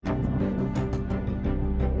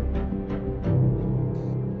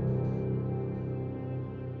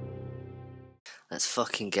let's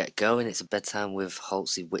fucking get going. It's a bedtime with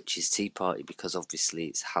Holtzy Witch's tea party because obviously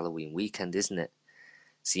it's Halloween weekend, isn't it?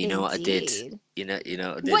 So you know what I did? Indeed. You know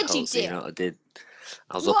what I did, What'd you Holtzy? You know do? what I did?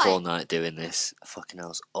 I was up all What? night doing this. I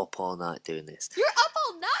was up all night doing this. You're up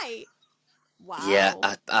all night. Yeah, Wow.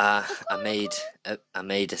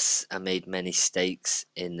 I made many steaks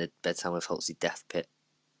in the bedtime with Holtzy death pit.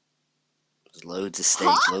 There's loads of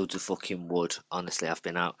steaks, Huh? loads of fucking wood. Honestly,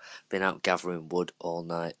 been out gathering wood all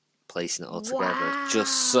night, placing it all together,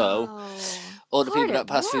 just so Wow. all the Hard people at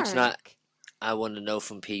that pass through tonight, work. I want to know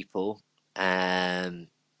from people,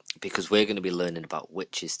 because we're going to be learning about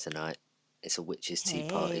witches tonight. It's a witches tea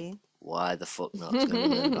party. Hey. Why the fuck not? It's going to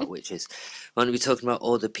be learning about witches. We're going to be talking about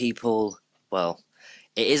all the people. Well,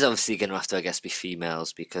 it is obviously going to have to, I guess, be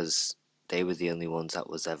females because they were the only ones that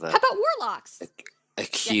was ever How about warlocks? Yeah.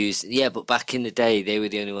 accused. Yeah, but back in the day, they were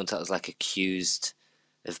the only ones that was like accused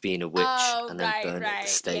of being a witch Oh, and then right, burn at the right.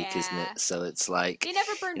 stake, isn't Yeah. it? So it's like, They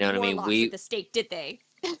never you burned know what I mean? warlocks at the stake, did they?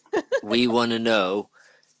 We want to know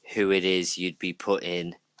who it is you'd be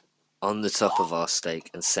putting on the top of our stake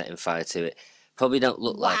and setting fire to it. Probably don't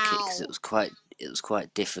look like it because Wow. it was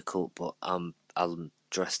quite difficult. But I'm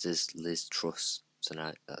dressed as Liz Truss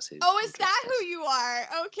tonight. That's who Oh, I'm is dressed that as. who you are?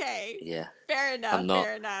 Okay. Yeah, Fair I'm enough, not.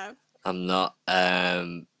 fair enough. I'm not.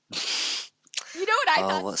 You know what I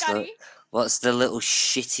Oh, thought, Scotty? what's the little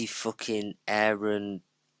shitty fucking Aaron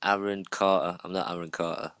Carter? I'm not Aaron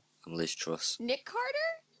Carter. I'm Liz Truss. Nick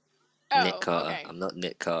Carter? Nick Oh, Carter. okay. I'm not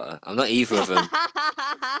Nick Carter. I'm not either of them.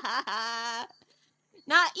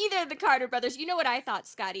 Not either of the Carter brothers. You know what I thought,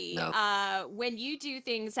 Scotty? No. When you do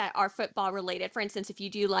things that are football related, for instance, if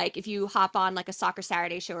you hop on like a soccer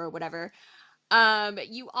Saturday show or whatever,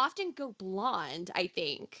 you often go blonde, I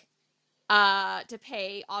think, to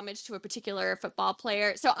pay homage to a particular football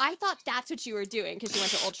player. So I thought that's what you were doing because you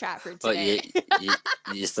went to Old Trafford But today.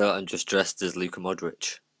 you thought I'm just dressed as Luka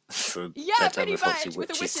Modric for Yeah, bedtime pretty with Holtzy much with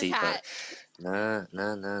a Witches witch's tea, but hat.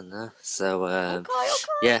 nah. So Okay,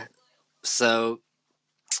 okay. yeah. So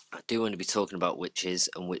I do want to be talking about witches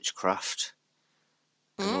and witchcraft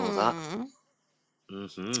and all that.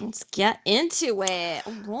 Mm, Hmm. let's get into it.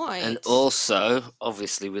 All And right. also,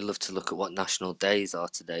 obviously, we love to look at what national days are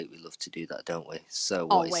today. We love to do that, don't we? So,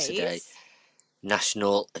 what is today? Always.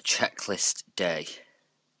 National Checklist Day.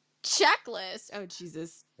 Checklist. Oh,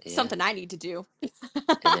 Jesus. Yeah, Something I need to do.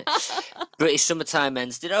 in it. British summertime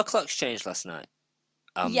ends. Did our clocks change last night?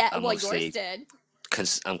 Yeah, I'm well, yours obviously did.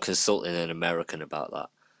 I'm consulting an American about that.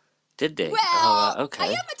 Did they? All right, Well, I okay.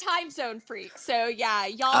 am a time zone freak. So, yeah,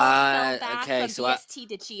 y'all fell back Okay. from So BST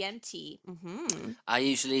to GMT. I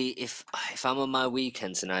usually, if I'm on my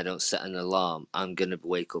weekends and I don't set an alarm, I'm gonna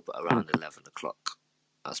wake up at around 11 o'clock.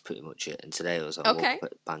 That's pretty much it. And today I woke Okay. up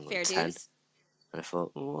at bang on Fair 10, dues. and I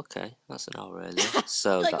thought, oh, okay, that's an hour earlier.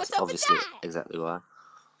 So Like, that's what's up with obviously exactly why.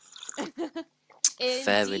 that?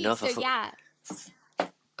 Fair Indeed. enough. So, yeah.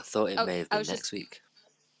 I thought it Oh, may have I been was just next week.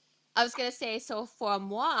 I was gonna say, so for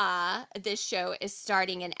moi, this show is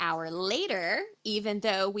starting an hour later, even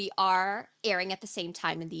though we are airing at the same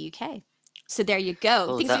time in the UK. So there you go.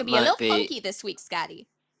 Oh, Things are gonna be a little that funky this week, Scotty.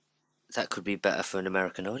 could be better for an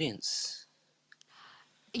American audience.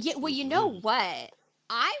 Yeah, well, you know Hmm. what?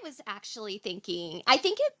 I was actually thinking, I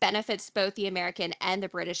think it benefits both the American and the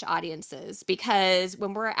British audiences because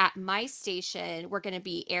when we're at my station, we're going to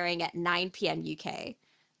be airing at 9 p.m. UK.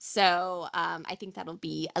 So I think that'll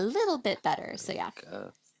be a little bit better. There So you yeah,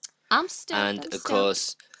 go. I'm stoked. And I'm of stoked.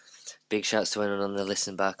 course, big shouts to anyone on the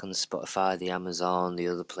listen back on the Spotify, the Amazon, the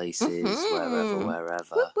other places, Mm-hmm. Whoop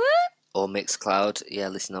wherever. whoop. Or Mixcloud. Yeah,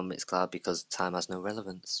 listen on Mixcloud because time has no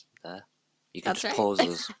relevance there. You can That's just right. pause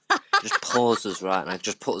us. Just pause us right now.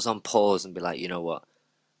 Just put us on pause and be like, you know what?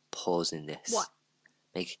 Pausing What? this.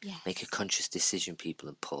 Make a Yes. conscious decision, people,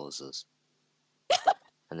 and pause us.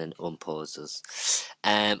 And then unpause us.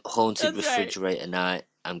 Haunted That's right. refrigerator night.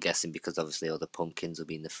 I'm guessing because obviously all the pumpkins will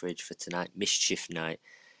be in the fridge for tonight. Mischief night.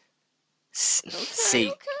 Okay, See,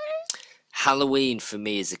 okay. Halloween for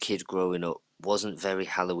me as a kid growing up wasn't very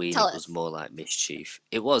Halloween. Tell It was us. more like mischief.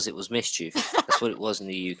 It was mischief. That's what it was in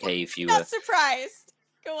the UK. If you Not were, surprised.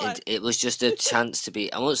 Go on. and it was just a chance to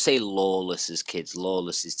be. I won't say lawless as kids.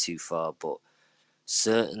 Lawless is too far, but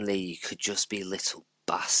certainly you could just be little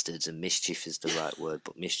bastards. And mischief is the right word,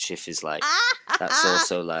 but mischief is like that's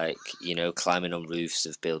also like climbing on roofs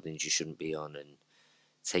of buildings you shouldn't be on and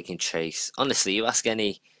taking chase. Honestly, you ask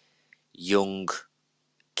any young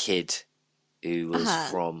kid who was Uh-huh.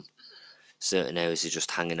 from certain areas of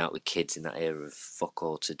just hanging out with kids in that era of fuck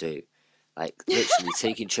all to do, Like literally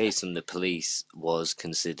taking chase from the police was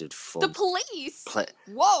considered The fun. police. Play,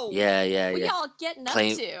 Whoa. yeah, yeah, What yeah. y'all getting up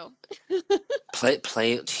Playing, to?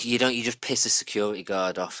 play. You don't. You just piss a security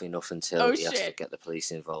guard off enough until Oh he has to shit. get the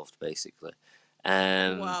police involved, basically.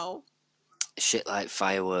 Um, Wow. shit like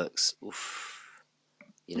fireworks. Oof.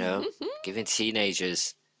 You know, giving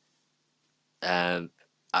teenagers um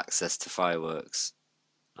access to fireworks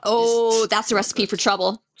is Oh, that's a not recipe good. for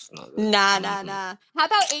trouble. It's not good. Nah, nah, nah. How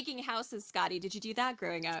about egging houses, Scotty? Did you do that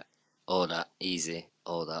growing up? All that easy,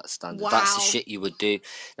 all that standard. That's the Wow. shit you would do.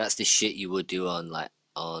 That's the shit you would do on like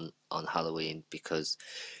on Halloween because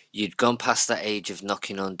you'd gone past that age of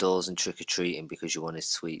knocking on doors and trick or treating because you wanted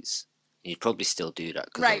sweets. You'd probably still do that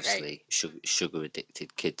because Right, right. obviously sugar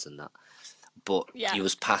addicted kids and that. But Yeah. you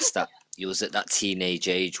was past that. You was at that teenage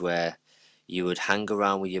age where you would hang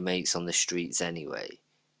around with your mates on the streets anyway,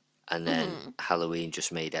 and then Hmm. Halloween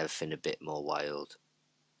just made everything a bit more wild.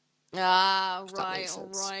 Ah, If that right, makes all sense.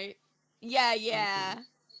 right. Yeah, Hmm. yeah.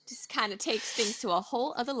 Just kind of takes things to a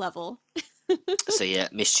whole other level. So yeah,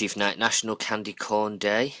 Mischief Night, National Candy Corn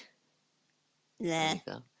Day. There Yeah, you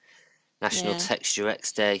go. National yeah. Texture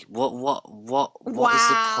X Day. What is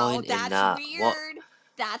the Wow, point in that's that? weird.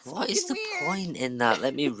 That's What is fucking the weird. point in that?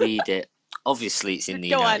 Let me read it. Obviously, it's in the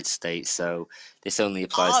Go on. United States, so this only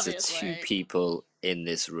applies to two Obviously. people in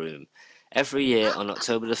this room. Every year on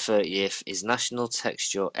October the 30th is National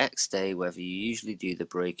Texture X Day, whether you usually do the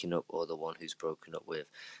breaking up or the one who's broken up with.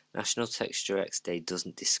 National Texture X Day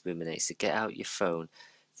doesn't discriminate, so get out your phone,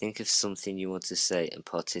 think of something you want to say, and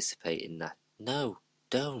participate in that. No,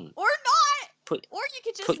 don't. Or not. Put Or you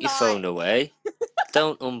could just put your not. phone away.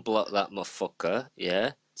 Don't unblock that motherfucker,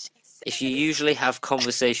 yeah? If you Jesus. usually have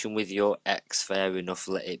conversation with your ex, fair enough,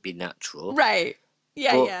 let it be natural. Right.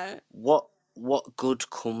 Yeah, But yeah. what good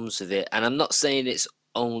comes of it? And I'm not saying it's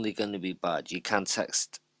only going to be bad. You can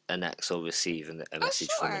text an ex or receive a Oh,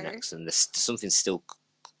 message from an sure. ex, and there's something still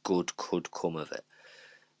good could come of it.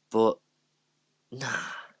 But nah,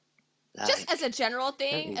 Just as like a general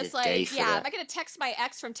you don't thing, need a it's day like, for yeah, am that. I gonna text my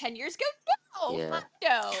ex from 10 years ago? No, Yeah. fuck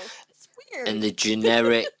no. It's And weird. the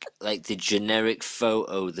generic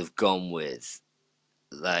photo they've gone with,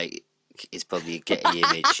 like, is probably a Getty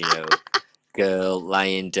image, girl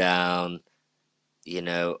lying down,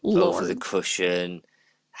 over the Lord. cushion,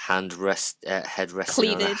 head resting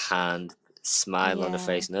on a Cleavage. hand, smile on her Yeah.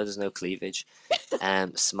 face. No, there's no cleavage.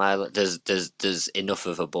 Smile. There's enough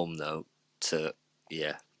of a bum though to,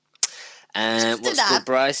 yeah. Just What's good, enough.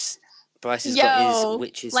 Bryce? Bryce has got his Yo,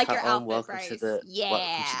 witch's like hat your on. outfit, Welcome to Bryce. the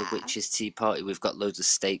Yeah. witches tea party. We've got loads of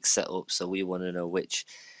steaks set up, so we want to know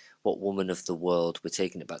what woman of the world. We're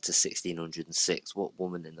taking it back to 1606. What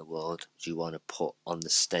woman in the world do you want to put on the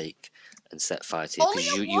stake and set fire to? Only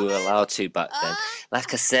Because you a you were woman? allowed to back then.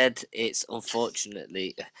 Like I said, it's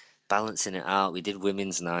unfortunately balancing it out. We did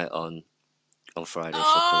women's night on Friday.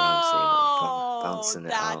 Fuck around, so Oh, balancing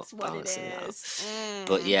it out, that's what it balancing it out. is.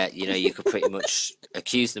 But yeah, you could pretty much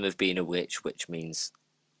accuse them of being a witch, which means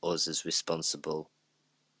us as responsible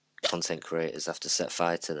content creators have to set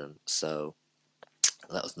fire to them. So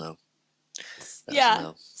let us know. Let us Yeah,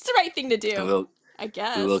 know. it's the right thing to And do, I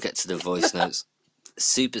we will guess. get to the voice notes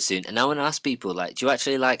super soon. And I want to ask people, like, do you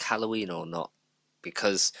actually like Halloween or not?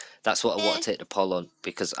 Because that's what I want Eh. to take the poll on.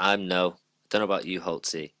 Because I'm no. Don't know about you,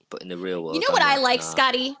 Holtzy, but in the real You world, know what I'm I like, like, nah,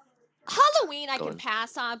 Scotty? Halloween I go can on.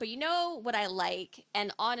 pass on, but you know what I like?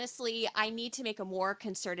 And honestly, I need to make a more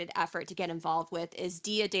concerted effort to get involved with is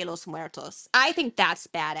Dia de los Muertos. I think that's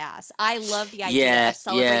badass. I love the idea Yeah, of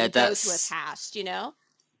yeah, celebrating those who have that's passed, you know?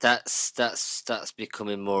 that's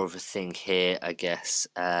becoming more of a thing here, I guess.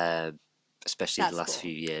 Especially the That's last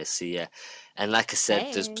few cool. years. So yeah, and like I said,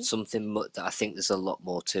 there's Hey. something that I think there's a lot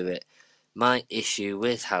more to it. My issue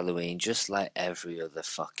with Halloween, just like every other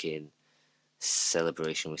fucking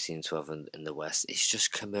celebration we seem to have in the West, it's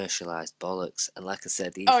just commercialized bollocks. And like I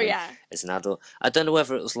said, Oh even yeah. as an adult, I don't know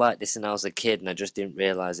whether it was like this when I was a kid and I just didn't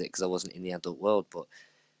realize it because I wasn't in the adult world, but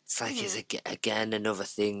it's like it's Hmm. again another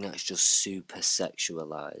thing that's just super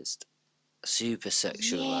sexualized, super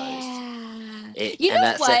sexualized. Yeah. It You and know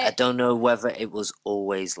that's it. I what? don't know whether it was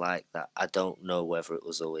always like that. I don't know whether it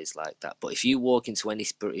was always like that. But if you walk into any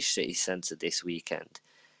British city centre this weekend,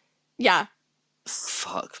 Yeah.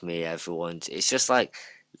 fuck me, everyone. It's just like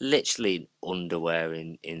literally underwear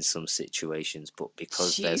in some situations, but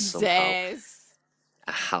because there's somehow Jesus.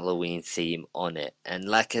 a Halloween theme on it, and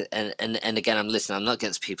like and again, I'm listening. I'm not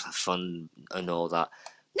against people have fun and all that,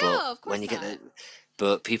 but No, of when course you get not. the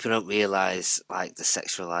but people don't realize like the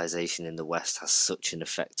sexualization in the West has such an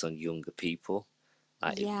effect on younger people,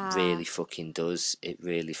 Like, it Yeah. really fucking does. It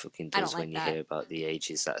really fucking I don't does when like you that. hear about the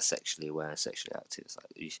ages that are sexually aware and sexually active. It's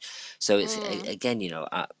like, so it's Mm. again,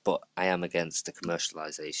 but I am against the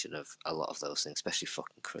commercialization of a lot of those things, especially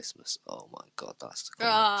fucking Christmas. Oh my god, that's the come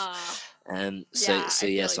nuts. Ah. So Yeah, so I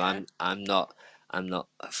yeah, feel so ya. I'm not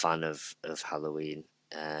a fan of Halloween,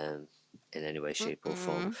 in any way, shape, or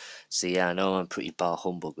form. Mm-mm. So yeah, I know I'm pretty bar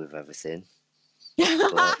humbug with everything,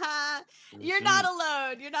 but. You're Mhm. not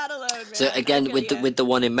alone. You're not alone, So man. I again, feel with ya. the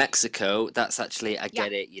one in Mexico, that's actually, I Yeah.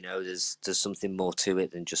 get it. There's something more to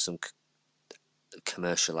it than just some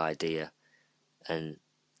commercial idea, and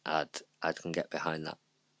I can get behind that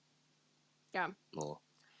Yeah. more.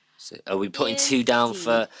 So are we putting two down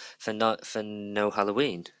Indeed. for no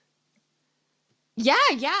Halloween? Yeah,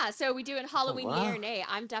 yeah. So we doing Oh Halloween yay or wow, nay?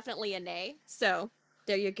 I'm definitely a nay. So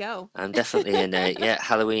there you go. I'm definitely in a yeah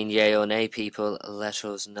Halloween yay or nay. People, let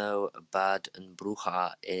us know bad and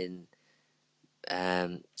bruja in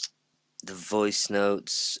um the voice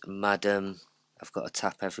notes, Madam. I've got to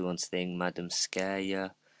tap everyone's thing, Madam Scare Ya.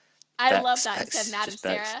 I love Bex, that. You said Bex, Madam just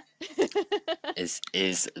Bex. Sarah.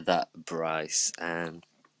 Is that Bryce?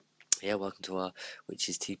 Yeah, welcome to our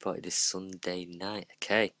Witches Tea Party this Sunday night.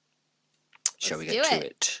 Okay, shall Let's we do get to it.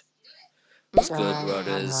 it? What's good, Mm-hmm.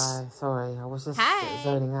 Rodders? Hi. Sorry, I was just Hi.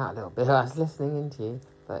 zoning out a little bit. I was listening into you,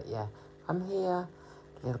 but yeah, I'm here,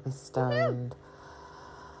 a little bit Woohoo. stoned,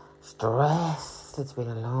 stressed. It's been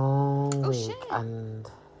a long Oh week, shit. and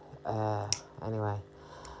anyway,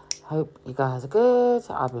 hope you guys are good.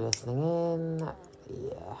 I'll be listening in.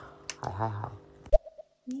 Yeah. Hi.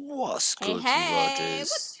 What's Hey, good, hey.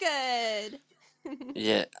 What's Rodders? good?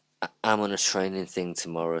 Yeah, I'm on a training thing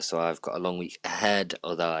tomorrow, so I've got a long week ahead.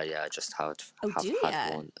 Although, yeah, I just Oh, have do had ya?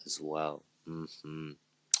 one as well.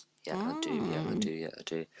 Yeah, I do. Yeah, I Mm. do. Yeah, I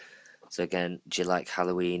do. So again, do you like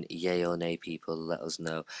Halloween? Yay or nay, people? Let us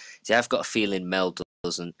know. See, I've got a feeling Mel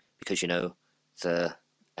doesn't, because the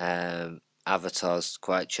Avatar's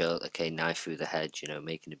quite chill. Okay, knife through the head.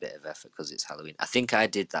 Making a bit of effort because it's Halloween. I think I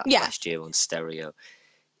did that Yeah. last year on stereo.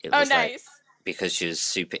 It Oh, was like, nice. because she was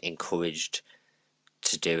super encouraged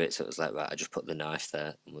to do it, so it was like, right, I just put the knife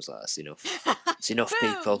there and was like, that's enough. That's enough,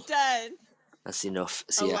 Boom. people. Done. That's enough.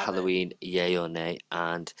 I So yeah, love it. Halloween, yay or nay,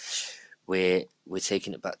 and we're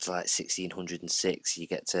taking it back to like 1606. You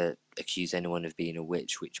get to accuse anyone of being a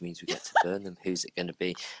witch, which means we get to burn them. Who's it going to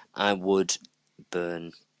be? I would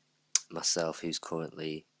burn myself, who's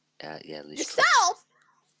currently, Liz Truss. Yourself.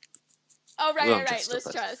 Oh, We're all right. dressed up Liz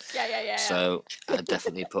as. Truss. Yeah. So I'd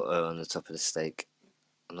definitely put her on the top of the stake.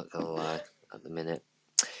 I'm not gonna lie. At the minute,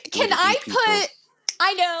 Can I people. put?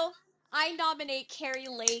 I know. I nominate Carrie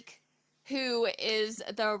Lake, who is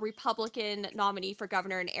the Republican nominee for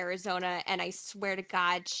governor in Arizona, and I swear to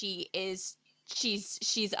God, she's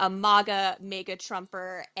a MAGA mega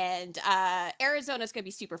Trumper, and Arizona's gonna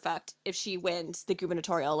be super fucked if she wins the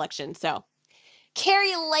gubernatorial election. So,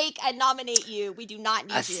 Carrie Lake, I nominate you. We do not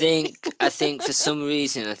I need you. think for some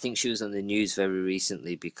reason, I think she was on the news very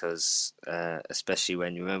recently because, especially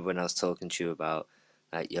when you remember when I was talking to you about,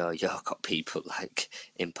 like, you got people like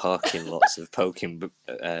in parking lots of poking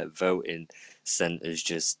voting centres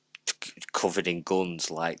just covered in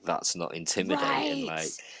guns. Like, that's not intimidating. Like,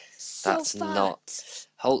 Right. So that's not fucked.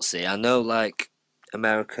 Holtzy. I know, like,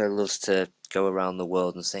 America loves to go around the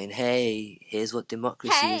world and saying, "Hey, here's what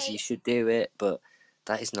democracy is. You Hey. should do it," but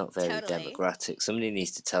that is not very Totally. democratic. Somebody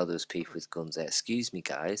needs to tell those people with guns, "Excuse me,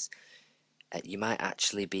 guys, you might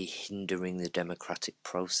actually be hindering the democratic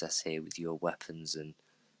process here with your weapons and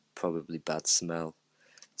probably bad smell.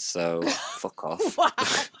 So fuck off." Wow.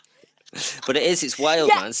 But it's wild,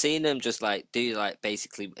 Yeah. man. Seeing them just like do like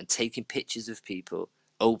basically and taking pictures of people,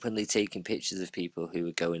 openly taking pictures of people who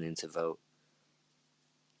are going in to vote.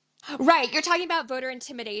 Right. You're talking about voter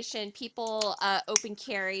intimidation, people open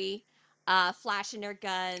carry, flashing their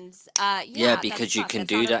guns. Yeah, Yeah, that's because you fucked. can That's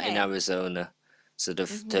do not that in okay. Arizona. So the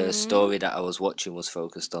Mm-hmm. story that I was watching was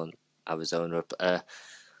focused on Arizona, a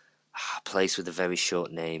place with a very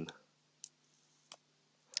short name.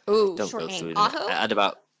 Ooh, Don't short go name. through them. Aho? I had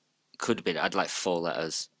about could have been. I'd like 4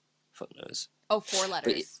 letters. Fuck knows. Oh, four But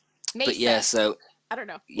letters. but yeah. Mesa. So I don't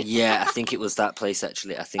know. yeah, I think it was that place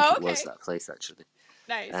actually. I think Oh, it was okay. that place actually.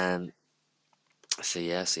 Nice. Um. So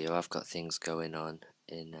I've got things going on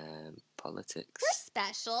in We're politics.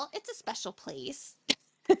 special. It's a special place.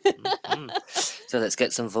 So let's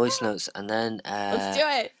get some voice notes, and then Let's do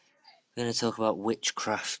it. we're going to talk about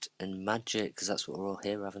witchcraft and magic because that's what we're all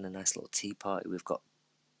here having a nice little tea party. We've got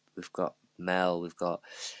Mel, we've got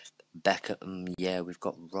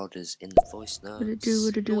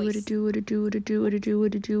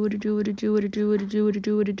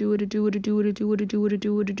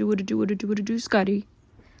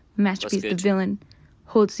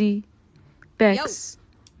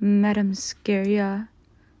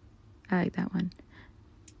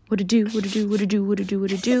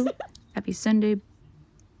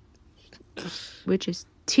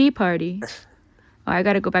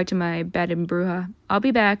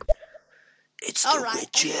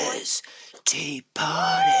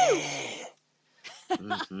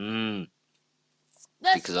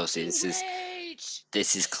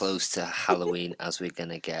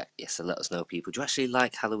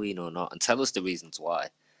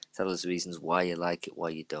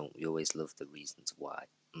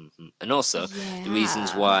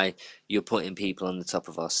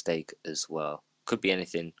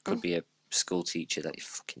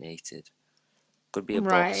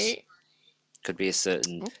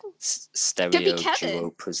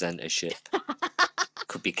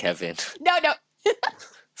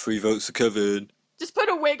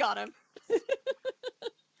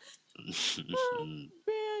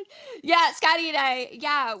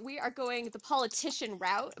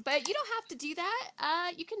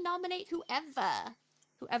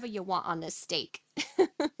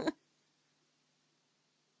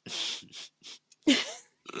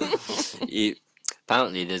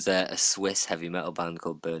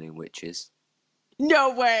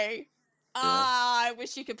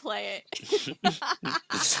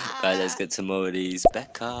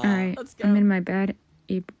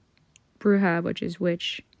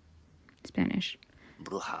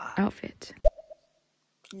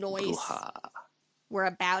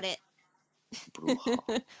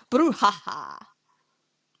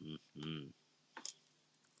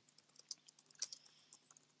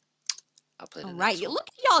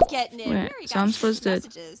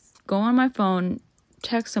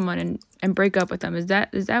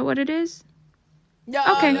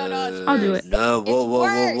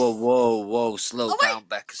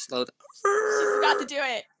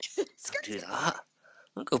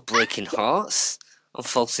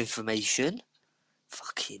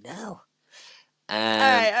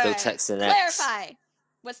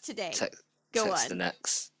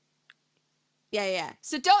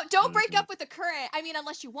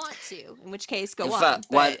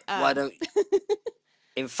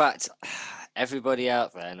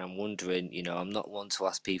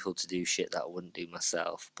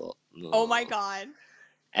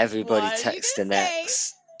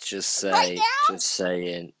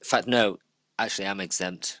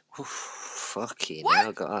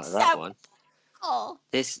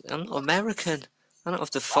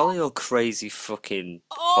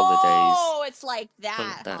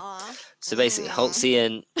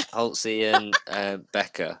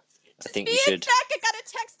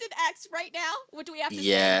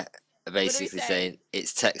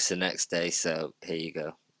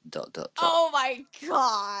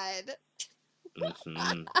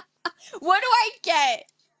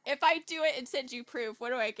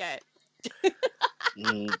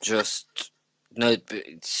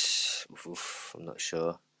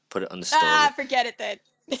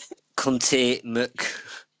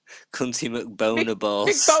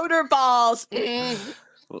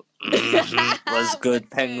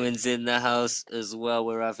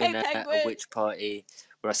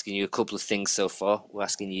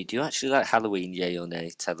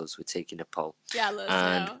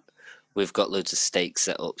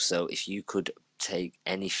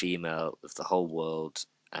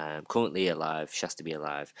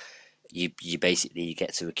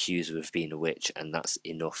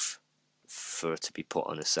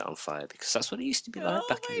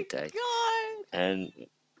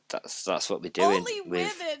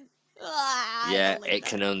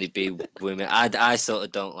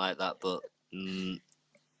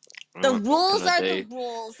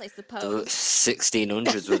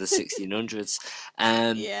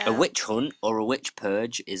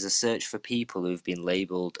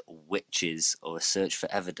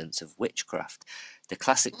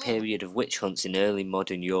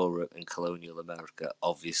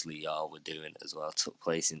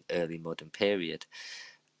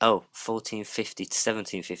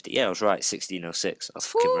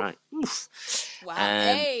Wow.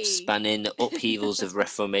 Hey. Spanning the upheavals of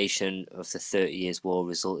reformation of the 30 Years' War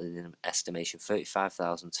resulted in an estimation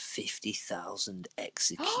 35,000 to 50,000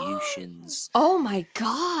 executions. Oh my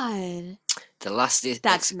god. The last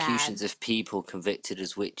That's executions mad. of people convicted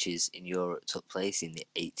as witches in Europe took place in the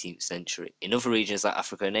 18th century. In other regions like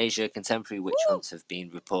Africa and Asia, contemporary witch hunts have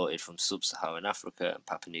been reported from sub-Saharan Africa and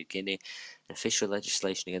Papua New Guinea. And official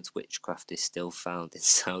legislation against witchcraft is still found in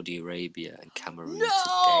Saudi Arabia and Cameroon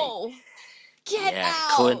today. Get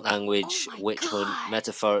out! Current language, Oh my witch hunt God.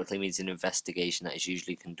 metaphorically means an investigation that is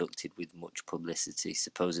usually conducted with much publicity,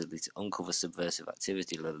 supposedly to uncover subversive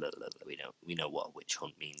activity. We know what a witch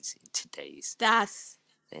hunt means in today's. That's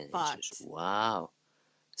And fucked. Wow.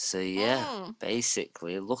 So yeah,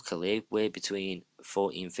 basically, luckily, we're between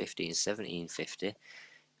 1450 and 1750,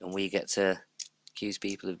 and we get to accuse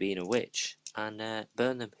people of being a witch and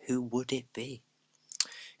burn them. Who would it be?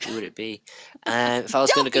 Who would it be? If I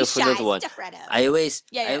was going to go for another one, I always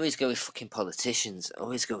go with fucking politicians. I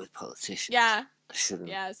always go with politicians. Yeah. I shouldn't.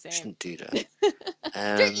 Yeah, same. Shouldn't do that.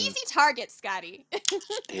 They're easy targets, Scotty.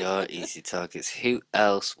 They are easy targets. Who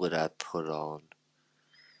else would I put on?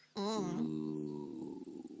 Ooh.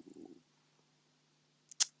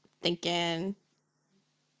 Thinking.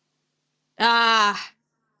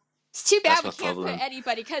 It's too bad we can't put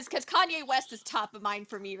anybody because Kanye West is top of mind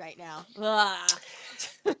for me right now.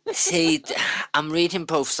 See, I'm reading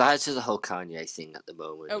both sides of the whole Kanye thing at the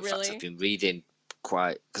moment. Oh, In really? fact, I've been reading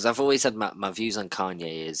quite because I've always had my views on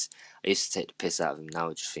Kanye is I used to take the piss out of him. Now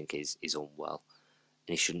I just think he's unwell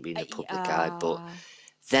and he shouldn't be in the public eye. But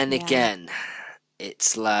then again,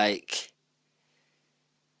 it's like.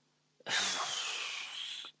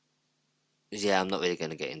 Yeah, I'm not really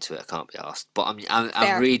going to get into it. I can't be asked. But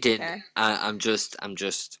I'm reading. Fair. I'm just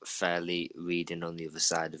fairly reading on the other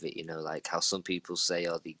side of it. You know, like how some people say,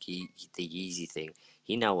 "Oh, the Yeezy thing."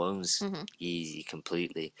 He now owns Yeezy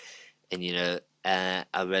completely, and you know, I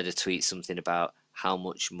read a tweet something about how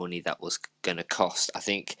much money that was going to cost. I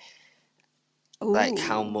think. Like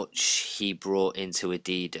how much he brought into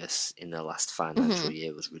Adidas in the last financial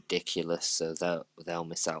year was ridiculous. So they'll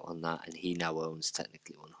miss out on that, and he now owns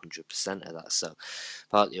technically 100% of that. So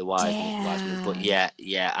partly a wise move, but yeah,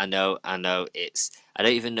 I know. It's I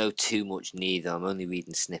don't even know too much neither. I'm only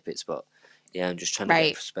reading snippets, but yeah, I'm just trying to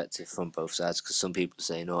get perspective from both sides because some people are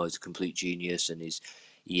saying, "Oh, he's a complete genius," and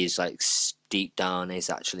he is like deep down is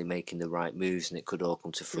actually making the right moves and it could all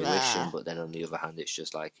come to fruition. But then on the other hand, it's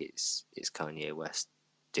just like it's Kanye West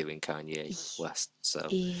doing Kanye West. So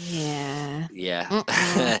yeah,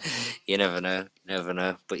 you never know.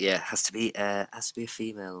 But yeah, it has to be a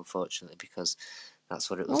female, unfortunately, because that's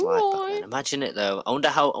what it was like back then. Imagine it though. I wonder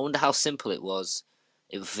how simple it was.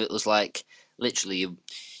 If it was like literally you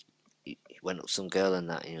went up to some girl and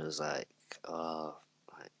that, and he was like, "Oh,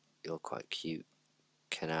 you're quite cute.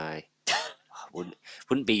 Can I?"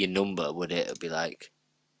 Wouldn't be your number, would it? It'd be like,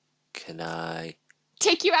 can I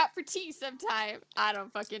take you out for tea sometime? I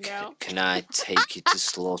don't fucking know. Can I take you to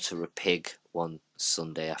slaughter a pig one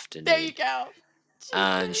Sunday afternoon? There you go. Jesus.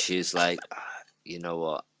 And she's like, you know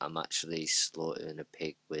what? I'm actually slaughtering a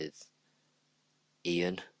pig with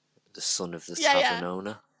Ian, the son of the tavern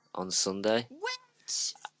owner, on Sunday.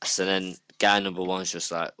 Witch. So then guy number one's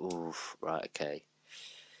just like, ooh, right, okay.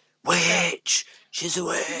 Witch! She's a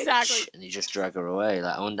witch! Exactly. And you just drag her away.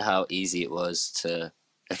 Like, I wonder how easy it was to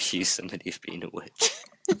accuse somebody of being a witch.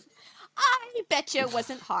 I bet you it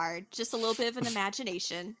wasn't hard. Just a little bit of an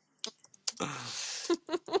imagination.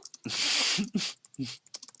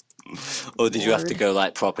 Or did you have to go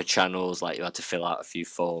like proper channels, like you had to fill out a few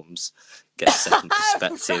forms, get a second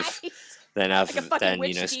perspective, right. then have like a fucking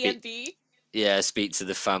witch speak to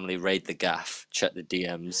the family, raid the gaff, check the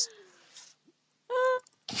DMs.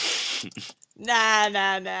 Nah. Were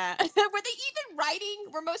they even writing?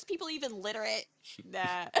 Were most people even literate?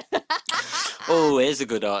 Nah. Oh, here's a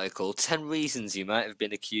good article. 10 reasons you might have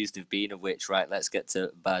been accused of being a witch. Right, let's get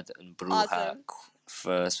to Bad and Bruja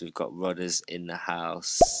first. We've got Rodders in the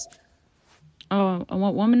house. Oh, I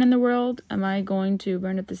want woman in the world. Am I going to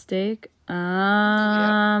burn at the stake?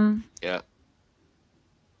 Yeah.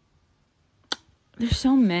 There's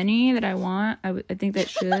so many that I want. I think that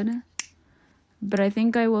should. But I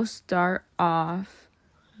think I will start off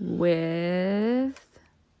with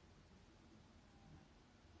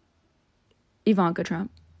Ivanka Trump.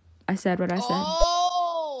 I said what I said.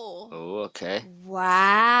 Oh, okay.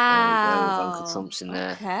 Wow. There you go. Ivanka Trump's in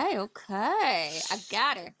there. Okay. I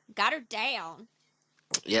got her. Got her down.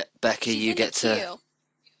 Yeah, Becca, you get to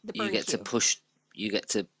push. You get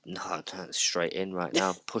to straight in right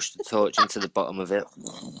now. Push the torch into the bottom of it.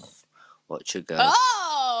 Watch her go.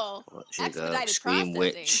 Oh! Watch her go. Scream processing.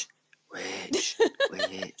 witch.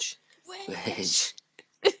 Witch.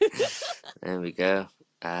 There we go.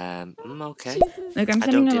 Okay. Like, I'm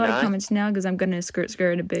sending a lot of comments now because I'm gonna skirt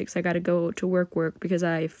a bit because I gotta go to work because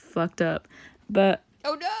I fucked up. But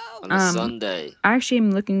oh no! On a Sunday. I actually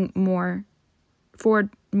am looking forward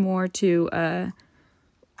more to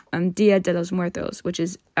Dia de los Muertos, which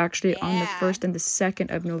is actually on the 1st and the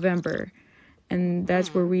 2nd of November, and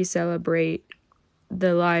that's where we celebrate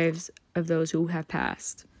the lives of those who have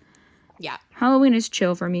passed. Yeah. Halloween is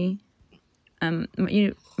chill for me.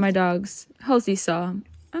 My dogs, Holtzy saw.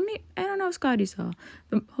 I mean, I don't know if Scotty saw,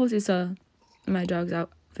 but Holtzy saw my dog's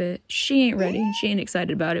outfit. She ain't ready. She ain't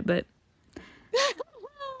excited about it, but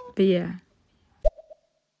yeah.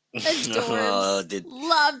 Adorbs.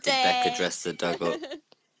 Loved it. Becca dress the dog up?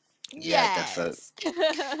 Yeah, yes.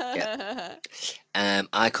 Yeah.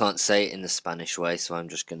 I can't say it in the Spanish way, so I'm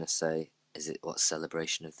just gonna say, what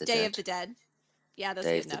celebration of the Day dead? of the Dead. Yeah, that's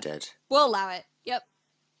Day good of the enough. Dead. We'll allow it. Yep.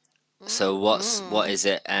 So what is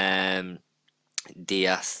it?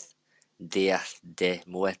 Días de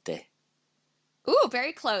Muerte. Ooh,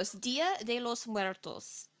 very close. Dia de los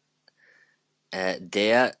Muertos.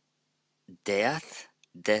 Días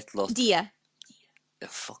de los. Dia.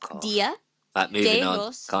 Fuck off. Dia Right, moving de on.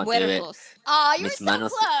 los Can't Muertos. do it. Oh, you're so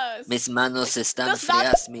close. Mis manos están Those not-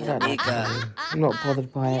 frías, mi I don't know, amiga. I'm not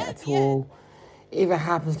bothered by it at all. If it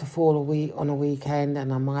happens to fall on a weekend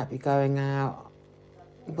and I might be going out,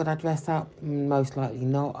 would I dress up? Most likely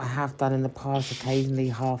not. I have done in the past, occasionally,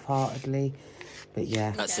 half-heartedly. But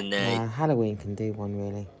yeah, That's a nay. Halloween can do one,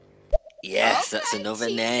 really. Yes, Okay, that's another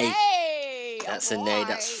team nay. nay. That's Oh, a nay.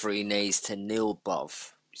 That's boy. 3 nays to nil,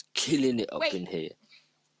 Bov. He's killing it up in here.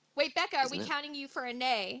 Wait, Becca, are we Isn't it? counting you for a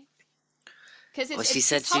nay? Because Well, she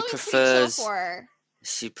said she Halloween's pretty chill prefers. for her.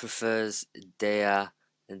 She prefers Dia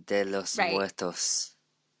de los Right. Muertos.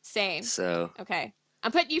 Same. So Okay.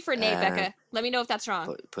 I'm putting you for a nay, Becca. Let me know if that's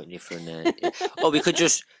wrong. putting you for a nay. Or we could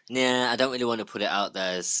just. Nah, I don't really want to put it out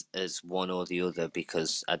there as one or the other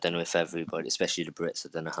because I don't know if everybody, especially the Brits, I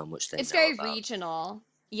don't know how much they know. It's very about. regional.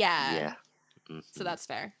 Yeah. Yeah. Mm-hmm. So that's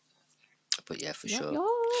fair. But yeah, for sure.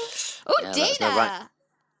 Oh, Yeah, Dana! right.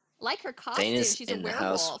 Like her costume. Dana's She's in a the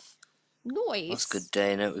werewolf. house. Nice. What's good,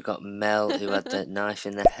 Dana? We've got Mel, who had the knife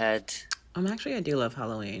in the head. Actually, I do love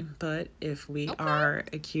Halloween, but if we are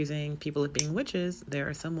accusing people of being witches, there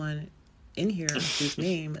is someone in here whose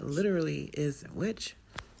name literally is witch.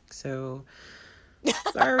 So,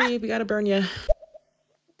 sorry, we gotta burn you.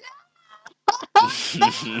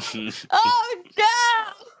 Oh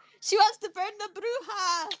no! She wants to burn the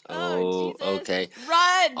bruja. Oh Jesus! Okay.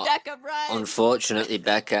 Run, Becca, run! Unfortunately,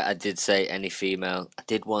 Becca, I did say any female. I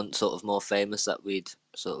did want sort of more famous that we'd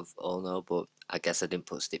sort of all know, but I guess I didn't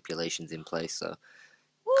put stipulations in place. So,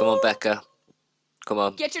 come on, Becca. Come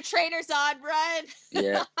on. Get your trainers on, run!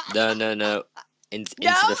 Yeah. No. Into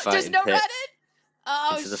the fighting there's no pit. running.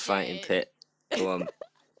 Oh Into the shit. fighting pit. Go on.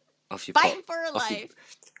 Off you Fighting pop. for her life.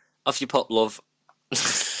 Off you pop, love.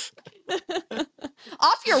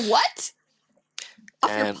 Off your what?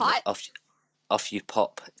 Off your pot? Off you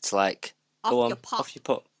pop. It's like off go on. Your pop. Off you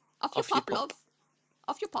pop. Off your pop, love.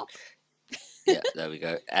 Off your pop. Yeah, there we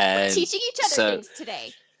go. We're teaching each other things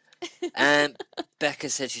today. Becca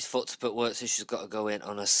said she's fucked up at work, so she's got to go in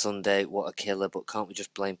on a Sunday. What a killer! But can't we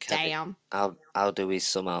just blame Kevin? Damn. How do we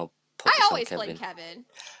somehow put this on Kevin? Blame Kevin.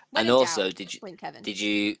 And also, blame Kevin. did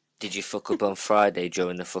you fuck up on Friday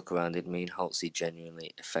during the fuck around? Did me and Holtzy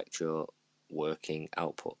genuinely affect your working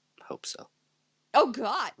output? Hope so. Oh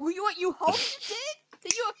God! You hope you did?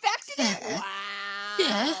 That you affected it? Wow.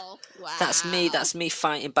 Yeah. Wow. That's me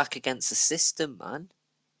fighting back against the system, man.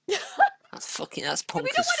 That's punk we as fuck. We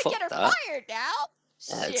don't want to get her fired now.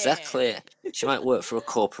 Yeah, exactly. She might work for a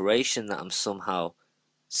corporation that I'm somehow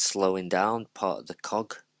slowing down part of the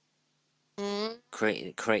cog.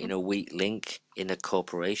 Creating a weak link in a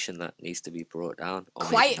corporation that needs to be brought down. Or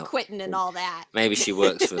quiet quitting and all that. Maybe she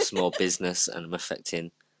works for a small business and I'm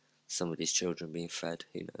affecting somebody's children being fed.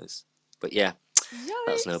 Who knows? But yeah,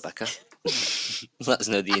 let us know, Becca. Let us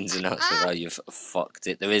know the ins and outs of how you've fucked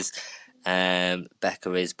it. There is,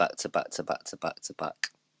 Becca is back to back.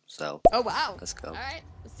 So. Oh wow. Let's go. All right,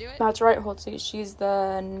 let's do it. That's right, Holtzy. She's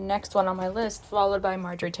the next one on my list, followed by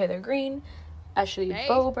Marjorie Taylor Greene, Ashley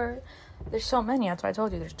Bober. There's so many. That's why I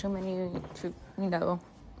told you there's too many,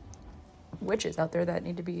 witches out there that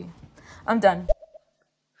need to be. I'm done.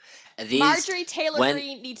 Marjorie Taylor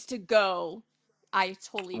Greene needs to go. I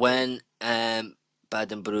totally agree. When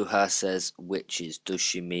Baden Bruja says witches, does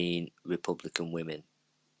she mean Republican women?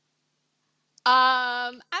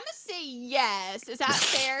 I'm gonna say yes. Is that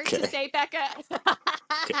fair to say, Becca? No,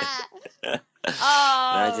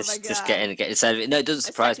 Oh my just god. get inside of it. No, it doesn't I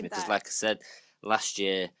surprise me second because, that. like I said, last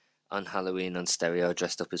year on Halloween on Stereo, I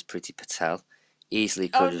dressed up as Pretty Patel.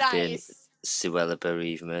 Easily Oh, could have been nice. Suella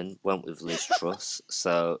Bereavement. Went with Liz Truss,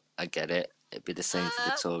 so I get it. It'd be the same for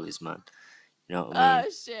the Tories, man. You know what I mean? Oh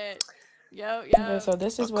shit. Yo. Okay, so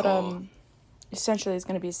this is what Fuck essentially is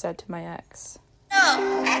gonna be said to my ex. Not a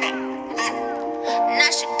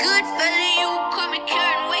good fella, you call me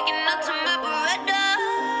Karen, waking up to my Beretta.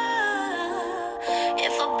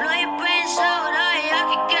 If I blow your brains out, I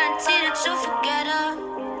can guarantee that you'll forget her.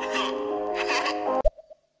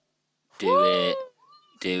 Do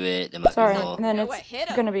it. There might Sorry, be more. and then No, it's what hit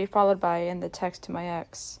him? gonna be followed by in the text to my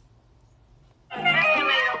ex.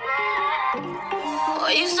 Oh,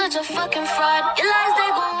 you such a fucking fraud. Your lies, they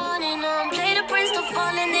go on and on. Play the prince to fall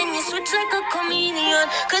and then you switch like a comedian.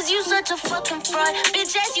 Cause you such a fucking fraud.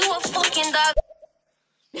 Bitch ass, you a fucking dog.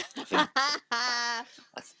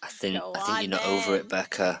 I think you're not over it,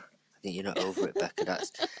 Becca. I think you're not over it, Becca.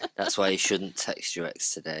 That's why you shouldn't text your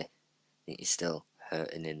ex today. I think you're still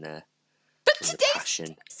hurting in there. But from the today's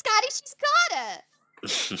passion. Scotty, she's got it.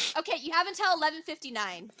 Okay, you have until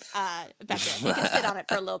 11:59, Becca. You can sit on it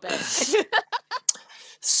for a little bit.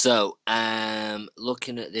 So,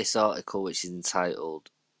 looking at this article, which is entitled,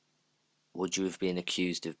 "Would you have been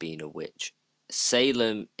accused of being a witch?"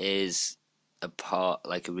 Salem is a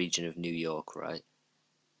region of New York, right?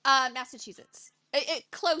 Massachusetts.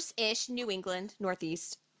 Close-ish, New England,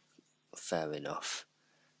 Northeast. Fair enough.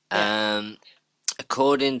 Yeah.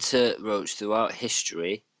 According to Roach, throughout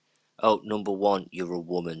history, number one, you're a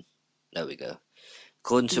woman. There we go.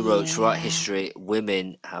 According to Roach, throughout history,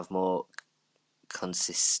 women have more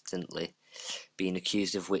consistently been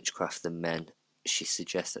accused of witchcraft than men. She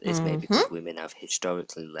suggests that this may be because women have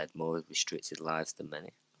historically led more restricted lives than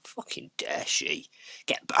men. Fucking dare she?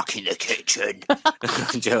 Get back in the kitchen.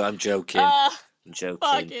 I'm joking. I'm joking.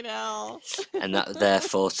 Fucking hell. And that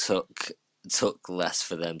therefore took less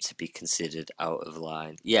for them to be considered out of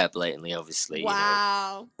line. Yeah, blatantly, obviously.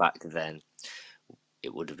 Wow. You know, back then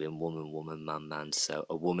it would have been woman, man. So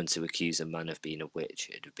a woman to accuse a man of being a witch,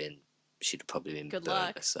 she'd have probably been Good burnt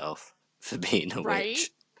luck. herself for being a witch.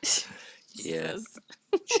 Yeah.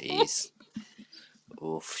 Jeez.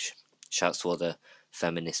 Oof. Shouts to all the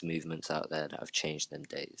feminist movements out there that have changed them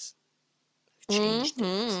days. They've changed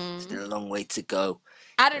things. Still a long way to go.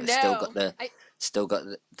 I don't know. Still got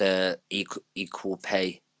the equal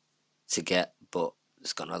pay to get, but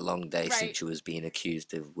it's gone a long day since she was being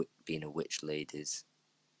accused of being a witch, ladies.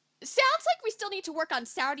 Sounds like we still need to work on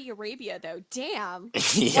Saudi Arabia, though. Damn.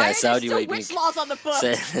 Yeah, why are Saudi there still Arabia, witch laws on the books?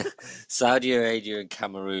 Saudi Arabia and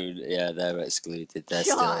Cameroon, yeah, they're excluded. They're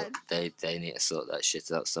God. still they need to sort that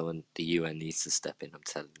shit out. Someone, the UN needs to step in. I'm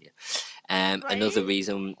telling you. Another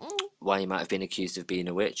reason why you might have been accused of being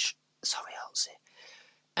a witch. Sorry, Holtzy.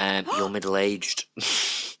 You're middle aged.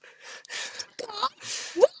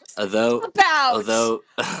 Although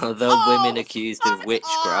women accused of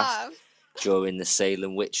witchcraft during the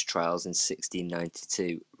Salem witch trials in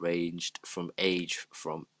 1692 ranged from age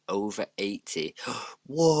from over 80.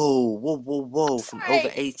 Whoa! From over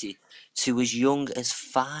 80 to as young as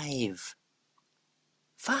 5.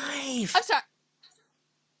 5. I'm sorry.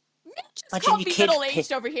 Just called me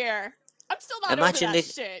middle-aged over here. I'm still not over that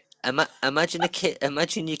shit.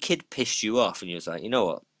 Imagine your kid pissed you off and you was like, you know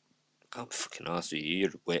what? I can't fucking ask you.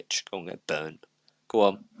 You're a witch. Go and get burnt. Go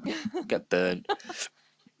on, get burnt.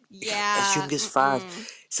 Yeah. As young as 5.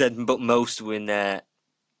 Said, but most were in their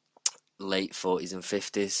late 40s and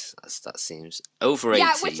 50s. That seems over 80.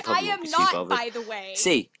 Yeah, which I am not, by the way.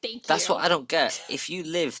 See, that's what I don't get. If you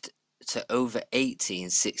lived to over 80 in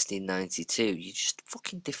 1692, you're just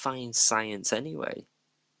fucking defying science anyway.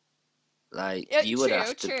 Like you would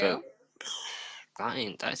have to.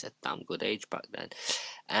 That's a damn good age back then.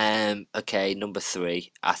 Okay, number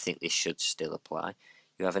 3. I think this should still apply.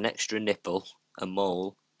 You have an extra nipple, a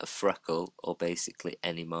mole, a freckle, or basically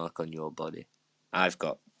any mark on your body. I've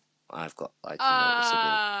got like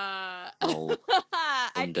a noticeable mole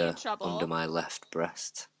under my left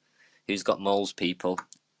breast. Who's got moles, people?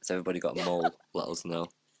 Has everybody got a mole? Let us know.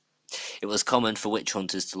 It was common for witch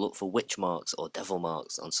hunters to look for witch marks or devil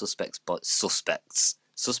marks on suspects' bodies.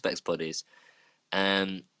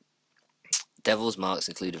 Devil's marks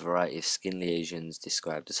include a variety of skin lesions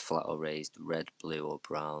described as flat or raised, red, blue, or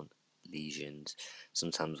brown lesions,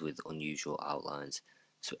 sometimes with unusual outlines.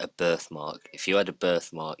 So a birthmark. If you had a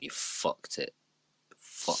birthmark, you fucked it.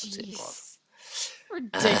 Bob.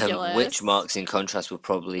 Ridiculous. Witch marks, in contrast, were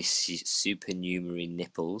probably supernumerary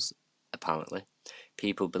nipples, apparently.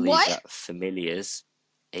 People believe that familiars,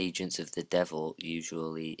 agents of the devil,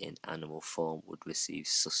 usually in animal form, would receive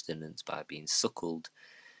sustenance by being suckled,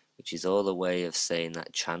 which is all a way of saying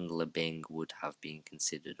that Chandler Bing would have been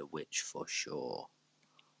considered a witch for sure.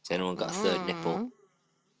 Has anyone got a third nipple?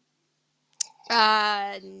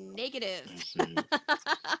 Negative.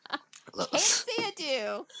 Can't say I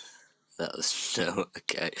do. Let us know.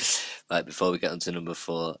 Okay. Right, before we get on to number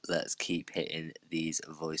 4, let's keep hitting these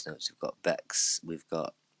voice notes. We've got Bex. We've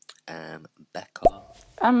got Becca.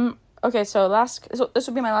 Okay, so this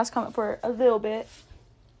will be my last comment for a little bit.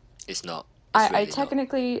 It's not. I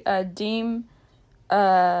technically deem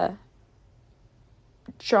Donald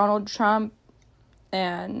Trump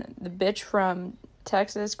and the bitch from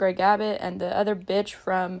Texas, Greg Abbott, and the other bitch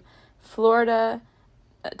from Florida,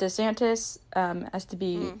 DeSantis, as to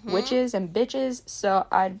be witches and bitches, so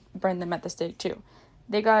I'd burn them at the stake too.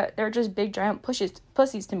 They're just big giant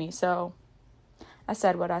pussies to me, so I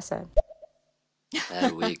said what I said.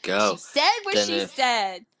 There we go. She said what she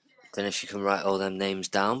said. Don't know if you can write all them names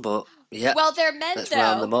down, but yeah. Well, they're men, let's though.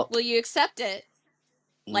 Round them up. Will you accept it?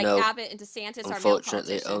 Like no. Abbott and DeSantis are male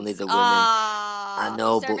Unfortunately, politicians. only the women. I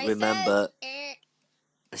know, but remember,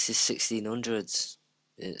 this is 1600s.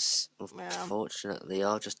 It's unfortunately,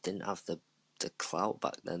 y'all just didn't have the clout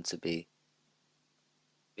back then to be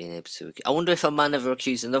being able to. I wonder if a man ever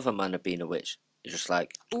accused another man of being a witch. You're just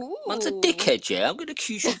like, man's a dickhead, yeah? I'm going to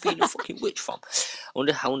accuse you of being a fucking witch fam.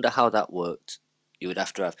 I wonder how that worked. You would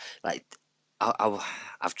have to have, like,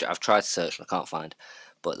 I've tried to search and I can't find,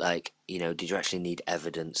 but, like, you know, did you actually need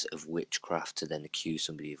evidence of witchcraft to then accuse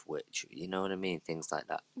somebody of witch? You know what I mean? Things like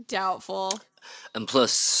that. Doubtful. And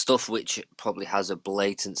plus, stuff which probably has a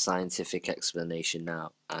blatant scientific explanation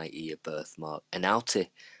now, i.e. a birthmark. An outie.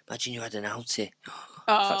 Imagine you had an outie. In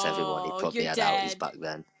fact, everyone probably had outies back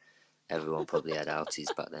then. Everyone probably had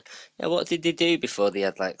outies back then. Yeah, what did they do before they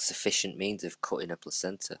had, like, sufficient means of cutting a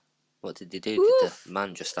placenta? What did they do? Did the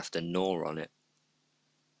man just have to gnaw on it?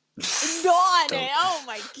 Gnaw on it? Oh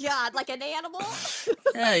my god, like an animal?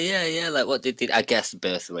 Yeah. Like, what did I guess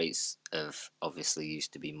birth rates of obviously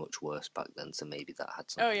used to be much worse back then, so maybe that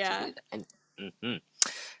had something to do with it.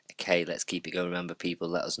 Okay, let's keep it going. Remember, people,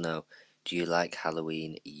 let us know. Do you like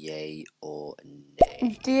Halloween, yay or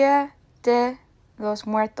nay? Dia de los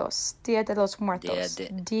Muertos. Dia de los Muertos.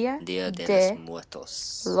 Dia de los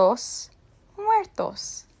Muertos. Los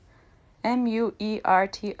Muertos.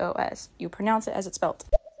 Muertos. You pronounce it as it's spelled.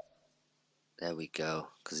 There we go,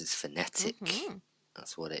 because it's phonetic.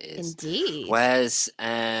 That's what it is. Indeed. Where's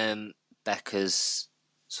Becca's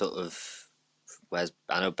sort of?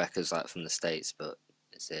 I know Becca's like from the States, but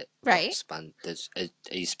is it right? Are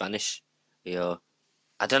you Spanish? I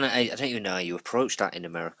don't know. I don't even know how you approach that in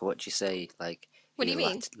America. What do you say? Like, what do you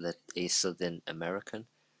mean? Are you Southern American?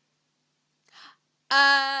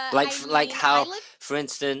 For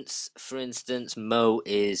instance, Mo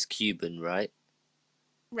is Cuban, right?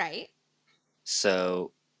 Right.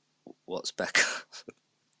 So, what's Becca?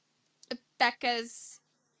 Becca's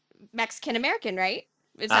Mexican American, right?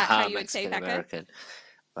 Is that how you would say Becca? American.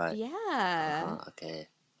 Right. Yeah. Okay.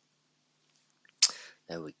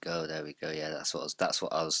 There we go. Yeah, that's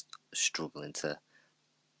what I was struggling to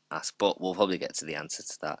ask, but we'll probably get to the answer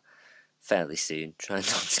to that fairly soon. Try not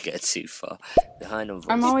to get too far behind on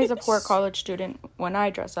voice. I'm always a poor college student when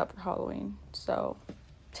I dress up for Halloween, so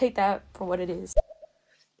take that for what it is.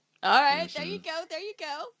 All right, there you go.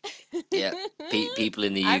 Yeah, people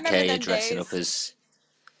in the UK are dressing up as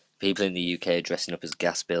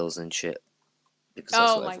gas bills and shit, because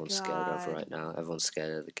that's what everyone's scared of right now. Everyone's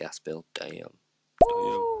scared of the gas bill. Damn.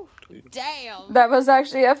 That was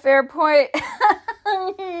actually a fair point.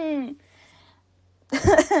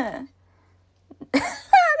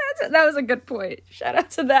 That was a good point. Shout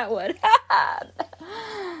out to that one.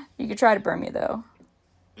 You could try to burn me, though.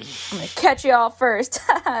 I'm gonna catch y'all first.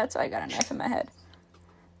 That's why I got a knife in my head.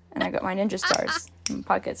 And I got my ninja stars in my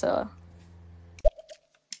pocket, so...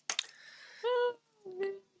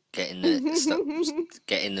 Getting the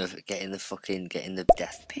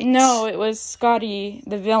death pics. No, it was Scotty,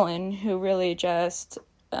 the villain, who really just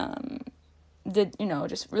did,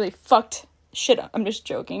 just really fucked shit up. I'm just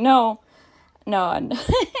joking. No.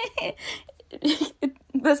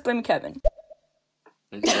 Let's blame Kevin.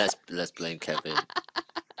 Let's blame Kevin.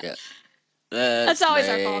 Yeah. That's always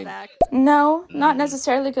our fallback. No, not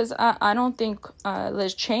necessarily, because I don't think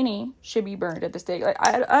Liz Cheney should be burned at the stake. Like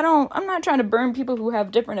I'm not trying to burn people who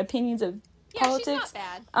have different opinions of politics. She's not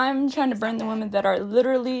bad. I'm trying to burn the women that are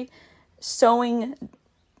literally sowing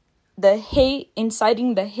the hate,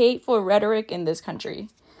 inciting the hateful rhetoric in this country.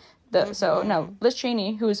 So no, Liz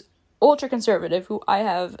Cheney, who's ultra conservative, who I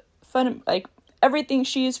have everything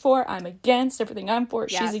she's for, I'm against. Everything I'm for,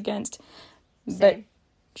 she's against. Same. But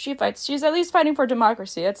she fights. She's at least fighting for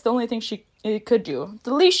democracy. That's the only thing she could do.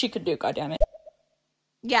 The least she could do, goddammit.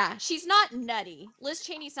 Yeah, she's not nutty. Liz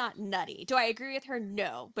Cheney's not nutty. Do I agree with her?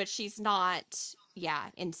 No, but she's not,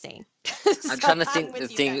 insane. I'm trying to think. I'm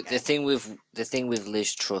with The thing with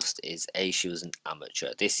Liz Truss is she was an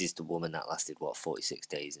amateur. This is the woman that lasted 46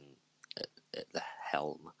 days at the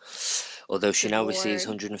helm. Although she now receives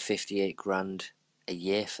 158 grand a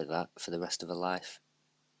year for that for the rest of her life.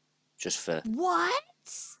 Just for what?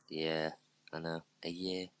 Yeah, I know, a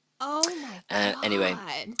year. Oh my god. Anyway,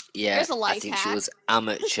 yeah, there's a life I think hack. she was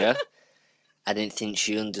amateur. I didn't think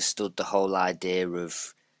she understood the whole idea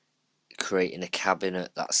of creating a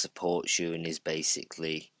cabinet that supports you and is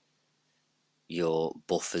basically your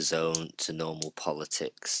buffer zone to normal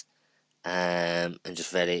politics, and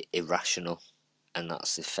just very irrational, and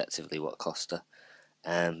that's effectively what cost her.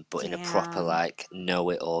 But in a proper, like,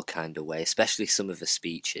 know-it-all kind of way, especially some of her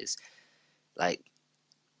speeches. Like,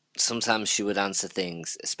 sometimes she would answer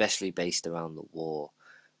things, especially based around the war,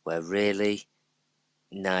 where really,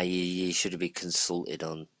 you should have been consulted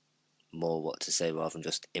on more what to say rather than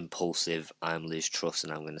just impulsive, I'm Liz Truss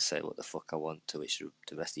and I'm going to say what the fuck I want, to which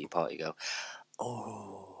the rest of your party go,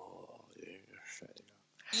 oh,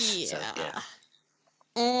 yeah.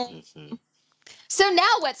 Mm-hmm. So now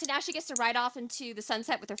what? So now she gets to ride off into the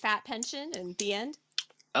sunset with her fat pension and the end?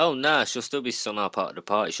 Oh, nah, she'll still be somehow part of the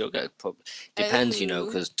party. She'll get depends,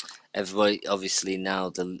 because everybody, obviously now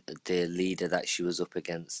the leader that she was up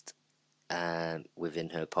against within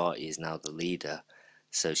her party is now the leader,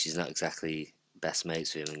 so she's not exactly best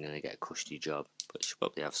mates with him and going to get a cushy job, but she'll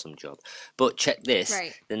probably have some job. But check this,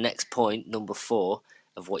 the next point, number 4,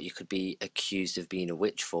 of what you could be accused of being a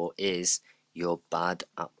witch for is you're bad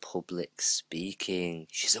at public speaking.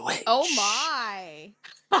 She's a witch. Oh my.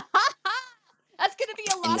 That's going to be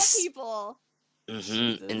a lot of people.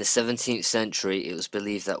 Mm-hmm. In the 17th century, it was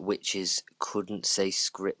believed that witches couldn't say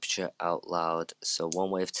scripture out loud, so one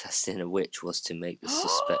way of testing a witch was to make the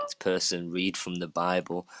suspect person read from the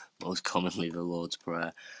Bible, most commonly the Lord's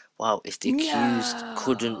Prayer. Wow, if the accused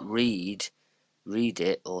couldn't read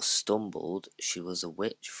it or stumbled, she was a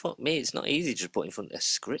witch. Fuck me, it's not easy just putting a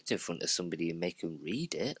script in front of somebody and make them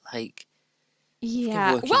read it. Like,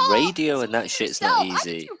 working radio and that shit's not easy.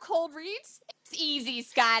 I can do cold reads. It's easy,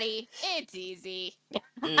 Scotty. It's easy.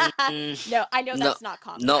 No, I know that's not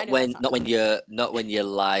common. Not when your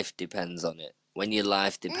life depends on it. When your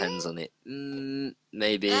life depends on it,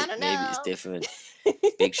 maybe it's different.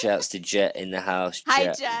 Big shouts to Jet in the house. Hi,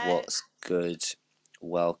 Jet, Jet. what's good?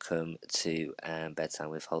 Welcome to Bedtime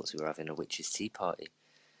with Holtzy. We're having a witch's tea party.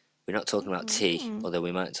 We're not talking about tea, although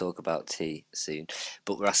we might talk about tea soon.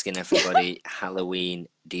 But we're asking everybody, Halloween,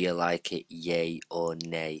 do you like it, yay or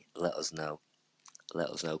nay? Let us know.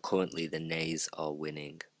 Currently, the nays are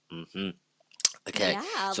winning. Okay,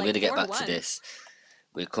 so we're going to get back to this.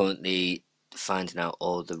 We're currently finding out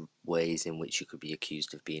all the ways in which you could be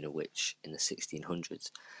accused of being a witch in the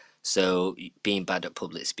 1600s. So, being bad at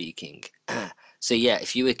public speaking. So yeah,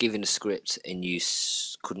 if you were given a script and you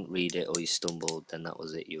couldn't read it or you stumbled, then that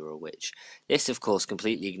was it, you were a witch. This, of course,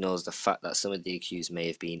 completely ignores the fact that some of the accused may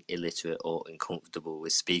have been illiterate or uncomfortable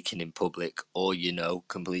with speaking in public, or,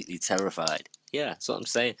 completely terrified. Yeah, that's what I'm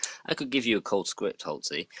saying. I could give you a cold script,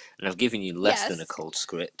 Holtzy, and I've given you less than a cold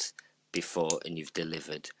script before, and you've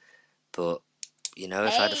delivered. But, if I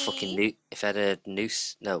had a fucking if I had a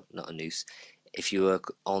noose, no, not a noose, if you were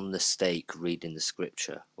on the stake reading the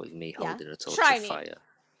scripture with me holding a torch of fire,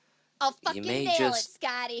 I'll fucking nail it,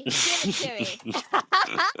 Scotty. Give it to me.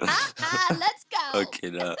 Let's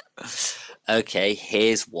go. Okay,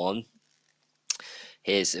 here's one.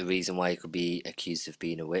 Here's a reason why you could be accused of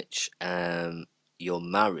being a witch. You're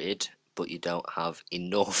married, but you don't have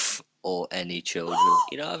enough or any children.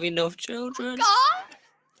 You don't have enough children.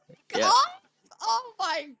 God? Oh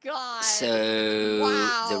my god. So,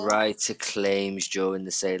 the writer claims during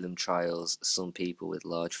the Salem trials, some people with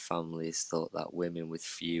large families thought that women with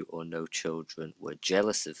few or no children were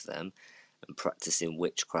jealous of them and practicing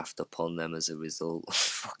witchcraft upon them as a result.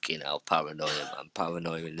 Fucking hell, paranoia, man.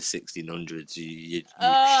 Paranoia in the 1600s. You shouldn't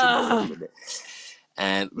fuck with it.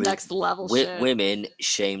 Next level shit. Women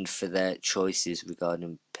shamed for their choices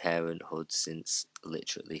regarding parenthood since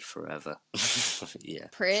literally forever. Yeah.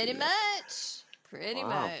 Pretty much.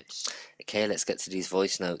 Okay, let's get to these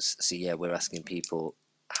voice notes. So yeah, we're asking people,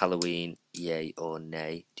 Halloween, yay or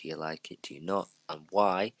nay? Do you like it? Do you not? And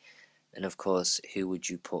why? And of course, who would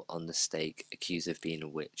you put on the stake, accused of being a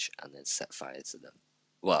witch, and then set fire to them?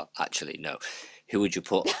 Well, actually, no. Who would you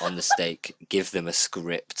put on the stake, give them a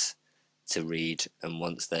script to read, and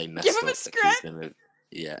once they Give messed them a up, script?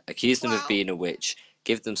 accuse them of Wow. being a witch,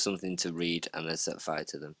 give them something to read, and then set fire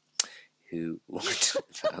to them. Who would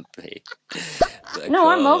that be? No,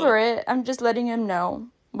 I'm over it. I'm just letting him know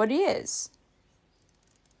what he is.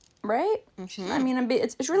 Right? I mean,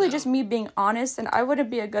 it's really just me being honest, and I wouldn't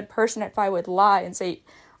be a good person if I would lie and say,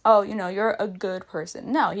 oh, you know, you're a good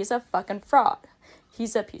person. No, he's a fucking fraud.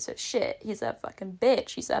 He's a piece of shit. He's a fucking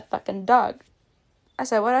bitch. He's a fucking dog. I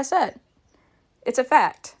said what I said. It's a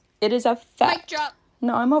fact. It is a fact. Mic drop.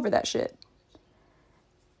 No, I'm over that shit.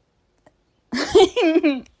 She's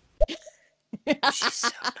so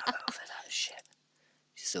not over that shit.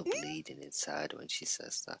 She's so bleeding inside when she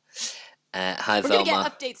says that. Hi, We're Velma. gonna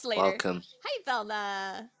get updates later. Welcome. Hi,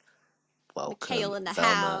 Velma. Welcome, Mikhail in the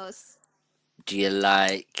Velma. house. Do you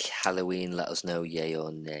like Halloween? Let us know, yay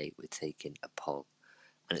or nay. We're taking a poll.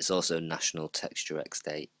 And it's also National Texture X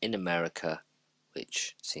Day in America,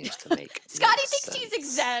 which seems to make Scotty no thinks sense. he's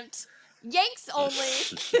exempt. Yanks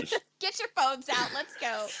only. Get your phones out. Let's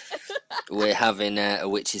go. We're having a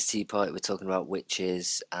witches tea party. We're talking about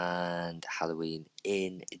witches and Halloween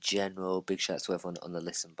in general. Big shouts to everyone on the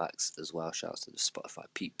listen backs as well. Shouts to the Spotify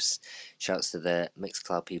peeps. Shouts to the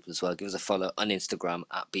Mixcloud people as well. Give us a follow on Instagram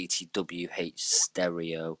at BTWH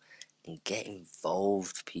Stereo and get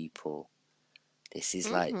involved, people. This is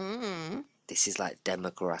like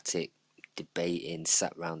democratic debating,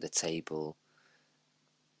 sat round the table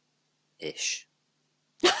ish.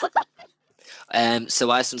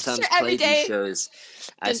 So I sometimes play these shows.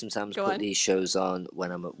 I sometimes put these shows on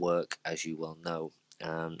when I'm at work, as you well know.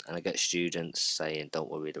 And I get students saying,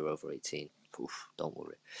 "Don't worry, they're over 18." Oof, don't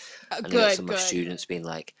worry. And I get some of my students being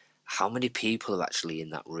like, "How many people are actually in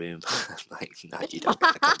that room?" I'm like, "No, you don't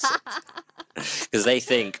get the concept." Because they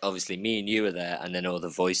think, obviously, me and you are there, and then all the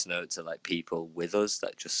voice notes are like people with us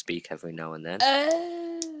that just speak every now and then.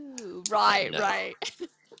 Oh, right.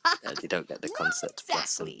 They don't get the concept.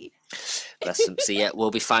 Exactly. Bless them. So yeah, we'll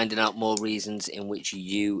be finding out more reasons in which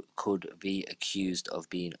you could be accused of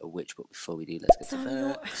being a witch. But before we do, let's get to that. I'm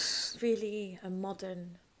not really a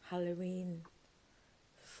modern Halloween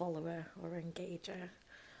follower or engager.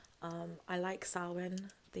 I like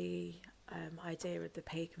Samhain, the idea of the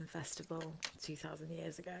pagan festival 2,000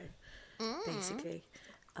 years ago, basically.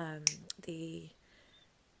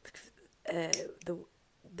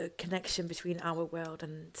 The connection between our world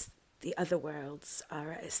and the other worlds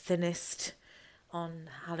are at its thinnest on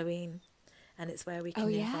Halloween, and it's where we can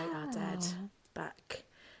invite our dead back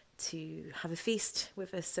to have a feast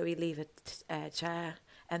with us. So we leave a chair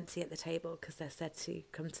empty at the table because they're said to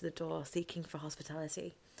come to the door seeking for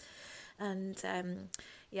hospitality. And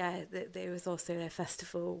there was also a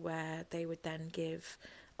festival where they would then give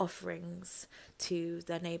offerings to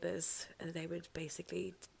their neighbours. They would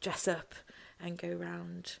basically dress up and go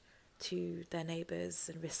round to their neighbours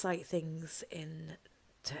and recite things in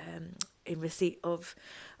receipt of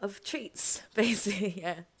treats, basically.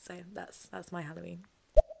 Yeah, so that's my Halloween.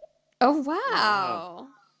 Oh wow.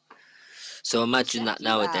 So imagine that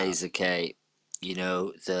nowadays, okay, you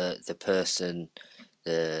know, the person,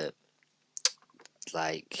 they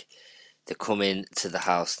come in to the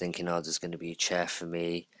house thinking, oh, there's going to be a chair for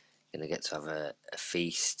me, going to get to have a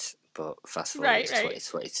feast, but fast forward to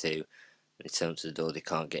 2022, when they turn to the door, they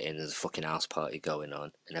can't get in, there's a fucking house party going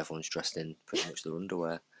on, and everyone's dressed in pretty much their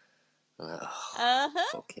underwear. Like,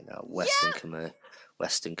 fucking hell, Western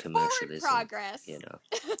commercialism. Forward progress. You know.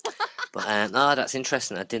 But no, that's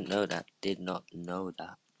interesting. I didn't know that. Did not know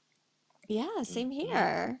that. Yeah, same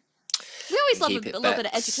here. We always love a little bit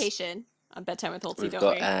of education on Bedtime with Holtzy,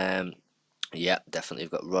 don't we? Yeah, definitely.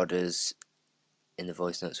 We've got Rodders in the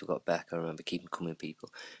voice notes. We've got Becca. I remember, keep them coming, people.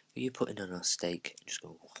 Who are you putting on our steak? And just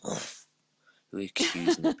go. Who are you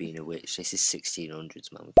accusing of being a witch? This is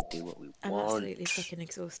 1600s, man. We can do what we want. I'm absolutely fucking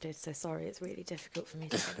exhausted, so sorry. It's really difficult for me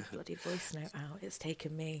to get a bloody voice note out. It's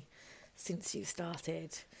taken me since you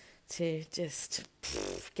started to just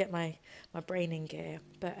get my brain in gear.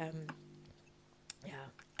 But yeah,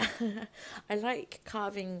 I like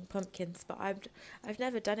carving pumpkins, but I've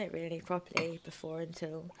never done it really properly before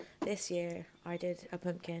until this year. I did a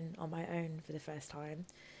pumpkin on my own for the first time,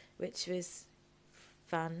 which was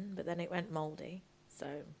fun, but then it went mouldy. So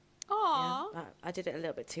yeah, I did it a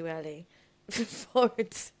little bit too early for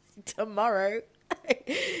tomorrow.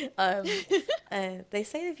 They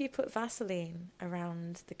say if you put Vaseline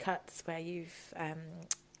around the cuts where you've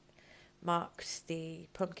marked the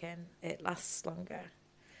pumpkin, it lasts longer.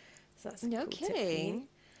 So that's a cool tip for you.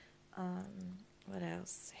 What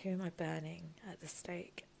else? Who am I burning at the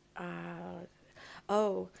stake?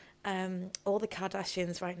 all the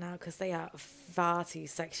Kardashians right now, because they are far too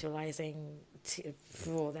sexualizing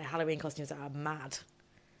for their Halloween costumes that are mad.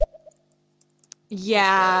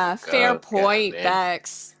 Yeah, fair point, Get 'em in.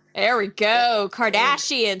 Bex. There we go.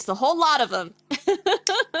 Kardashians, the whole lot of them.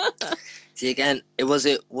 See, again, was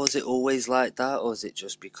it always like that, or is it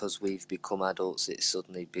just because we've become adults it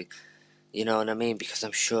suddenly you know what I mean? Because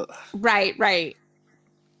I'm sure. Right.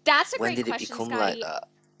 That's a When great did it question, become like Scotty. that?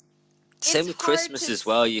 Same It's with hard Christmas to as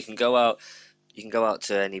well. You can go out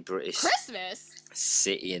to any British Christmas.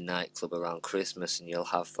 city and nightclub around Christmas, and you'll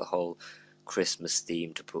have the whole Christmas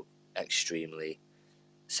theme to put extremely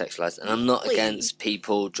sexualized. And I'm not against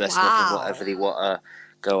people dressing up in whatever they want to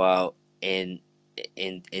go out in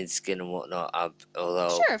skin and whatnot.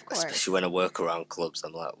 Although, Sure, of course. especially when I work around clubs,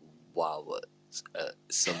 I'm like, wow, what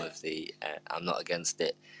some of the. I'm not against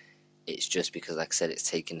it. It's just because, like I said, it's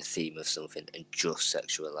taking the theme of something and just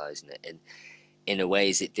sexualizing it. And in a way,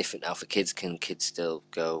 is it different now for kids? Can kids still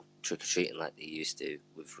go trick or treating like they used to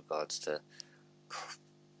with regards to?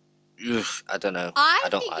 I don't know. I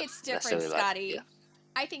think it's different, Scotty. Yeah.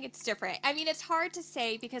 I think it's different. I mean, it's hard to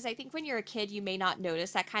say because I think when you're a kid, you may not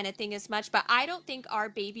notice that kind of thing as much. But I don't think our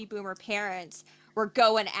baby boomer parents were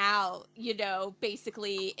going out,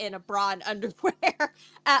 basically in a bra and underwear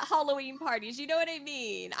at Halloween parties. You know what I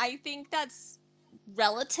mean? I think that's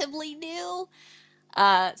relatively new.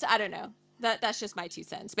 So I don't know. That's just my 2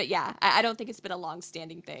 cents. But yeah, I don't think it's been a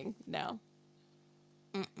long-standing thing. No.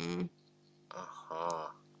 Mm-mm. Uh-huh.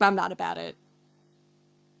 But I'm not about it.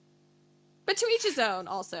 But to each his own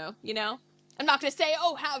also, I'm not going to say,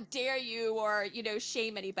 oh, how dare you, or,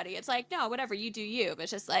 shame anybody. It's like, no, whatever, you do you. But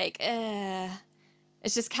it's just like,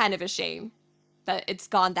 it's just kind of a shame that it's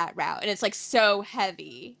gone that route. And it's like so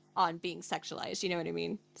heavy on being sexualized. You know what I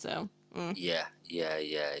mean? So, Yeah.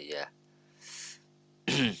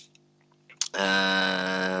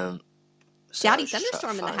 Dowdy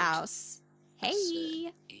Thunderstorm in the house.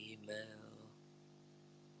 Hey. Email.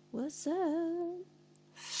 What's up?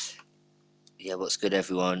 Yeah, what's good,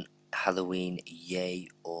 everyone? Halloween, yay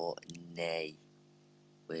or nay?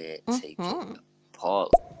 We're taking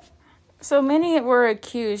Paul. So many were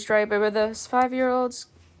accused, right? But were those 5-year-olds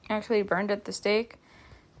actually burned at the stake?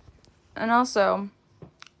 And also,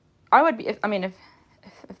 I would be, if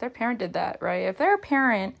their parent did that, right? If their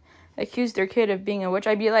parent accused their kid of being a witch,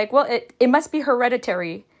 I'd be like, well, it must be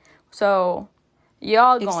hereditary. So,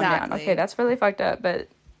 y'all going down. Okay, that's really fucked up. But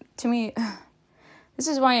to me, this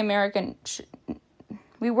is why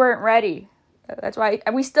we weren't ready. That's why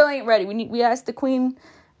we still ain't ready. We asked the queen,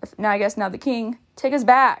 now the king, take us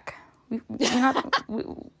back.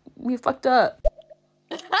 We fucked up.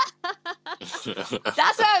 That's what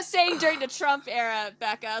I was saying during the Trump era,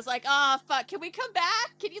 Becca. I was like, oh, fuck, can we come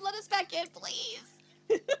back? Can you let us back in, please?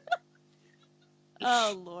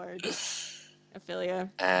 Oh, Lord. Ophelia.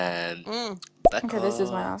 Okay, this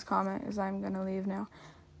is my last comment, because I'm going to leave now.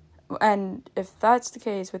 And if that's the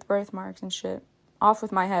case with birthmarks and shit, off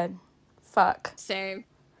with my head. Fuck. Same.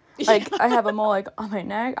 Like, I have a mole, like, on my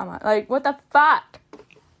neck. I'm like, what the fuck?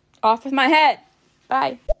 Off with my head.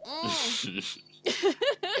 Bye.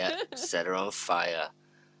 Yeah, set her on fire.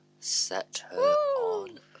 Set her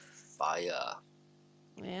on fire.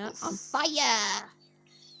 Yeah, on fire.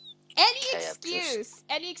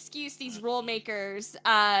 Any excuse these rule makers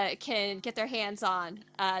can get their hands on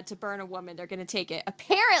to burn a woman, they're gonna take it.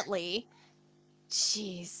 Apparently,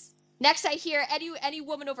 jeez. Next I hear any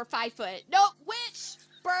woman over 5 foot, nope, witch,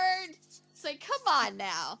 burned. It's like, come on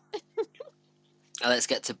now. Let's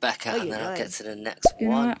get to Becca, and then I'll get to the next one. You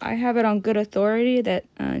know what? I have it on good authority that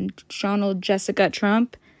Donald Jessica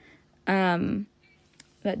Trump, Ronaldo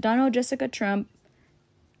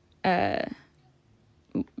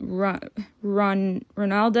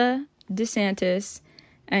DeSantis,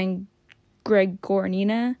 and Greg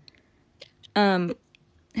Gornina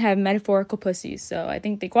have metaphorical pussies, so I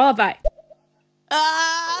think they qualify.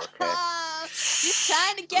 Just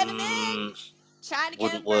trying to get him in. Trying to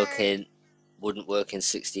get him Wouldn't work in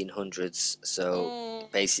 1600s, so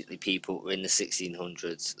basically people were in the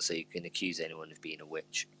 1600s, so you can accuse anyone of being a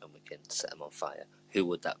witch and we can set them on fire. Who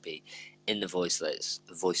would that be? In the voice notes,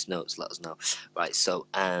 let us know. Right, so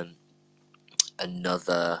another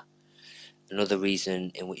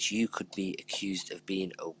reason in which you could be accused of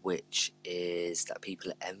being a witch is that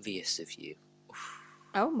people are envious of you.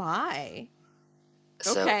 Oh my.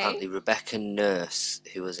 So apparently Rebecca Nurse,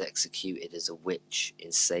 who was executed as a witch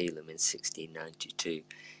in Salem in 1692,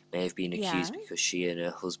 may have been accused because she and her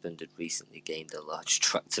husband had recently gained a large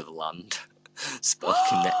tract of land,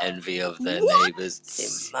 sparking the envy of their neighbours.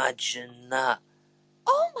 Imagine that.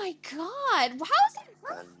 Oh my god. How is it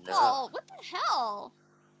know. What the hell?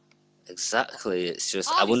 Exactly. It's just,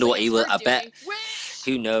 I Obviously, wonder what he will. I bet. doing. Which?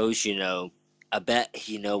 Who knows? I bet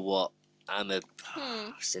you know what. I'm a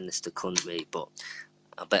sinister country, but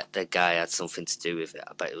I bet the guy had something to do with it.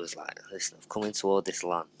 I bet it was like, listen, I've come into all this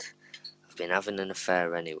land. I've been having an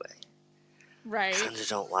affair anyway. Right. Kind of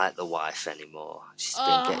don't like the wife anymore. She's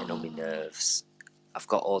been getting on my nerves. I've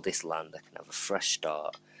got all this land. I can have a fresh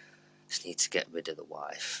start. Just need to get rid of the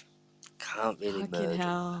wife. Can't really murder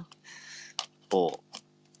her. But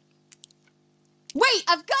wait,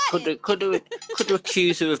 I've got it. Could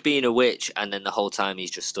accuse her of being a witch, and then the whole time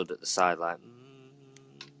he's just stood at the side like,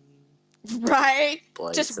 right,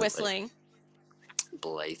 blatantly. just whistling.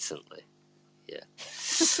 Blatantly, yeah.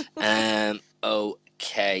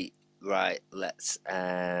 Okay, right. Let's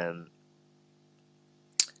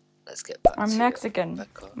get back. I'm Mexican.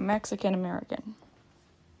 Mexican American.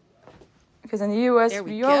 Because in the U.S.,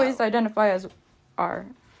 we always identify as our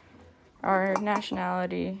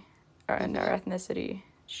nationality and our ethnicity.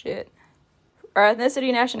 Shit. Our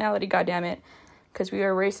ethnicity, nationality, goddammit. Because we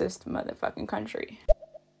are a racist motherfucking country.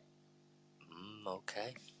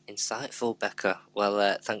 Okay. Insightful, Becca.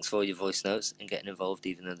 Well, thanks for all your voice notes and getting involved,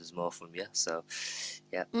 even though there's more from you. So,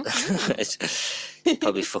 yeah.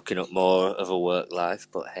 Probably fucking up more of a work life,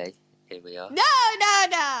 but hey, here we are. No.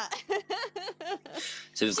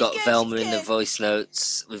 So we've got Velma in the voice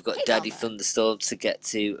notes. We've got Daddy Velma. Thunderstorm to get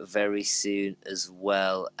to very soon as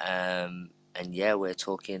well. And yeah, we're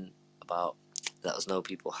talking about Let Us Know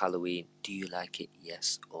People Halloween. Do you like it?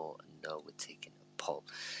 Yes or no? We're taking a poll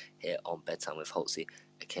here on Bedtime with Holtzy.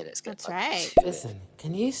 Okay, let's get back to it. Listen,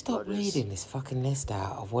 can you stop reading this fucking list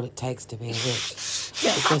out of what it takes to be a witch?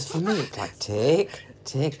 Because for me, it's like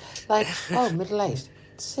tick. Like, oh, middle-aged,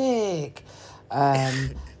 tick.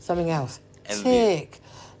 Something else, tick.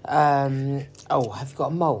 Oh, have you got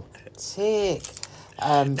a mole? Tick.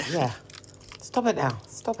 Yeah. Stop it now.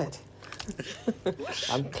 Stop it.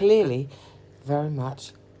 I'm clearly very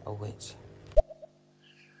much a witch.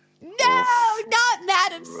 No, not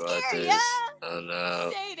Madam Scaria. Oh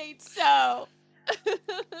no. Say it ain't so.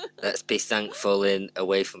 Let's be thankful in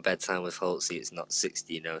Away from Bedtime with Holtzy it's not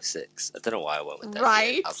 1606. I don't know why I went with that.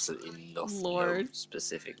 Right. Yeah, absolutely nothing. Lord. No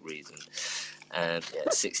specific reason. Yeah,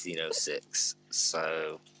 1606.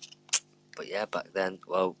 So, but yeah, back then,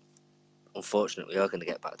 well, unfortunately, we are going to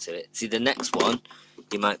get back to it. See, the next one,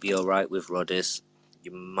 you might be alright with Rodders.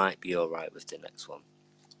 You might be alright with the next one.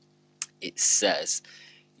 It says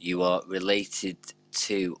you are related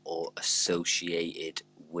to or associated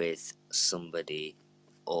with somebody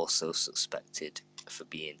also suspected for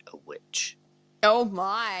being a witch. Oh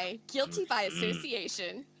my. Guilty by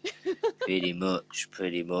association. Pretty much.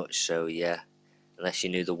 So, yeah. Unless you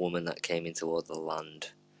knew the woman that came into all the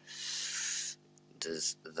land.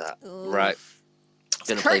 Does that. Oof. Right. I'm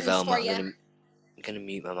going to play Velma. I'm going to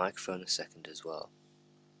mute my microphone a second as well.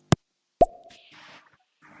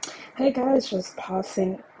 Hey guys, just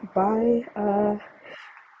passing by.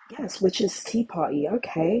 Yes, Witch's Tea Party.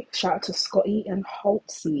 Okay. Shout out to Scotty and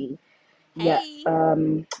Holtzy. Hey. Yeah.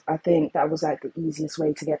 I think that was like the easiest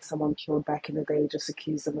way to get someone killed back in the day, just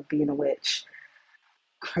accuse them of being a witch.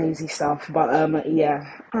 Crazy stuff. But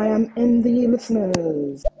yeah, I am in the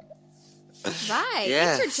listeners. Right.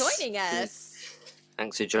 Yes. Thanks for joining us.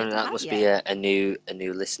 Thanks for joining. That must be a new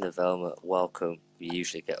listener, Velma. Welcome. We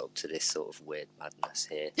usually get up to this sort of weird madness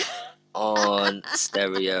here on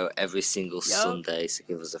stereo every single Sunday. So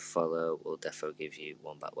give us a follow. We'll definitely give you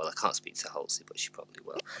one back. Well, I can't speak to Holtzy, but she probably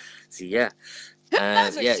will. So yeah,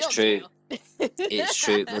 yeah, it's true. It's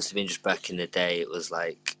true. It must have been just back in the day. It was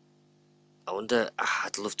like, I wonder.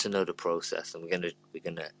 I'd love to know the process, and we're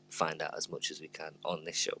gonna find out as much as we can on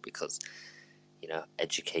this show because, you know,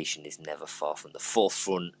 education is never far from the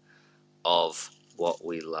forefront of what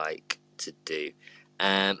we like to do.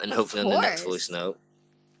 And hopefully on the next voice note,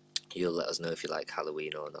 you'll let us know if you like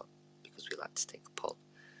Halloween or not, because we like to take a poll.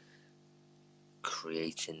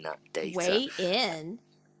 Creating that data. Weigh in.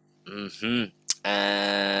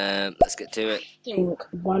 Let's get to it. I think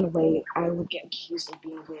one way I would get accused of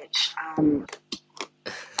being a witch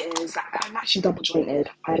is I'm actually double jointed.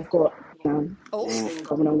 I've got this thing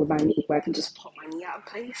going on with my knee where I can just pop my knee out of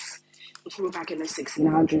place. If we were back in the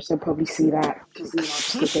 1600s, they'll probably see that because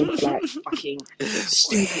just because they were like fucking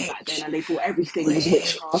stupid back then and they thought everything was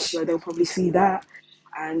witchcraft, so they'll probably see that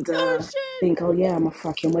and think, oh yeah, I'm a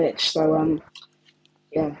fucking witch. So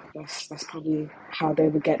yeah, that's probably how they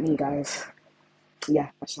would get me, guys.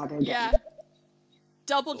 Yeah, that's how they would get me.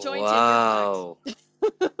 Double jointed. Wow.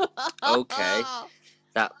 Okay.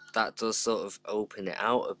 That does sort of open it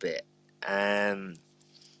out a bit. And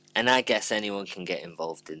I guess anyone can get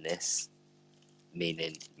involved in this.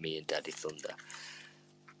 meaning me and Daddy Thunder.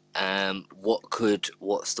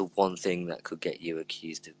 What's the one thing that could get you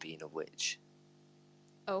accused of being a witch?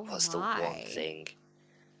 Oh What's the my. one thing?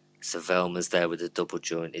 So Velma's there with the double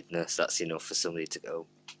jointedness. That's enough for somebody to go,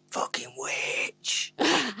 fucking witch. You're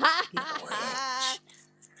a witch.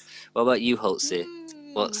 What about you, Holtzy?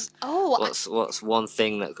 What's one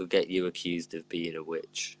thing that could get you accused of being a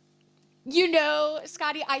witch? You know,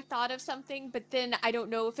 Scotty, I thought of something, but then I don't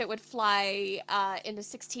know if it would fly in the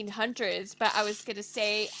 1600s, but I was gonna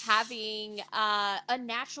say having a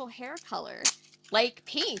natural hair color. Like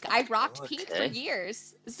pink. I rocked pink for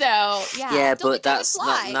years. So, yeah, I still but think it would that's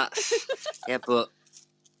fly. not yeah, but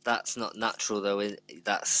that's not natural though.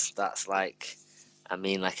 That's like, I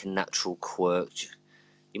mean, like a natural quirk.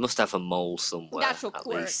 You must have a mole somewhere, Natural at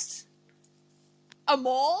quirk. least. A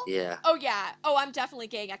mole? Yeah. Oh, yeah. Oh, I'm definitely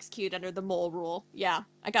getting executed under the mole rule. Yeah,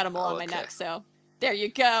 I got a mole on my neck, so there you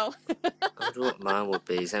go. I wonder what mine would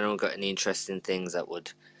be. Has anyone got any interesting things that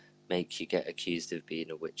would make you get accused of being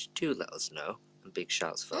a witch? Do let us know. And big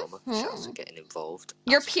shouts, Velma. Shouts for getting involved.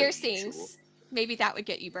 Your piercings. Maybe that would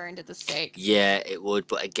get you burned at the stake. Yeah, it would.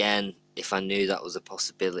 But again, if I knew that was a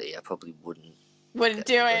possibility, I probably wouldn't. Wouldn't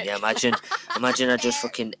do it. Yeah, imagine I just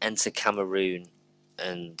fucking enter Cameroon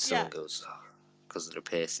and someone goes, oh, because of the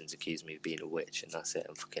piercings, accuse me of being a witch, and that's it.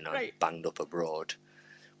 I'm banged up abroad,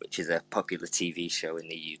 which is a popular TV show in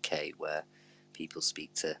the UK where people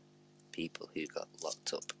speak to people who got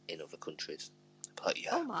locked up in other countries. But yeah,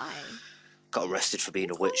 oh my, got arrested for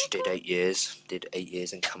being a witch. Did 8 years. Did 8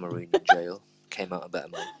 years in Cameroon in jail. Came out a better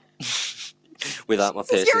man. Without my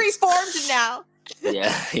piercings. You're reformed now.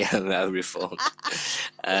 yeah, I'm reformed.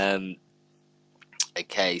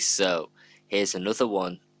 Okay, so here's another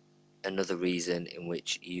one. Another reason in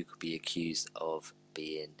which you could be accused of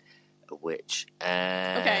being a witch.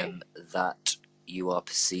 That you are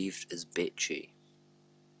perceived as bitchy.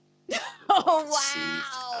 Oh,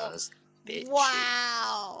 wow. As bitchy.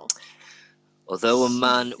 Wow. Although a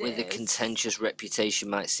man with a contentious reputation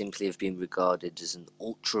might simply have been regarded as an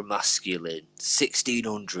ultra-masculine,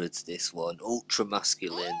 1600s this one,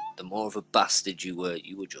 ultra-masculine, the more of a bastard you were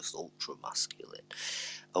just ultra-masculine.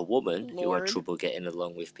 A woman who had trouble getting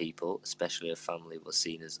along with people, especially her family, was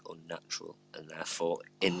seen as unnatural and therefore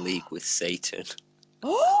in league with Satan.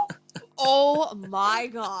 Oh my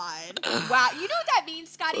god. Wow. You know what that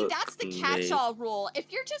means, Scotty? That's the catch-all rule. If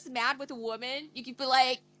you're just mad with a woman, you could be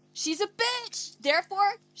like, she's a bitch,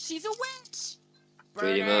 therefore she's a witch.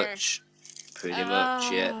 Pretty much,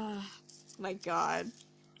 yeah. My god.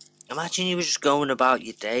 Imagine you were just going about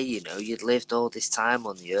your day, you know, you'd lived all this time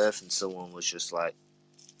on the earth and someone was just like,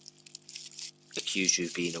 accuse you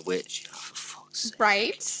of being a witch, you know, for fuck's sake.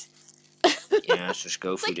 Right? Yeah, let's just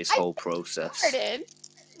go through this whole process.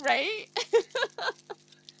 Right?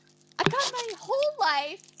 I got my whole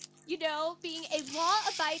life, you know, being a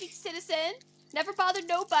law-abiding citizen, never bothered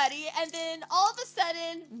nobody, and then all of a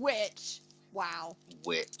sudden, witch. Wow.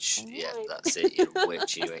 Witch. Yeah, that's it. You're a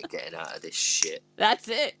witch. You ain't getting out of this shit. That's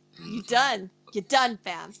it. You done. You're done,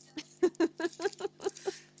 fam. The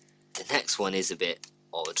next one is a bit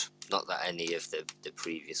odd. Not that any of the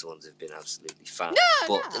previous ones have been absolutely fine.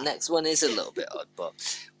 The next one is a little bit odd, but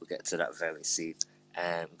we'll get to that very soon.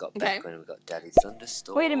 We've got Becca and we've got Daddy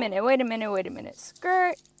Thunderstorm. Wait a minute.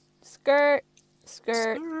 Skirt.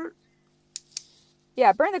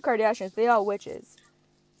 Yeah, burn the Kardashians. They all witches.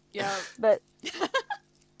 Yeah. But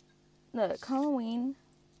look, Halloween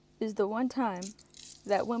is the one time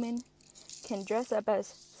that women can dress up as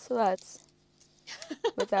sluts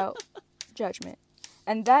without judgment.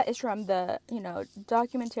 And that is from the,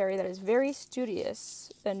 documentary that is very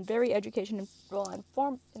studious and very educational and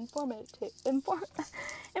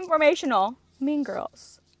informational. Mean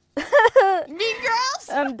Girls. Mean Girls?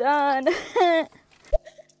 I'm done.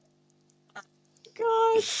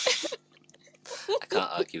 God. I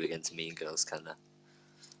can't argue against Mean Girls, can I?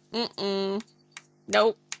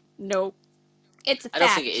 Nope. It's a fact, I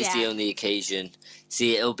don't think it is the only occasion.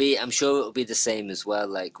 See, I'm sure it'll be the same as well,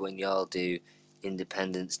 like when y'all do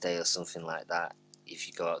Independence Day or something like that. If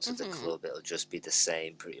you go out to the club, it'll just be the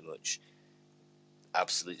same, pretty much.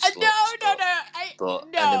 Absolute sluts, but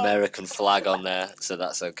an American flag on there, so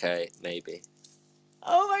that's okay, maybe.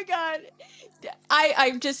 Oh my god,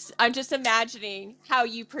 I'm just imagining how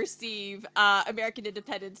you perceive American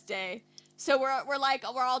Independence Day. So we're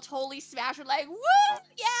all totally smashed. We're like, woo,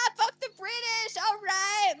 yeah, fuck the British. All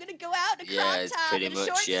right, I'm gonna go out in a crop top, pretty in a much,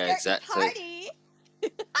 short skirt exactly. party.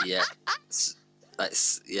 Yeah, that's God,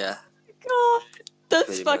 that's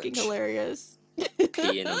pretty fucking much hilarious.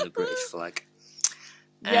 peeing on the British flag.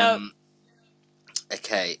 Yep.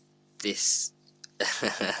 Okay, this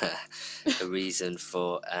a reason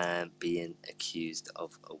for being accused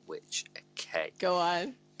of a witch. Okay. Go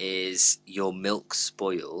on. Is your milk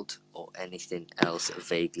spoiled or anything else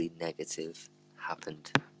vaguely negative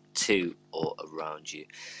happened to or around you?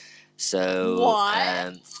 So,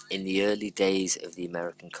 in the early days of the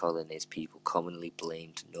American colonies, people commonly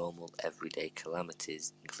blamed normal everyday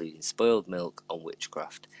calamities, including spoiled milk, on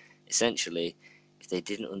witchcraft. Essentially, if they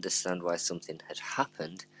didn't understand why something had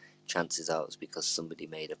happened, chances are it was because somebody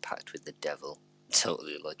made a pact with the devil.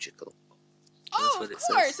 Totally logical. Oh,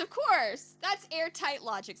 of course. That's airtight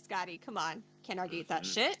logic, Scotty. Come on. Can't argue that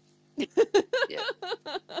shit. Yeah.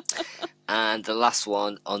 And the last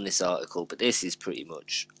one on this article, but this is pretty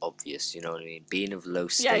much obvious, you know what I mean? Being of low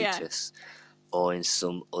status or in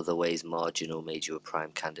some other ways marginal made you a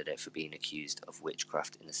prime candidate for being accused of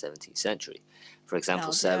witchcraft in the 17th century. For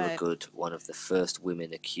example, Sarah Good, one of the first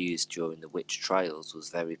women accused during the witch trials, was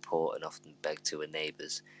very poor and often begged to her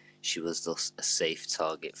neighbours. She was thus a safe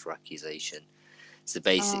target for accusation. So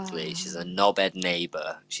basically, she's a knobhead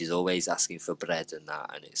neighbour. She's always asking for bread and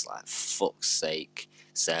that, and it's like, fuck's sake,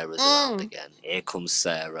 Sarah's around again. Here comes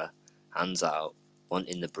Sarah, hands out,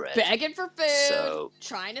 wanting the bread, begging for food,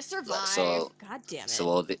 trying to survive. God damn it! So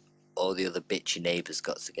all the other bitchy neighbours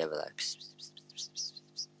got together like, pss, pss, pss, pss,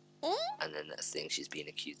 pss, pss. And then next thing, she's being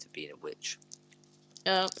accused of being a witch.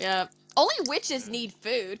 Oh yeah, only witches need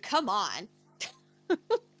food. Come on.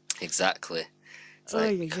 Exactly. It's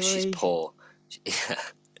like because she's poor. Yeah,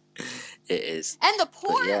 it is. And the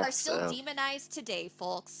poor are still demonized today,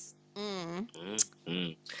 folks.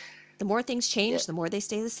 The more things change, the more they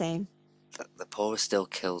stay the same. The poor are still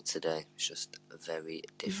killed today. It's just very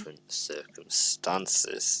different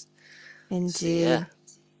circumstances. Indeed.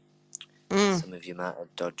 So, some of you might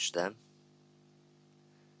have dodged them.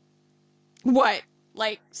 What?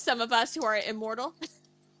 Like some of us who are immortal?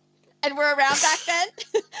 And we're around back then?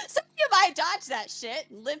 Some of you might dodge that shit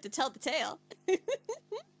and live to tell the tale.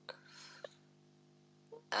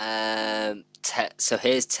 So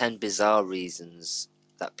here's 10 bizarre reasons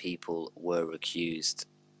that people were accused.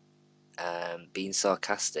 Being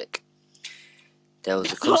sarcastic. There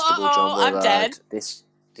was a constable, John Willard. This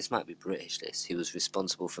might be British, who was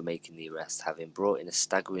responsible for making the arrest. Having brought in a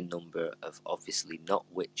staggering number of obviously not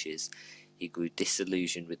witches, he grew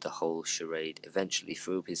disillusioned with the whole charade, eventually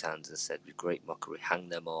threw up his hands and said with great mockery, "Hang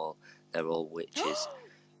them all, they're all witches."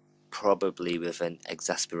 Probably with an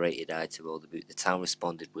exasperated eye to all the boot. The town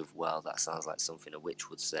responded with, "Well, that sounds like something a witch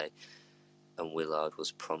would say," and Willard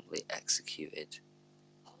was promptly executed.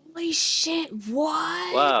 Holy shit,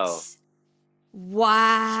 what?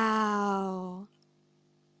 Wow.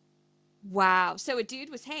 So a dude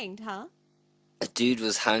was hanged, huh? A dude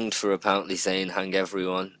was hanged for apparently saying "hang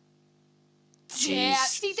everyone." Jeez. Yeah,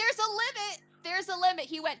 see, there's a limit.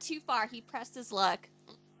 He went too far. He pressed his luck.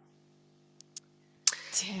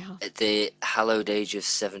 Damn. At the hallowed age of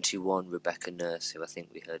 71, Rebecca Nurse, who I think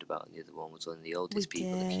we heard about in the other one, was one of the oldest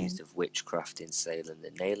people accused of witchcraft in Salem.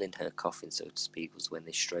 The nail in her coffin, so to speak, was when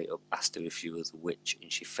they straight up asked her if she was a witch, and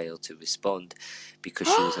she failed to respond because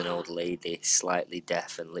she was an old lady, slightly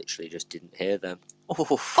deaf, and literally just didn't hear them.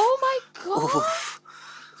 Oof. Oh my god!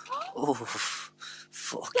 Oof.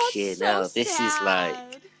 Fucking hell. This is like,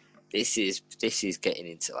 this is getting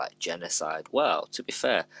into like genocide. Well, to be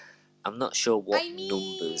fair, I'm not sure what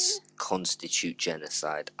numbers constitute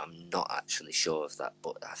genocide. I'm not actually sure of that,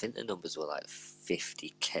 but I think the numbers were like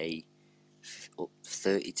 50k,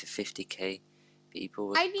 30 to 50k people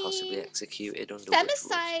were possibly executed under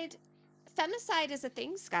femicide. Femicide is a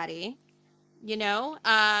thing, Scotty. You know,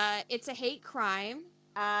 it's a hate crime.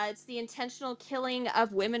 It's the intentional killing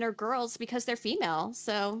of women or girls because they're female.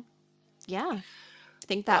 So, yeah, I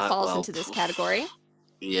think that falls into this category.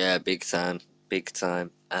 Yeah, big time.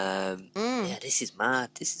 Yeah, this is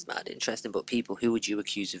mad interesting. But people, who would you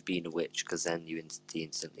accuse of being a witch? Because then you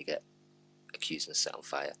instantly get accused and set on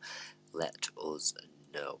fire. Let us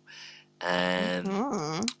know.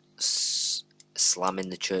 Slamming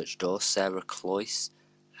the church door. Sarah Cloyce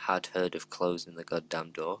had heard of closing the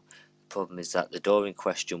goddamn door. The problem is that the door in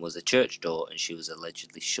question was a church door, and she was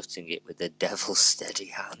allegedly shutting it with a devil's steady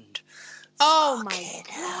hand. Oh my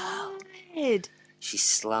god! She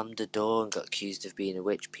slammed the door and got accused of being a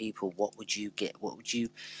witch. People, what would you get? What would you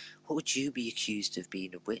be accused of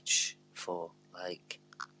being a witch for? Like,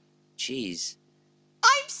 jeez.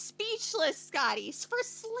 I'm speechless, Scotty, for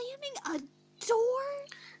slamming a door.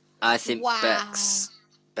 I think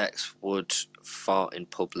Bex would fart in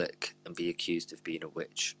public and be accused of being a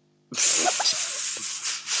witch.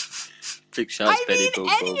 Big shouts, Benny Boom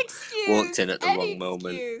Boom walked in at the wrong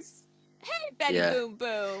moment. Hey, Betty Boom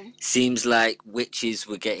Boom. Seems like witches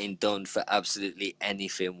were getting done for absolutely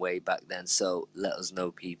anything way back then. So let us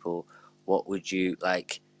know, people. What would you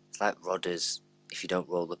like? It's like Rodders. If you don't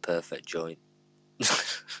roll the perfect joint,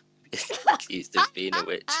 accused of being a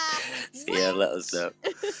witch. So yeah, let us know.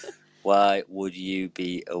 Why would you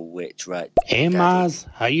be a witch, right? Hey, Maz,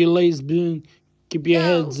 how you ladies been? Keep your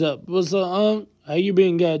heads up. What's up, How you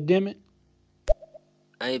been, goddammit?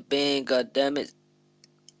 I been, goddammit.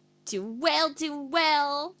 Do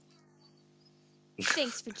well.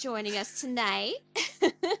 Thanks for joining us tonight.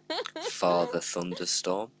 Father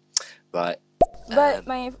Thunderstorm. Right. But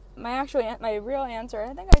my real answer,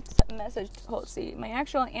 I think I messaged Holtzy. My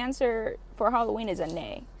actual answer for Halloween is a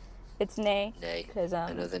nay. It's nay. Nay. Because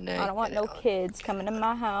Another nay. I don't want no kids coming to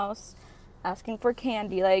my house asking for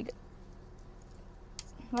candy. Like,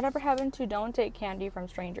 whatever happened to don't take candy from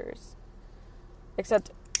strangers? Except,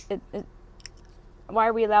 why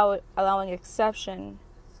are we allowing exception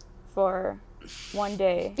for one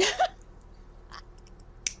day? It's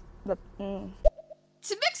a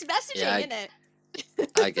mixed messaging, isn't it?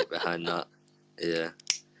 I get behind that. Yeah.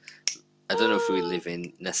 I don't know if we live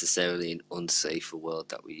in necessarily an unsafer world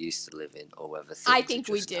that we used to live in, or whether things I think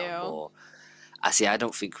are just we do. More... I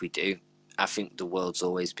don't think we do. I think the world's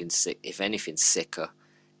always been sick. If anything, sicker.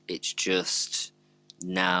 It's just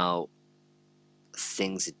now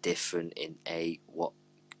things are different in what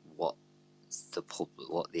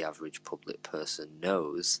the average public person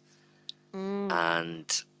knows,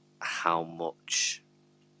 and how much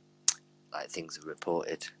like things are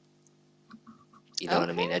reported. You know what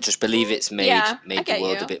I mean? I just believe it's made the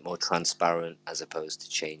world a bit more transparent as opposed to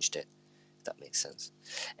changed it. If that makes sense.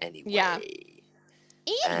 Anyway. Yeah.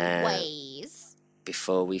 Anyways.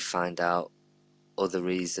 Before we find out other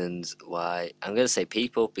reasons why, I'm going to say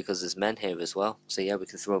people, because there's men here as well. So yeah, we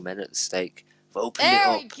can throw men at the stake. We've opened it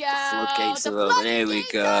up. The floodgates are open. Here we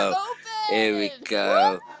go. Here we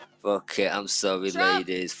go. Fuck it. I'm sorry,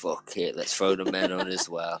 ladies. Fuck it. Let's throw the men on as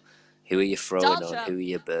well. Who are you throwing on? Who are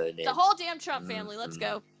you burning? The whole damn Trump family. Let's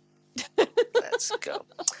go. Let's go.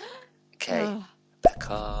 Okay. Becca.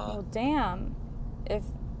 Well, damn. If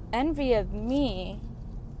envy of me,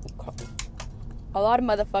 a lot of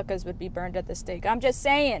motherfuckers would be burned at the stake. I'm just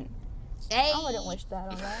saying. Hey. I wouldn't wish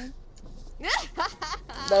that on them.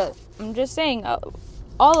 But I'm just saying,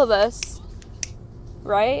 all of us,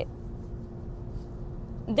 right?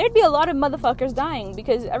 There'd be a lot of motherfuckers dying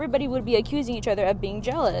because everybody would be accusing each other of being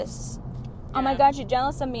jealous. Yeah. Oh my god, you're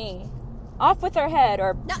jealous of me. Off with her head,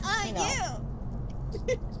 or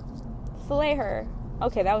you. Fillet her.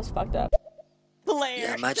 Okay, that was fucked up.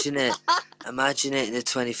 Yeah, imagine it. Imagine it in the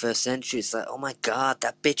 21st century. It's like, oh my god,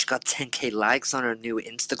 that bitch got 10k likes on her new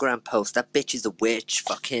Instagram post. That bitch is a witch.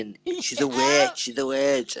 Fucking, she's a witch. She's a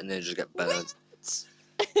witch. And then just get burned.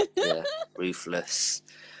 Yeah, ruthless.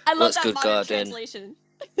 I love that modern translation.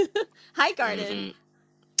 Hi, Garden.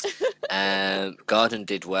 Garden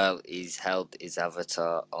did well. He's held his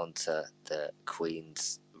avatar onto the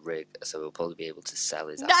Queen's rig, so we'll probably be able to sell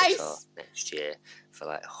his avatar next year for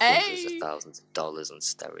like hundreds of thousands of dollars on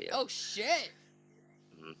stereo. Oh shit!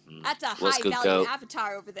 That's a high value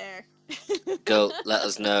avatar over there. Go, let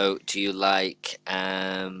us know. Do you like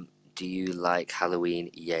Halloween?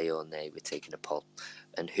 Yay or nay? We're taking a poll.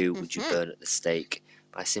 And who would you burn at the stake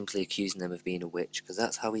by simply accusing them of being a witch? Because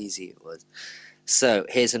that's how easy it was. So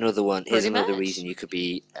here's another one. Here's another reason you could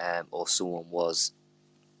be, or someone was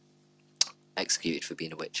executed for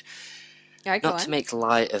being a witch. Right, not to make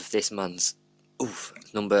light of this man's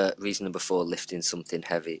reason number 4, lifting something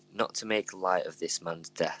heavy. Not to make light of this man's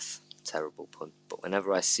death. Terrible pun. But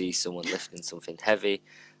whenever I see someone lifting something heavy,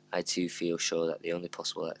 I too feel sure that the only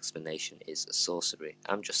possible explanation is sorcery.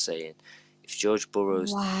 I'm just saying, if George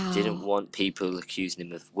Burroughs didn't want people accusing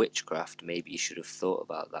him of witchcraft, maybe he should have thought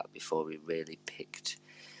about that before he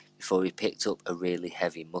picked up a really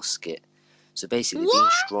heavy musket. So basically, being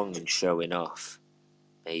strong and showing off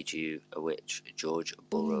made you a witch. George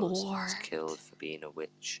Burroughs was killed for being a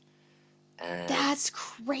witch. That's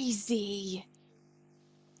crazy.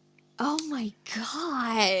 Oh my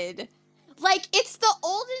god. Like, it's the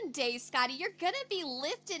olden days, Scotty. You're gonna be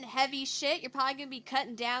lifting heavy shit. You're probably gonna be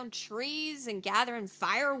cutting down trees and gathering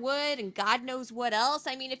firewood and God knows what else.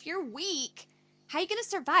 I mean, if you're weak, how are you gonna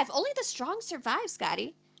survive? Only the strong survive,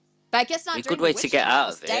 Scotty. But I guess not a during good way to get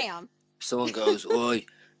out of it. Damn. If someone goes, oi,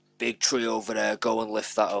 big tree over there, go and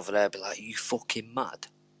lift that over there, be like, are you fucking mad?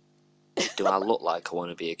 Do I look like I want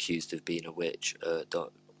to be accused of being a witch?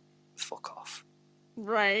 Don't. Fuck off.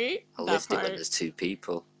 Right. I lift it when there's 2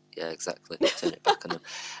 people. Yeah, exactly. Turn it back on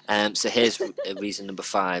them. So here's reason number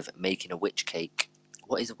 5, making a witch cake.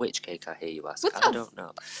 What is a witch cake, I hear you ask? What's I don't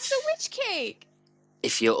know. What's a witch cake?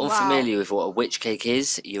 If you're unfamiliar with what a witch cake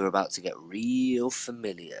is, you're about to get real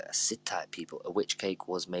familiar. Sit tight, people. A witch cake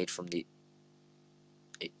was made from the...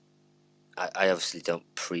 I obviously don't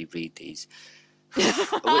pre-read these.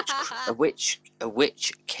 A witch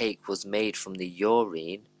cake was made from the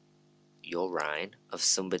urine of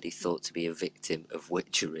somebody thought to be a victim of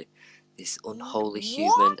witchery. This unholy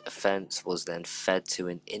human offence was then fed to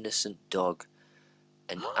an innocent dog,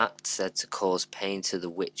 an act said to cause pain to the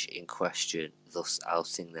witch in question, thus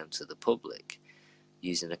outing them to the public,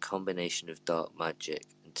 using a combination of dark magic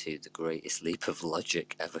and to the greatest leap of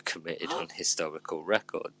logic ever committed on historical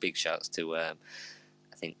record. Big shouts to I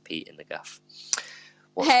think Pete in the gaff.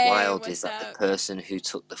 What's wild is that the person who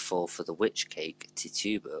took the fall for the witch cake,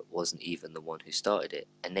 Tituba, wasn't even the one who started it.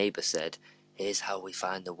 A neighbour said, "Here's how we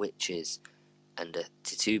find the witches." And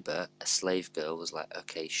Tituba, a slave girl, was like,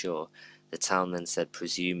 "Okay, sure." The town then said,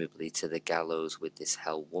 presumably to the gallows with this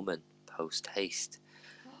hell woman, post haste.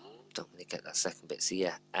 Don't really get that second bit, so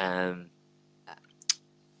yeah.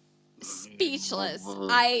 Speechless.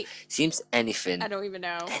 Seems anything. I don't even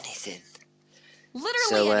know. Anything.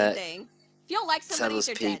 Literally anything. If you don't like somebody, tell us,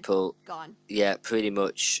 they're people, dead. Gone. Yeah, pretty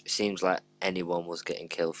much seems like anyone was getting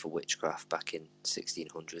killed for witchcraft back in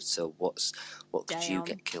 1600. So what could you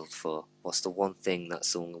get killed for? What's the one thing that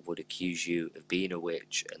someone would accuse you of being a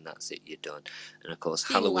witch, and that's it, you're done? And of course,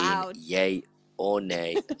 being Halloween, loud. Yay or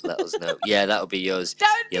nay, let us know. Yeah, that would be yours.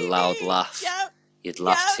 Your loud laugh. Yep. You'd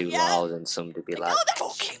laugh too loud and somebody would be like,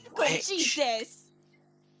 fucking witch. Jesus.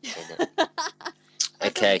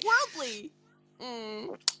 Okay. Worldly.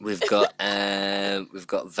 We've got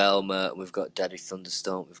Velma, we've got Daddy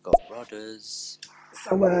Thunderstorm, we've got Rodders.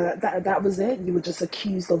 So that was it. You were just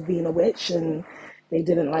accused of being a witch, and they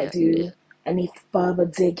didn't do any further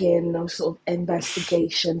digging. No sort of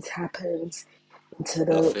investigations happened into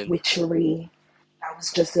the witchery. That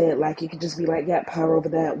was just it. Like, you could just be like, "Yep, her over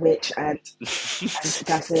there, witch," and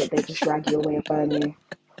that's it. They just drag you away and burn you.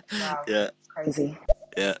 Wow. Yeah. Crazy.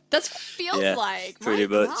 Yeah. That feels like pretty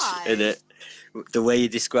much, isn't it? God. The way you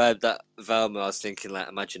described that, Velma, I was thinking, like,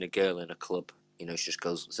 imagine a girl in a club. You know, she just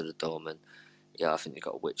goes to the doorman. "Yeah, I think you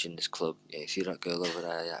got a witch in this club. Yeah, see that girl over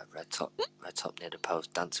there? Yeah, red top near the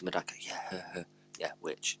post, dancing with that guy. Yeah, her. Yeah,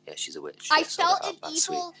 witch. Yeah, she's a witch. I felt an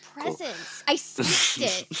evil presence. Cool. I sensed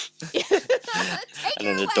it. And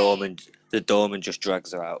then the doorman just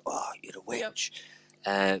drags her out. "Oh, you're a witch."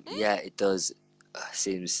 Yep. Yeah, it does.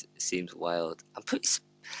 Seems wild.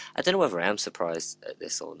 I don't know whether I am surprised at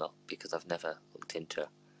this or not, because I've never looked into,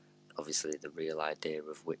 obviously, the real idea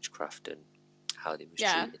of witchcraft and how they was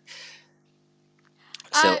treated.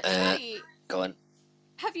 So, go on.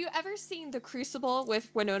 Have you ever seen The Crucible with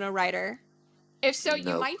Winona Ryder? If so,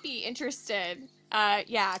 you might be interested.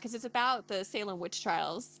 Yeah, because it's about the Salem witch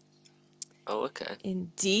trials. Oh, okay.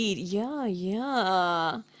 Indeed.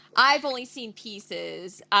 Yeah. I've only seen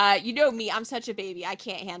pieces. You know me, I'm such a baby. I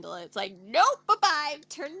can't handle it. It's like, nope, bye-bye. I'm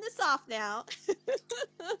turning this off now.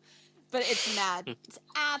 But it's mad. It's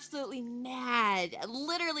absolutely mad.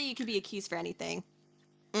 Literally, you can be accused for anything.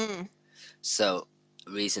 So,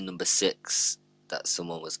 reason number 6 that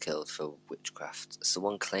someone was killed for witchcraft.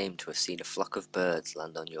 Someone claimed to have seen a flock of birds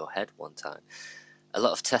land on your head one time. A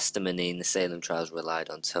lot of testimony in the Salem trials relied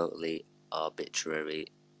on totally arbitrary,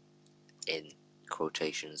 in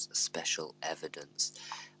quotations, special evidence.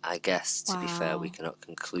 I guess, to be fair, we cannot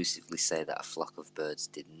conclusively say that a flock of birds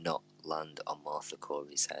did not land on Martha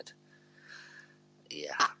Corey's head.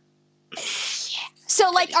 Yeah.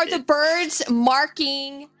 So, like, are the birds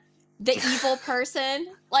marking the evil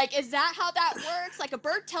person? Like, is that how that works? Like, a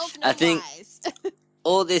bird tells no lies.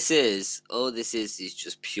 all this is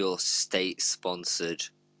just pure state-sponsored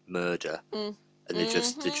murder, and they're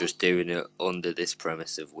just doing it under this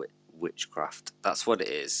premise of witchcraft. That's what it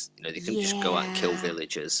is. You know, they couldn't just go out and kill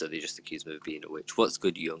villagers, so they just accuse them of being a witch. What's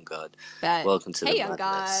good, young god? Welcome to the young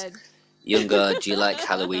madness. God. Young god, do you like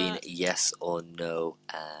Halloween? Yes or no?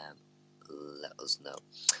 Let us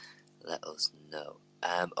know.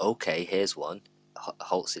 Okay, here's one.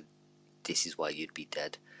 Holtzy, this is why you'd be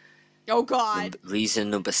dead. Oh, God. Reason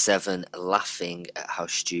number 7, laughing at how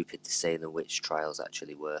stupid the Salem witch trials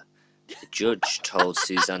actually were. The judge told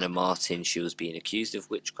Susanna Martin she was being accused of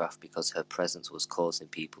witchcraft because her presence was causing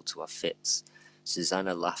people to have fits.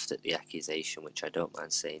 Susanna laughed at the accusation, which I don't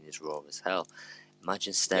mind saying is raw as hell.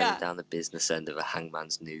 Imagine staring down the business end of a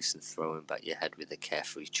hangman's noose and throwing back your head with a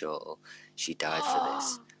carefree chortle. She died for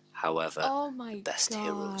this. However, the best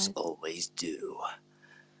heroes always do.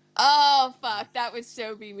 Oh, fuck. That would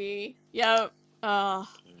so be me. Yep. Oh.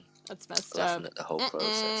 That's messed laughing up. at the whole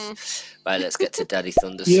process. Right, let's get to Daddy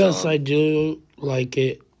Thunderstorm. Yes, I do like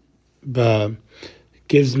it, but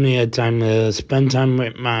gives me a time to spend time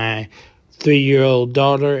with my 3-year-old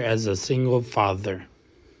daughter as a single father.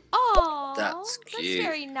 Oh, that's cute. That's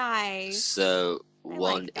very nice. So I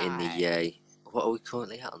one like in the that. yay. What are we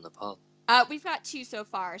currently at on the poll? We've got 2 so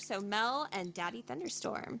far. So Mel and Daddy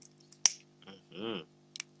Thunderstorm.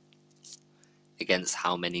 Against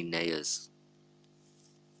how many nayers?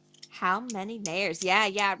 How many nayers?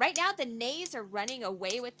 Yeah. Right now, the nays are running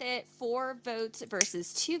away with it. 4 votes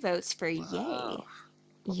versus 2 votes for yay.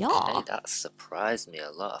 Yeah. Okay, that surprised me a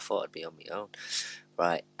lot. I thought I'd be on my own.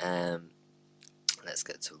 Right, let's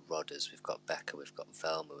get to Rodders. We've got Becca, we've got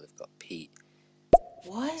Velma, we've got Pete.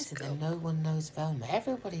 Why is it that no one knows Velma?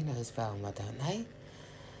 Everybody knows Velma, don't they?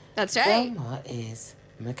 That's right. Velma is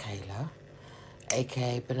Michaela,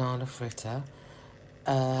 aka Banana Fritter.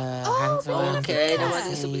 Hangs around with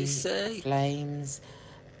Cassie, Flames,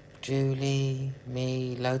 Julie,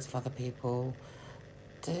 me, loads of other people.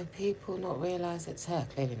 Do people not realise it's her?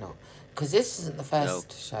 Clearly not. Because this isn't the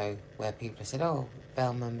first show where people have said, oh,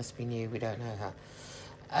 Velma must be new, we don't know her.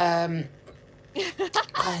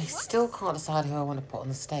 I still can't decide who I want to put on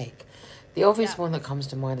the stake. The obvious one that comes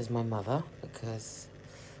to mind is my mother, because,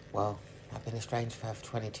 well, I've been estranged from her for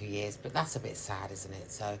 22 years, but that's a bit sad, isn't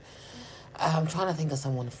it? So, I'm trying to think of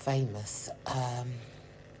someone famous.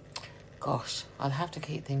 Gosh, I'll have to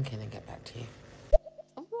keep thinking and get back to you.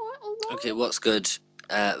 Okay, what's good?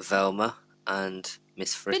 Velma and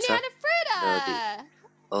Miss Fritter. Banana Fritta!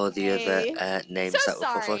 Or the other names that were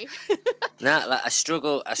put forward. Nah, like I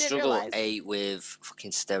struggle with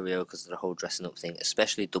fucking stereo because of the whole dressing up thing,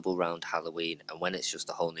 especially double round Halloween, and when it's just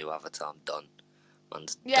a whole new avatar, I'm done.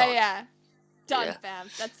 Man's done. Yeah. Done, fam.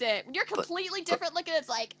 That's it. You're completely different looking. It's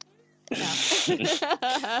like, no.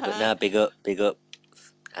 But now, big up.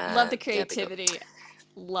 Love the creativity.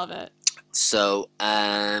 Love it. So,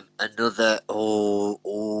 another.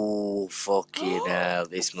 Oh, fucking hell!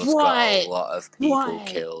 This must got a lot of people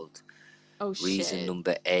killed. Oh, Reason shit.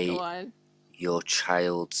 number 8. Go on. Your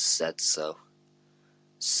child said so.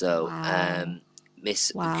 So,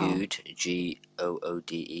 Miss Good,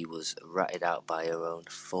 Goode, was ratted out by her own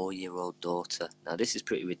 4-year-old daughter. Now, this is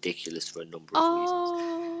pretty ridiculous for a number of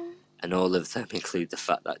reasons. And all of them include the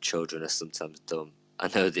fact that children are sometimes dumb. I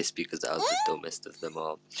know this because I was the dumbest of them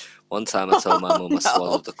all. One time I told my mum I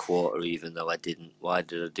swallowed a quarter even though I didn't. Why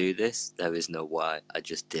did I do this? There is no why. I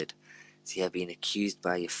just did. So yeah, being accused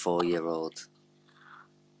by your 4-year-old.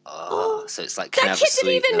 Oh, so it's like, that kid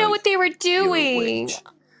didn't even know what they were doing.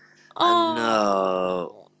 I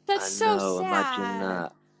know. That's so sad. Imagine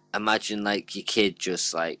that. Imagine like your kid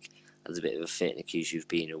just like has a bit of a fit and accuse you of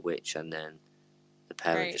being a witch, and then the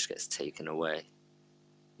parent just gets taken away.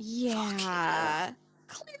 Yeah.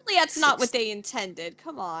 Clearly, that's not what they intended.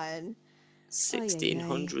 Come on.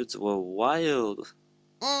 1600s were wild.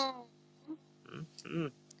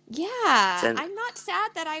 Yeah, I'm not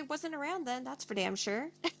sad that I wasn't around then. That's for damn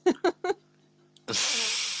sure.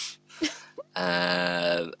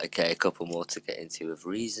 Okay, a couple more to get into of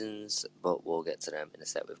reasons, but we'll get to them in a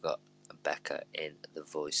sec. We've got Becca in the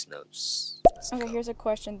voice notes. Okay, here's a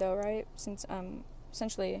question though, right? Since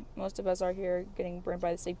essentially most of us are here getting burned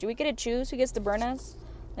by the stake. Do we get to choose who gets to burn us?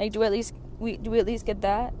 Like, do we at least get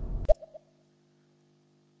that?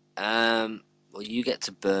 Well, you get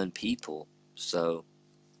to burn people, so.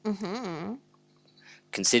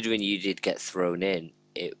 Considering you did get thrown in,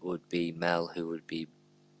 it would be Mel who would be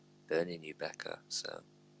burning you, Becca. So.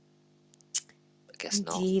 I guess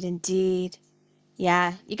not. Indeed.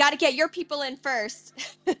 Yeah, you got to get your people in first,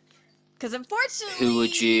 because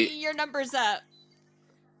unfortunately, your number's up.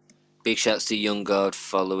 Big shouts to Young God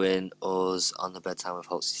following us on the Bedtime with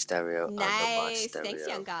Holtzy Stereo. Nice. Thanks,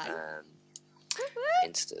 Young God.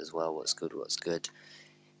 Insta as well. What's good?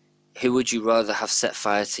 Who would you rather have set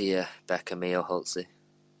fire to you, Becca, me, or Holtzy?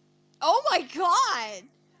 Oh my god!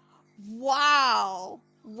 Wow,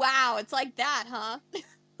 it's like that, huh?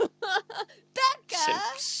 Becca!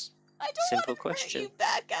 I don't want to hurt you,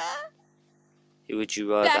 Becca. Who would you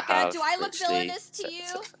rather have? Becca, do I look villainous to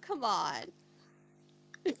you? Come on.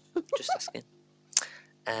 Just asking.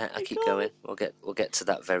 I'll keep going. We'll get to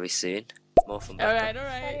that very soon. More from Becca. All right.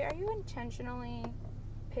 Scotty, are you intentionally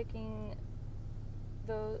picking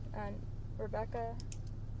the Rebecca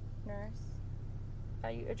nurse?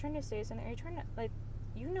 Are you trying to say something? Are you trying to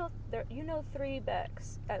you know 3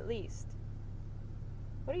 Becks at least?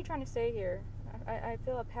 What are you trying to say here? I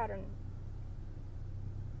feel a pattern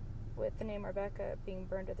with the name Rebecca being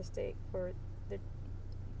burned at the stake for the.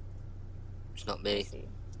 It's not me.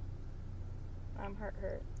 I'm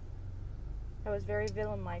hurt. That was very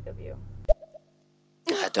villain-like of you.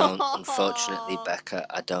 I don't, unfortunately, Becca.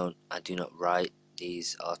 I do not write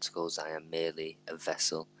these articles. I am merely a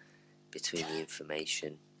vessel between the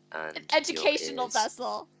information and an educational your ears.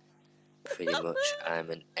 vessel. Pretty much,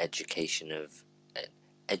 I'm an educational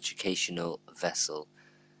vessel,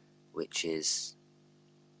 which is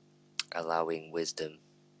allowing wisdom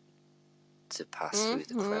to pass through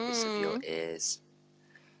the crevice of your ears.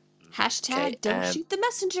 Hashtag don't shoot the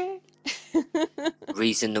messenger.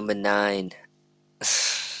 Reason number 9.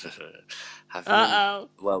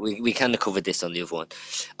 Well, we kind of covered this on the other one.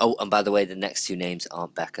 Oh, and by the way, the next 2 names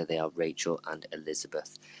aren't Becca, they are Rachel and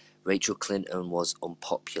Elizabeth. Rachel Clinton was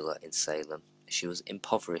unpopular in Salem. She was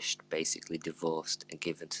impoverished, basically divorced, and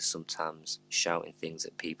given to sometimes shouting things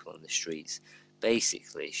at people on the streets.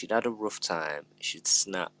 Basically, she'd had a rough time, she'd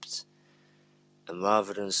snapped, and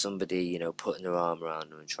rather than somebody, putting their arm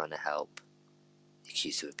around her and trying to help,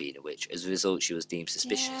 accused her of being a witch. As a result, she was deemed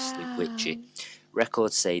suspiciously witchy.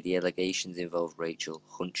 Records say the allegations involved Rachel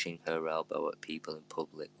hunching her elbow at people in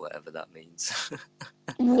public, whatever that means.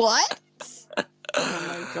 What? Oh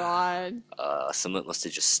my god. Something must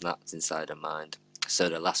have just snapped inside her mind. So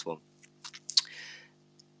the last one.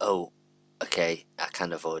 Oh, okay, I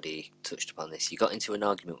kind of already touched upon this. You got into an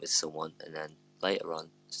argument with someone and then later on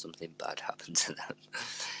something bad happened to them.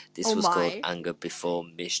 This was called anger before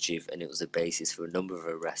mischief, and it was a basis for a number of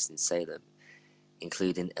arrests in Salem,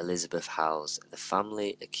 including Elizabeth Howes. The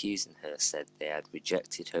family accusing her said they had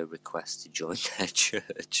rejected her request to join their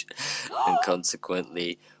church, and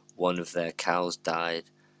consequently one of their cows died.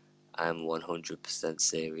 I'm 100%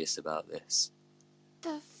 serious about this.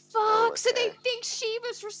 The fuck? So they think she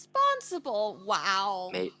was responsible.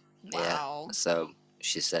 Wow. Wow. Yeah. So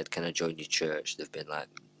she said, can I join your church? They've been like,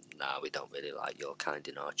 nah, we don't really like your kind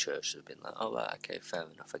in our church. They've been like, oh, right, okay, fair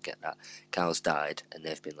enough, I get that. Cow's died, and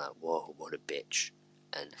they've been like, whoa, what a bitch.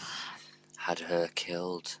 And had her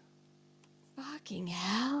killed. Fucking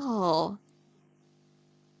hell.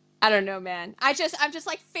 I don't know, man. I'm just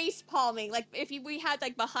like face palming. Like if we had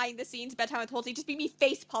like behind the scenes bedtime with Holtzy, just be me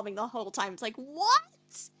face palming the whole time. It's like, what?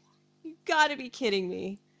 You gotta be kidding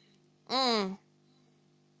me.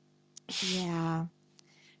 Yeah.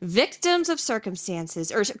 Victims of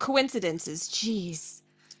circumstances or coincidences. Jeez.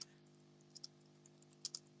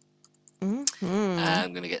 I'm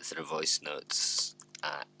gonna get to the voice notes.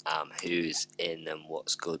 Who's in them?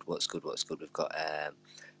 What's good? We've got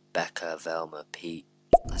Becca, Velma, Pete.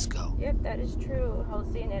 Let's go. Yep, that is true.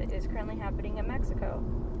 Holtzy, and it is currently happening in Mexico.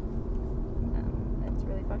 It's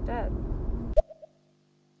really fucked up.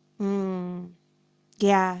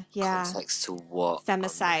 Yeah. Context to what?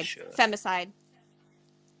 Femicide. Sure. Femicide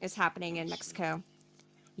is happening in Mexico.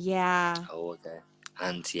 Yeah. Oh, okay.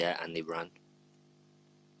 And they ran.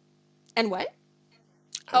 And what?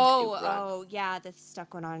 And yeah, the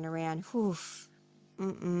stuff going on in Iran. Oof.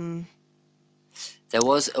 There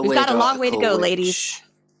was a We've got a long way to go, ladies.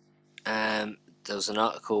 There was an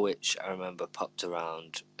article which I remember popped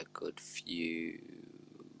around a good few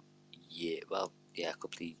years,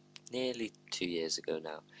 nearly 2 years ago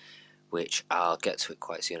now, which I'll get to it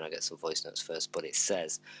quite soon. I'll get some voice notes first, but it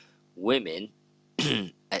says women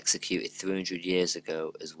executed 300 years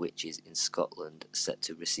ago as witches in Scotland set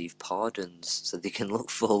to receive pardons, so they can look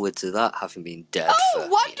forward to that, having been dead for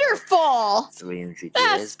wonderful! 300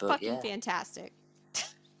 That's years. But fucking fantastic.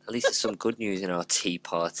 At least it's some good news in our tea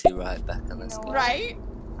party, right, Becca? Let's go. Right?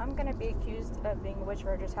 I'm gonna be accused of being a witch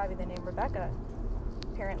for just having the name Rebecca,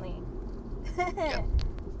 apparently. Yep.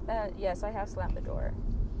 Yes, I have slammed the door.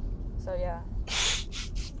 So yeah.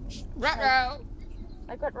 Ruh-roh.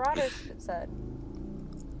 Like what Rotter said.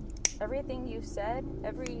 Everything you've said,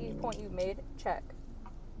 every point you've made, check.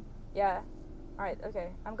 Yeah. Alright, okay.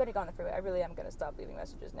 I'm gonna go on the freeway. I really am gonna stop leaving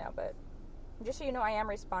messages now, but just so you know, I am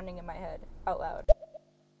responding in my head, out loud.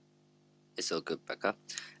 It's all good, Becca.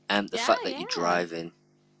 The fact that you're driving.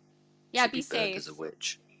 Yeah, be safe. As a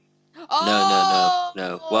witch. Oh!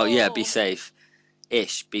 No. Well, yeah, be safe.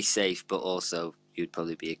 Be safe, but also you'd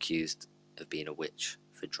probably be accused of being a witch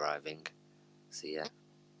for driving. So yeah.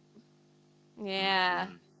 Yeah.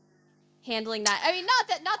 Handling that. I mean,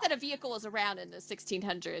 not that a vehicle was around in the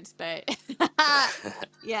 1600s, but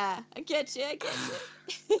yeah, I get you.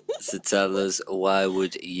 So tell us, why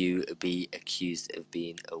would you be accused of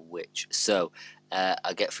being a witch? So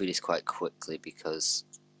I'll get through this quite quickly because...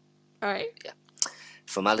 Alright. Yeah.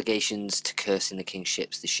 From allegations to cursing the king's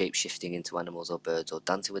ships, to shape-shifting into animals or birds, or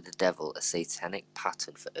dancing with the devil, a satanic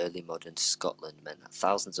pattern for early modern Scotland meant that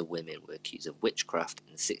thousands of women were accused of witchcraft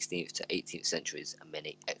in the 16th to 18th centuries, and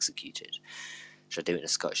many executed. Should I do it in a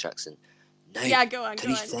Scottish accent? Now, yeah, go on.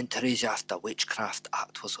 3 centuries after Witchcraft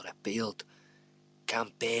Act was repealed,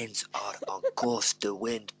 campaigns are on course to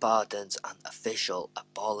win pardons and official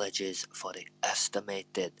apologies for the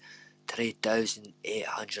estimated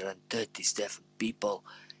 3,837 people,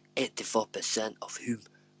 84% of whom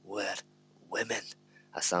were women.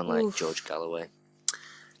 I sound like George Galloway.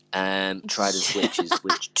 Tried as witches,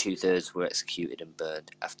 which 2/3 were executed and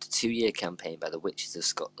burned. After a 2-year campaign by the Witches of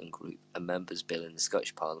Scotland group, a members' bill in the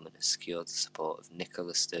Scottish Parliament has secured the support of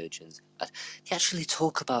Nicola Sturgeon's. They actually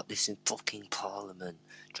talk about this in fucking Parliament.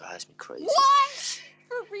 Drives me crazy. What?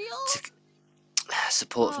 For real?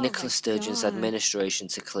 Support of Nicola Sturgeon's administration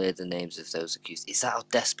to clear the names of those accused. Is that how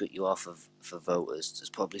desperate you are for voters? There's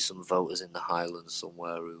probably some voters in the Highlands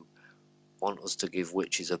somewhere who want us to give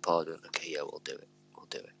witches a pardon. Okay, yeah, we'll do it.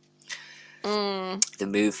 The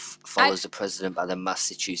move follows the precedent by the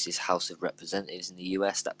Massachusetts House of Representatives in the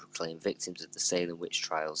US that proclaimed victims of the Salem witch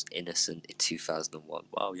trials innocent in 2001.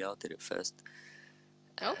 Wow, y'all did it first.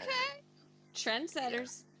 Okay.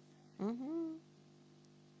 Trendsetters. Yeah.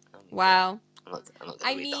 Wow. I'm not going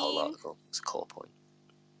to read the whole article. It's a core point.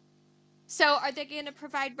 So are they going to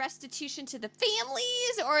provide restitution to the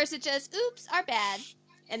families, or is it just, oops, our bad,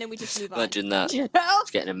 and then we just move on? Imagine that. You know? It's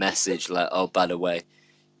getting a message like, oh, by the way,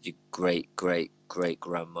 your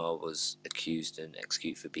great-great-great-grandma was accused and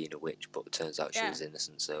executed for being a witch, but it turns out she was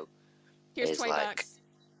innocent, so... Here's $20.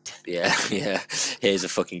 Yeah. Here's a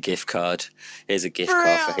fucking gift card. Here's a gift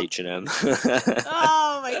card for H&M.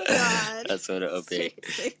 Oh, my God. That's what it'll be.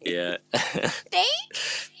 Seriously. Yeah.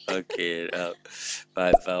 Thanks. Okay,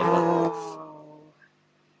 Right, Velma.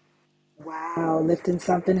 Wow, lifting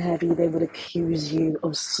something heavy, they would accuse you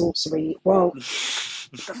of sorcery. Well,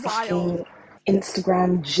 the fucking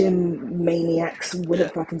Instagram gym maniacs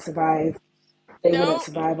wouldn't fucking survive. They wouldn't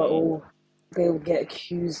survive at all. They would get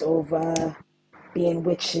accused of being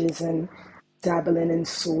witches and dabbling in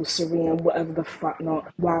sorcery and whatever the fuck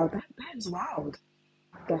not. Wow, that is wild.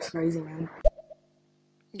 That's crazy, man.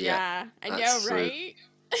 Yeah, I know, right?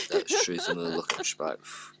 That's true. Some of the look at back,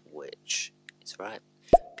 witch. It's right.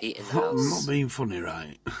 Pete in the house. I'm not being funny,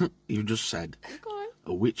 right? You just said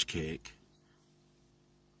a witch cake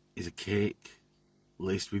is a cake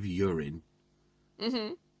laced with urine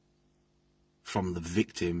from the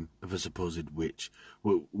victim of a supposed witch,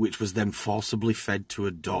 which was then forcibly fed to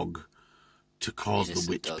a dog to cause the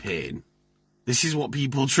witch pain. This is what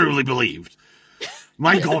people truly believed.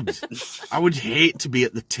 My God, I would hate to be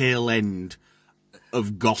at the tail end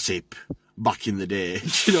of gossip back in the day.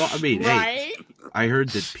 Do you know what I mean? Right? Hey, I heard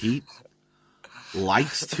that Pete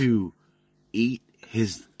likes to eat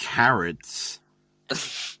his carrots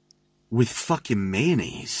with fucking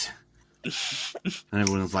mayonnaise. And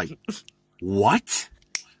everyone was like, what?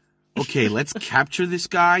 Okay, let's capture this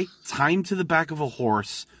guy, tie him to the back of a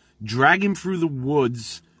horse, drag him through the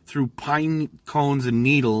woods, through pine cones and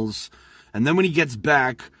needles, and then when he gets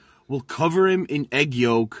back, we'll cover him in egg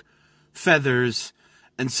yolk, feathers,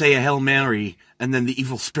 and say a Hail Mary, and then the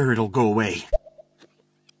evil spirit will go away.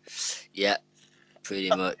 Yeah, pretty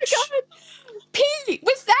much. Oh my God. Pete,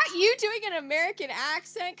 was that you doing an American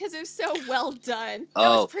accent? Because it was so well done. That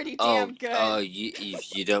was pretty damn good. Oh,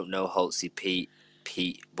 you don't know Holtzy Pete.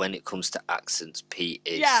 Pete, when it comes to accents, Pete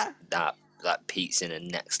is that Pete's in a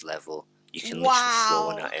next level. You can literally throw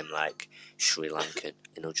one at him like Sri Lankan,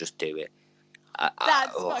 and he'll just do it.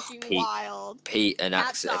 That's fucking wild. Pete, an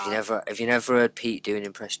accent. Have you never heard Pete do an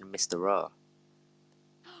impression of Mr. Raw?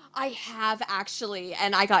 I have actually,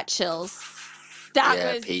 and I got chills.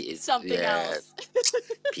 That was Pete is, something else.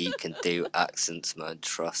 Pete can do accents, man.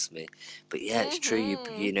 Trust me. But yeah, it's true.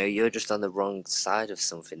 You know, you're just on the wrong side of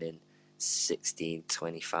something in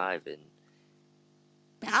 1625, and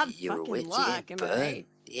bad you're fucking a witch. Luck, am I right?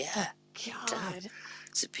 Yeah. God. Damn.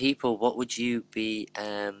 So, people, what would you be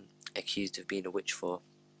accused of being a witch for?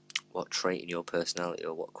 What trait in your personality,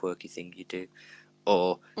 or what quirky thing you do,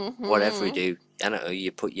 or whatever you do? I don't know.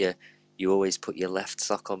 You always put your left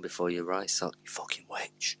sock on before your right sock. You fucking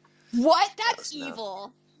witch. What? That's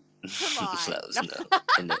evil. Come on. Let us know.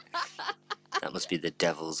 That must be the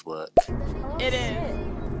devil's work. Oh, it is.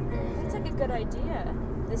 That's like a good idea.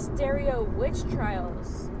 The stereo witch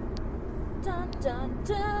trials. Dun dun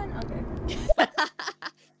dun. Okay.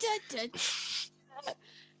 Dun, dun.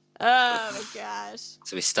 Oh my gosh.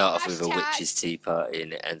 So we start off with a witch's tea party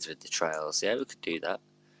and it ends with the trials. Yeah, we could do that.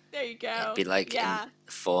 There you go. It'd be like in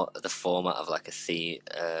the format of like a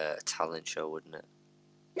talent show, wouldn't it?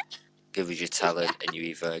 Give us your talent and you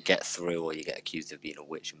either get through or you get accused of being a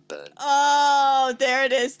witch and burned. Oh, there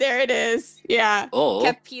it is. There it is. Yeah. Or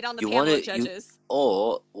kept Pete on the panel of judges.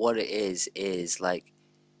 Or what it is like,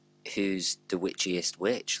 who's the witchiest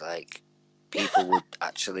witch? Like, people would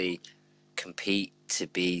actually compete to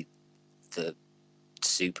be the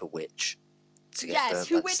super witch to get Yes, burnt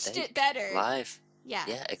who by the witched stake it better? live. Yeah.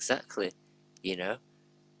 Yeah, exactly. You know,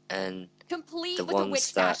 and Complete the with a ones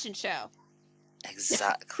witch that fashion show.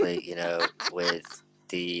 exactly, you know, with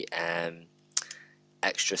the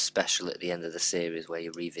extra special at the end of the series where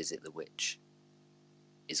you revisit the witch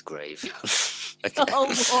is grave. Okay. Oh,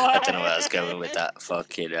 I don't know where I was Lord. going with that.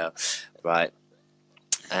 Fucking hell. Right.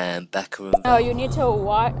 Becca and No, you need to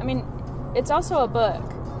watch. I mean, it's also a book,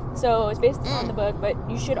 so it's based on the book, but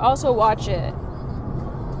you should also watch it.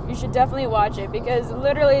 You should definitely watch it because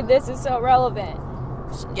literally this is so relevant.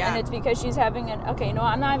 Yeah. And it's because she's having an. Okay, no,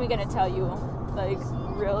 I'm not even gonna tell you. Like,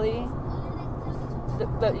 really?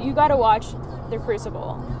 But you gotta watch The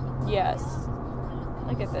Crucible. Yes.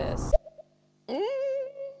 Look at this.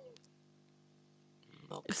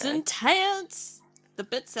 Okay. It's intense. The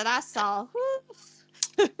bits that I saw.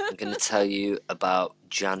 I'm going to tell you about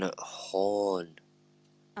Janet Horn.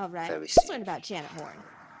 All right. Very Let's soon. learn about Janet Horn.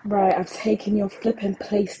 Right, I've taken your flipping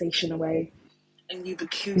PlayStation away, and you've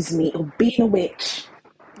accused me of being a witch.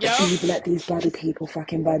 Yep. And you've let these bloody people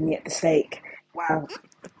fucking burn me at the stake. Wow.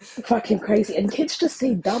 Fucking crazy. And kids just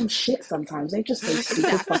say dumb shit sometimes. They just say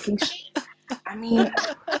stupid fucking shit. I mean,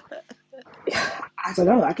 I don't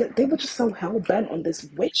know. They were just so hell bent on this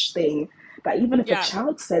witch thing that even if a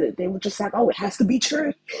child said it, they were just like, oh, it has to be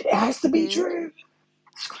true. It has to be true.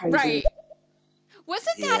 It's crazy. Right.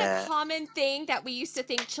 Wasn't that a common thing that we used to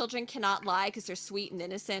think children cannot lie because they're sweet and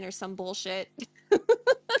innocent or some bullshit?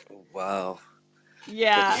 Wow.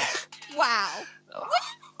 Yeah. But Wow. Oh,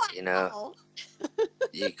 you know,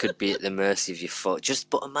 you could be at the mercy of your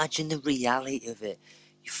but imagine the reality of it.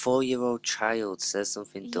 Your 4-year-old child says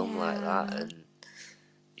something dumb like that and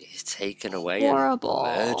you're taken away and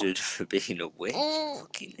murdered for being a witch.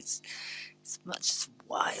 Fucking, it's just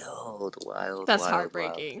wild. That's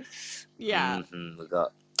heartbreaking. Yeah. We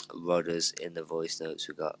got Rodders in the voice notes.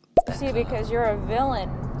 We got Becca. See, because you're a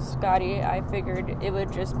villain, Scotty, I figured it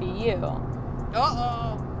would just be you.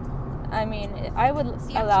 Uh-oh. I mean, I would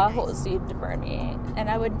allow Holtzy to burn me, and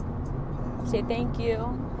I would say thank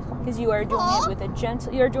you, because you are doing it with a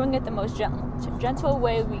gentle. You're doing it the most gentle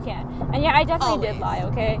way we can. And yeah, I definitely did lie.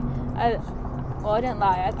 Okay, I didn't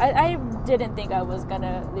lie. I didn't think I was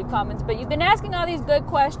gonna leave comments, but you've been asking all these good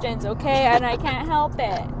questions, okay, and I can't help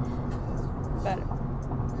it. But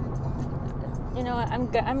you know,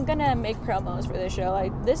 I'm gonna make promos for this show.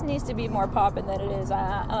 Like, this needs to be more poppin' than it is.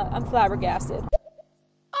 I'm flabbergasted.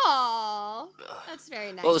 Aww, that's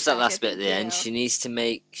very nice. What was that last bit Becca? at the end? She needs to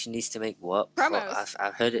make what? Promos. I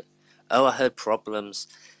heard it. Oh, I heard problems.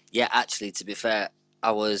 Yeah, actually, to be fair,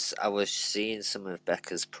 I was seeing some of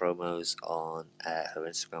Becca's promos on her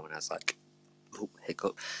Instagram, and I was like, "Oh,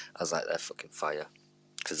 hiccup!" I was like, "They're fucking fire,"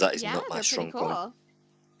 because that is not my strong point.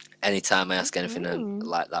 Anytime I ask anything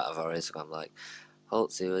like that of our Instagram, I'm like,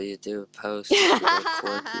 "Holtzy, will you do a post?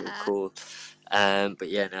 Cool." But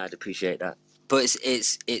yeah, no, I'd appreciate that. But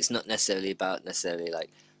it's not necessarily about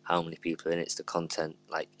like how many people are in it. It's the content.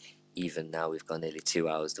 Like, even now we've gone nearly 2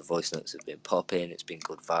 hours. The voice notes have been popping. It's been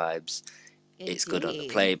good vibes. Indeed. It's good on the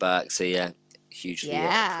playback. So yeah, hugely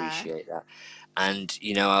appreciate that. And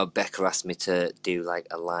you know how Becca asked me to do like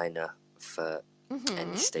a liner for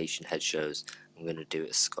any station head shows. I'm gonna do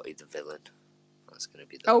it as Scotty the Villain. That's gonna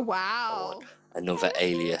be the wow. Another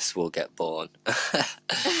alias will get born.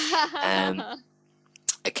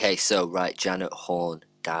 Okay, so right, Janet Horn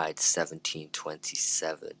died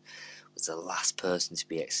 1727. Was the last person to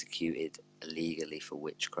be executed illegally for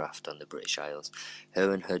witchcraft on the British Isles.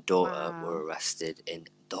 Her and her daughter were arrested in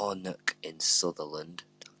Dornoch in Sutherland.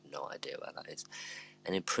 I have no idea where that is.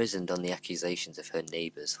 And imprisoned on the accusations of her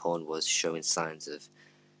neighbours. Horn was showing signs of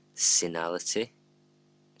senility,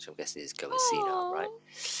 which I'm guessing is going senile, right?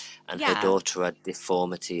 And her daughter had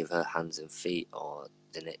deformity of her hands and feet, or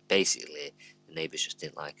basically the neighbours just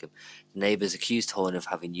didn't like him. The neighbours accused Horn of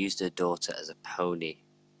having used her daughter as a pony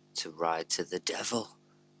to ride to the devil.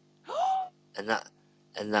 and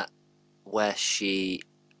that where she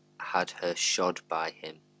had her shod by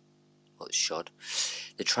him. What shod?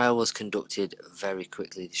 The trial was conducted very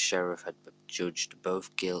quickly. The sheriff had judged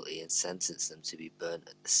both guilty and sentenced them to be burnt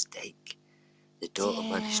at the stake. The daughter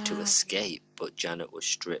managed to escape, but Janet was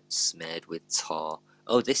stripped, smeared with tar.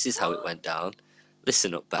 Oh, this is how it went down.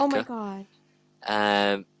 Listen up, Becca. Oh my god.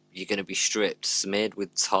 You're going to be stripped, smeared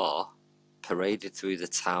with tar, paraded through the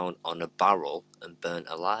town on a barrel, and burnt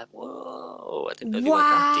alive. Whoa, I didn't know they went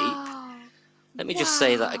that deep. Let me just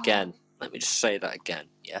say that again.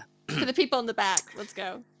 Yeah? For the people in the back, let's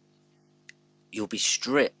go. You'll be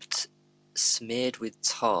stripped, smeared with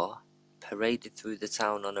tar, paraded through the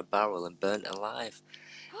town on a barrel and burnt alive.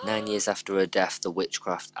 9 years after her death, the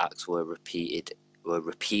witchcraft acts were repeated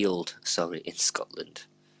repealed, in Scotland.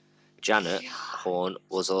 Janet Horn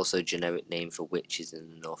was also a generic name for witches in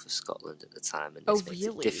the north of Scotland at the time, and this makes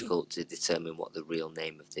it difficult to determine what the real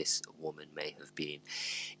name of this woman may have been.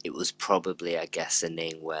 It was probably, I guess, a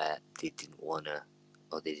name where they didn't want to,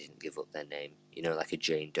 or they didn't give up their name. You know, like a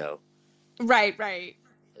Jane Doe. Right. It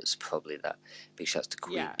was probably that. Big shouts to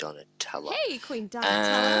Queen Donatella. Hey, Queen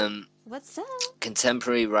Donatella. What's up?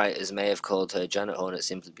 Contemporary writers may have called her Janet Hornet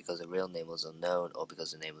simply because her real name was unknown or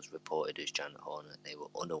because her name was reported as Janet Hornet. They were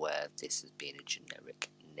unaware of this as being a generic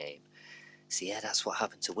name. So yeah, that's what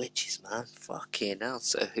happened to witches, man. Fucking hell.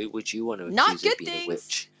 So who would you want to accuse of being a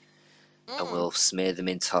witch? And we'll smear them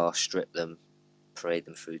in tar, strip them, parade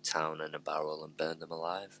them through town in a barrel and burn them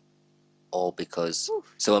alive? All because...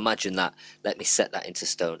 So imagine that. Let me set that into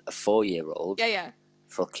stone. A 4-year-old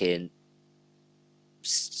fucking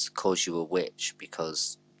calls you a witch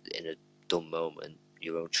because in a dumb moment,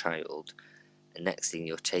 your own child, and next thing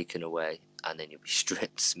you're taken away and then you'll be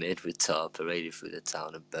stripped, smeared with tar, paraded through the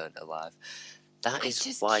town and burnt alive. That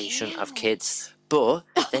is why you shouldn't have kids. But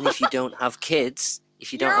then if you don't have kids,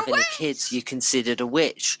 if you don't have any kids, you're considered a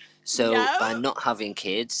witch. So by not having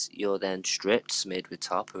kids, you're then stripped, smeared with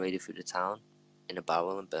tar, paraded through the town in a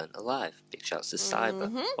barrel and burnt alive. Big shouts to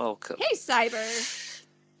Cyber. Welcome. Hey, Cyber.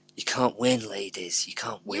 You can't win, ladies. You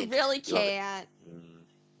can't win. You really can't.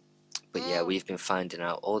 But yeah, we've been finding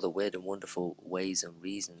out all the weird and wonderful ways and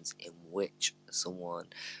reasons in which someone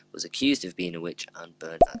was accused of being a witch and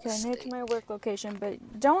burned at the stake. Near to my work location,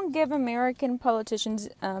 but don't give American politicians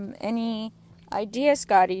any idea,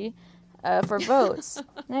 Scotty, for votes.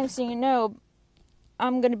 Next thing you know,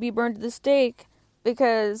 I'm gonna be burned at the stake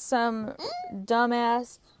because some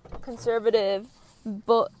dumbass conservative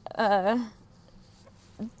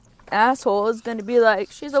asshole is gonna be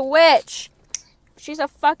like, she's a witch. She's a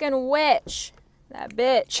fucking witch. That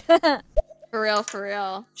bitch. For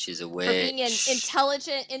real. She's a witch. For being an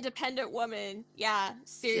intelligent, independent woman. Yeah,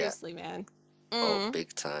 seriously, man. Oh,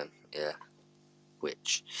 big time. Yeah.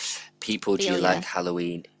 Witch. People, do you like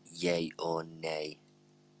Halloween? Yay or nay?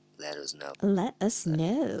 Let us know. Let us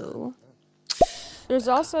know. There's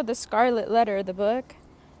also the Scarlet Letter, the book.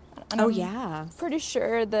 And I'm pretty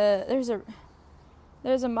sure there's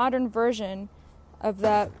a modern version of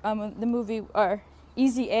that the movie or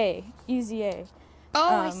Easy A.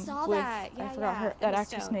 Oh, I saw that. Yeah, I forgot that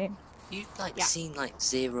actress name. You've seen like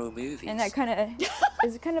 0 movies. And that kind of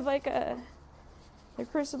is kind of like the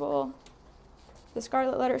Crucible, the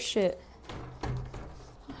Scarlet Letter shit.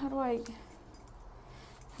 How do I?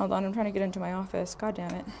 Hold on, I'm trying to get into my office. God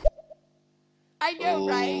damn it. I know,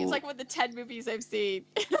 right? It's like one of the 10 movies I've seen.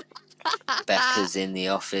 Becca's in the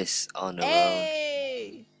office on her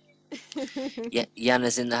own. Yeah,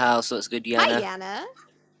 Yana's in the house. What's good, Yana? Hi, Yana.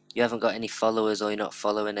 You haven't got any followers, or you're not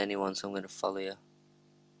following anyone, so I'm going to follow you.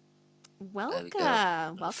 Welcome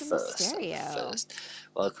to Stereo.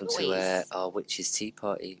 Welcome to our Witches Tea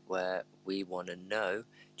Party, where we want to know,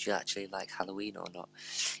 do you actually like Halloween or not?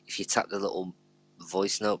 If you tap the little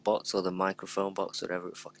voice note box or the microphone box, whatever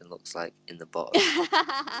it fucking looks like, in the bottom,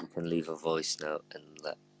 you can leave a voice note and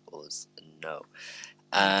let us know.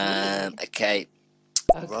 Okay,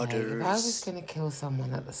 if I was going to kill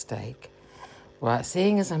someone at the stake, right,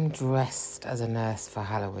 seeing as I'm dressed as a nurse for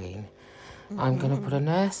Halloween, I'm going to put a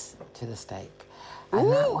nurse to the stake.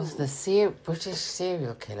 And that was the British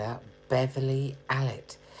serial killer, Beverly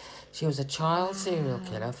Allitt. She was a child serial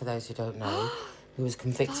killer, for those who don't know, who was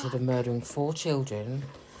convicted of murdering 4 children,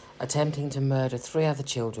 attempting to murder 3 other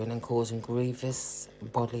children and causing grievous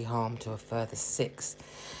bodily harm to a further 6.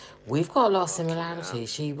 We've got a lot of similarity.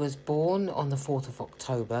 She was born on the 4th of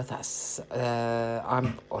October. That's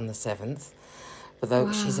I'm on the 7th. But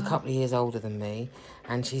though she's a couple of years older than me,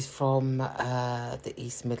 and she's from the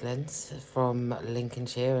East Midlands, from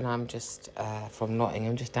Lincolnshire, and I'm just from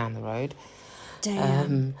Nottingham, just down the road.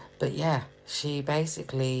 Damn. But yeah, she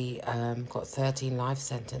basically got 13 life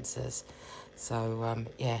sentences. So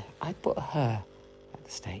yeah, I'd put her at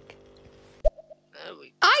the stake.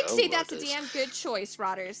 I'd say that's a damn good choice,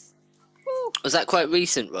 Rodders. Was that quite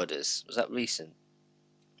recent, Rodders? Was that recent?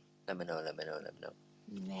 Let me know.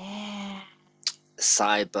 Man.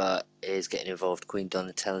 Cyber is getting involved. Queen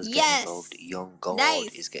Donatella's getting involved. Young God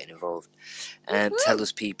is getting involved. Tell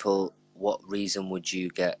us, people, what reason would you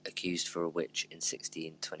get accused for a witch in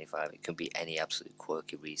 1625? It can be any absolute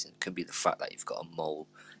quirky reason. It can be the fact that you've got a mole.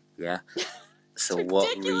 Yeah. So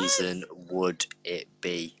what reason would it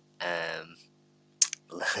be?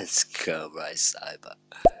 Let's go, right, Cyber.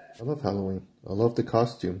 I love Halloween. I love the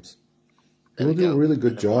costumes. People do a really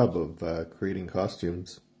good job of creating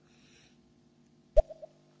costumes.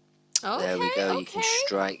 There we Okay, go. You okay. can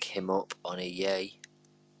strike him up on a yay.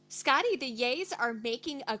 Scotty, the yays are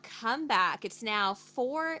making a comeback. It's now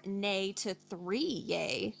 4 nay to 3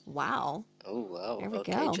 yay. Wow. Oh, wow. There we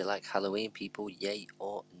Okay, go. do you like Halloween, people? Yay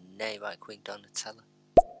or nay? Right, Queen Donatella?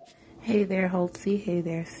 Hey there, Holtzy. Hey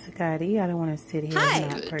there, Scotty. I don't want to sit here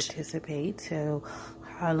and not participate. So,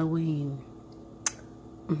 Halloween,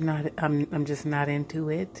 I'm just not into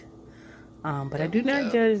it. But I do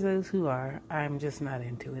not judge those who are. I'm just not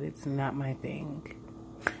into it. It's not my thing.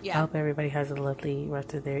 Yeah. I hope everybody has a lovely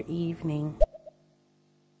rest of their evening.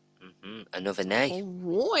 Another nay.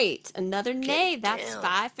 All right, another nay. That's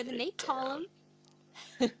 5 for the nay column.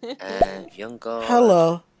 Young God.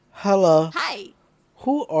 Hello. Hi.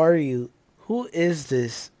 Who are you? Who is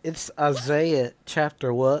this? It's Isaiah,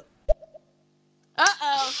 chapter what?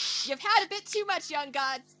 Uh-oh. You've had a bit too much, young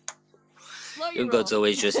God. Slow your Young God's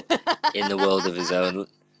always just in the world of his own.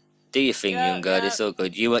 Do your thing, young God. It's all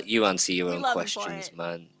good. You answer your own questions,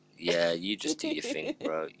 man. Yeah, you just do your thing,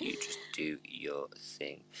 bro. You just do your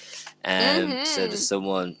thing. So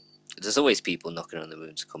there's always people knocking on the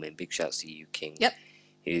room to come in. Big shouts to you, King. Yep.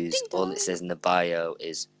 Who's all it says in the bio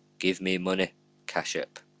is give me money, cash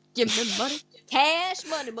up. Give me money, cash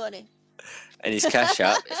money. And his cash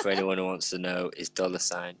app, for anyone who wants to know, is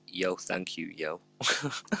 $, yo, thank you, yo.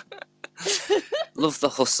 Love the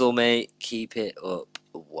hustle, mate. Keep it up.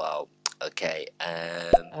 Wow. Okay.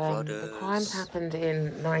 The crimes happened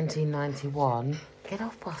in 1991. Get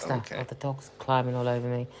off, Buster. Okay. Oh, the dog's climbing all over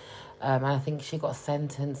me. And I think she got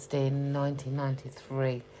sentenced in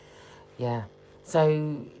 1993. Yeah.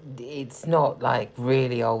 So it's not like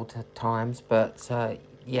really old times, but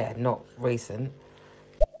yeah, not recent.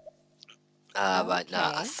 Right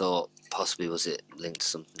now, I thought possibly was it linked to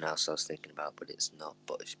something else I was thinking about, but it's not.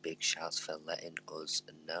 But it's big shouts for letting us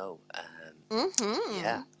know.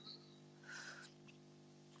 Yeah.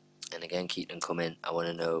 And again, keep them coming. I want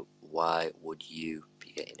to know, why would you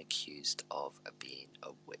be getting accused of being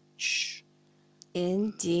a witch?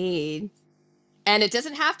 Indeed. And it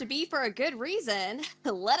doesn't have to be for a good reason.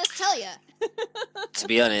 Let us tell you. To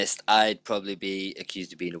be honest, I'd probably be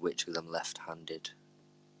accused of being a witch because I'm left-handed.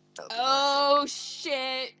 Oh,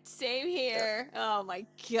 shit. Same here. Yeah. Oh, my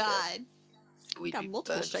God. We'd got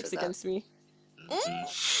multiple strikes against me.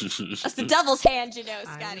 That's the devil's hand, you know,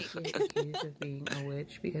 Scotty. I get accused of being a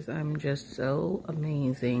witch because I'm just so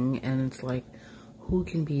amazing, and it's like, who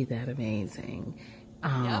can be that amazing?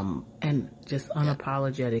 And just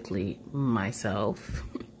unapologetically myself,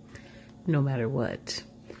 no matter what.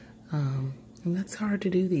 And that's hard to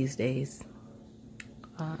do these days.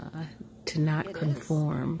 To not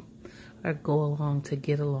conform or go along to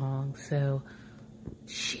get along. So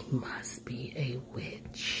she must be a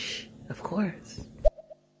witch. Of course.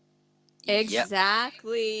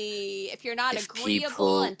 Exactly. If you're not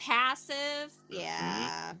agreeable and passive,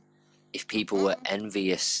 yeah. If people were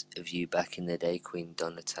envious of you back in the day, Queen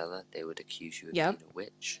Donatella, they would accuse you of being a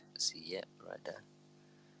witch. See, right there.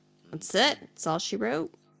 That's it. That's all she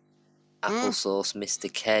wrote. Applesauce,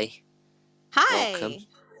 Mr. K. Hi. Welcome.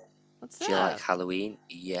 What's up? Do you like Halloween?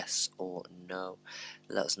 Yes or no?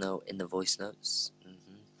 Let us know in the voice notes.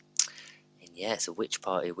 And yeah, it's a witch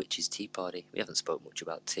party, a witch's tea party. We haven't spoken much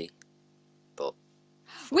about tea, but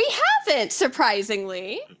we haven't,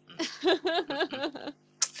 surprisingly.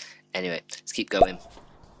 Anyway, let's keep going.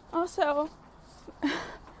 Also,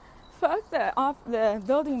 fuck the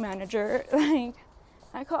building manager. Like,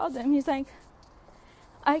 I called him. He's like,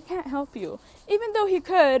 I can't help you. Even though he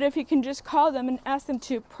could, if he can just call them and ask them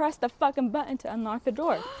to press the fucking button to unlock the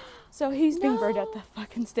door. So he's being burned at the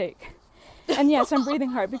fucking stake. And yes, I'm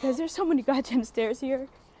breathing hard because there's so many goddamn stairs here.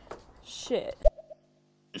 Shit.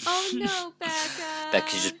 Oh no, Becca.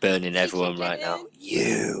 Becca's just burning everyone right now.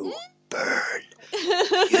 You burn.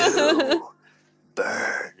 You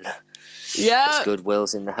burn. Yeah. It's good.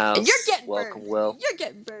 Will's in the house. And you're getting Welcome, burned. Will. You're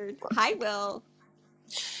getting burned. Hi, Will.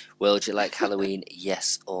 Will, do you like Halloween?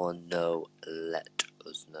 Yes or no? Let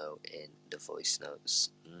us know in the voice notes.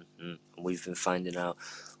 And we've been finding out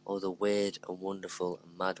all the weird and wonderful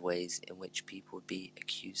and mad ways in which people would be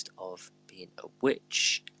accused of being a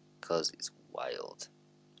witch, because it's wild.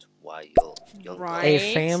 It's wild. Right.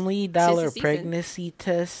 A Family Dollar pregnancy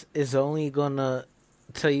test is only gonna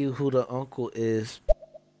tell you who the uncle is.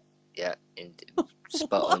 Yeah,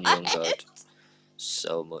 spot on, young God.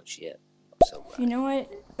 So much, yeah. So you know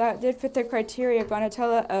what? That did fit the criteria,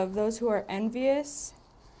 Donatella, of those who are envious.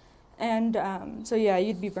 And so yeah,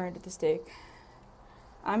 you'd be burned at the stake.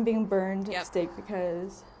 I'm being burned at the stake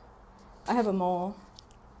because I have a mole.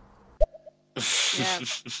 Yeah.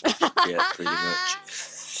 Yeah, pretty much.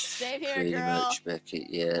 Same here, pretty girl. much, Becky.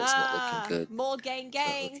 Yeah, it's not looking good. Mole gang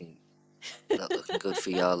gang. Not looking good for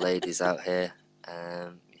y'all ladies out here.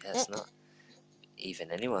 It's not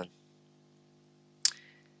even anyone.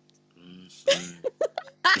 Mm-hmm.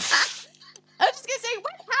 I was just gonna say,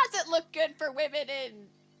 when has it looked good for women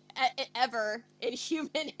ever in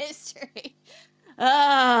human history?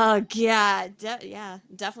 Oh god, yeah,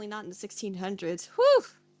 definitely not in the 1600s. Whew,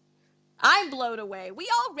 I'm blown away. We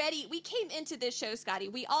came into this show, Scotty.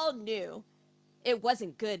 We all knew it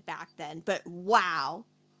wasn't good back then, but wow,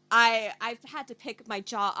 I've had to pick my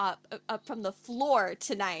jaw up from the floor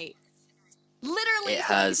tonight. Literally,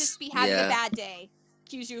 someone could just be having a bad day,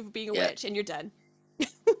 accuse you of being a witch, and you're done.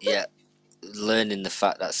 Yeah, learning the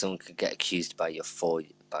fact that someone could get accused by a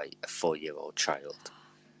 4-year-old child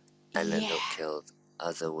and end up killed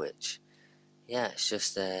as a witch. Yeah, it's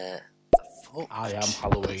just I am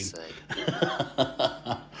Halloween.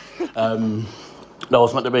 I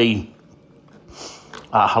was meant to be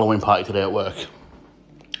at a Halloween party today at work,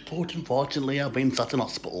 but unfortunately I've been sat in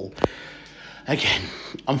hospital again.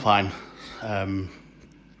 I'm fine. The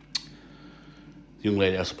young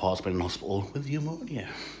lady I support has been in hospital with pneumonia,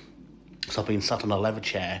 so I've been sat on a leather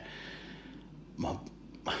chair. My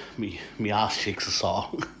arse cheeks are sore.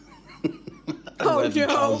 Oh the no!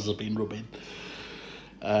 trousers have been rubbing.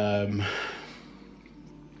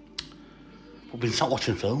 We've been sat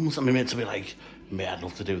watching films, and my mates will be like, "Mate, I'd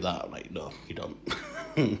love to do that." I'm like, no, you don't.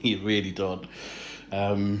 You really don't.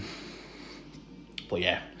 But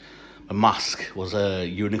yeah, my mask was a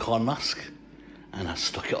unicorn mask, and I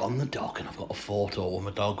stuck it on the dog, and I've got a photo of my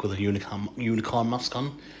dog with a unicorn mask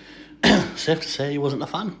on. Safe to say he wasn't a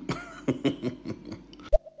fan.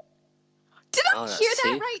 Did I hear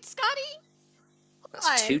that right, Scotty?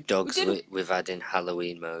 That's 2 dogs we've had in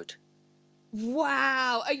Halloween mode.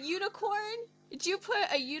 Wow, a unicorn? Did you put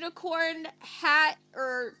a unicorn hat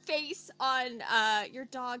or face on your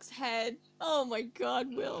dog's head? Oh my god,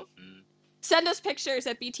 Will. Mm-hmm. Send us pictures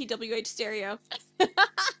at BTWH Stereo.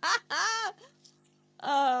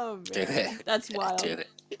 Oh man, that's wild. Do it.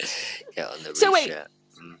 Get on the so wait,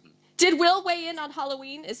 did Will weigh in on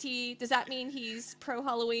Halloween? Does that mean he's pro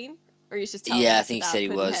Halloween? Or he's just telling us I think he said he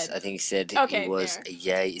was. I think he said he was. Fair.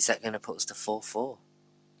 Yeah, is that going to put us to 4-4?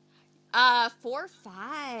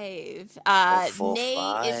 4-5. 4-5. Nay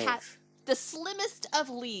is the slimmest of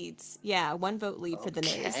leads. Yeah, 1 vote lead for the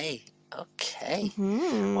nays. Okay.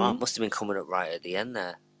 Mm-hmm. Well, it must have been coming up right at the end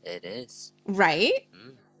there. It is. Right?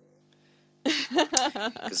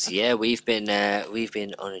 Because we've been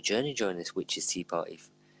on a journey during this witches' tea party.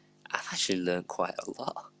 I've actually learned quite a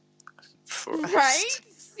lot. Right?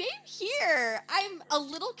 Same here. I'm a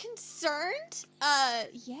little concerned.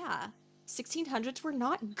 1600s were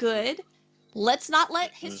not good. Let's not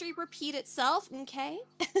let history repeat itself, okay?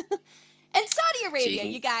 And Saudi Arabia,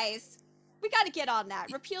 you guys, we got to get on that.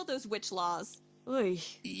 Repeal those witch laws. Oy.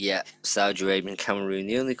 Yeah, Saudi Arabia and Cameroon,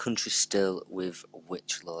 the only country still with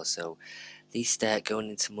witch laws. So at least going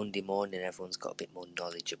into Monday morning, everyone's got a bit more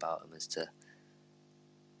knowledge about them as to.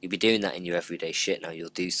 You'll be doing that in your everyday shit now. You'll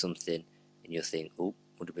do something and you'll think, oh,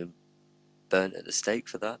 would have been burnt at the stake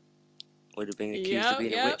for that. Would have been accused of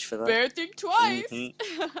being a witch for that. Bear think twice.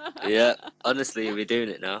 Mm-hmm. Yeah, honestly, you'll be doing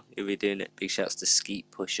it now. You'll be doing it. Big shouts to Skeet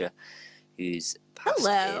Pusher, who's passed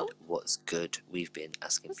in What's Good. We've been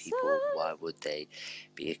asking people why would they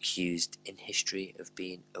be accused in history of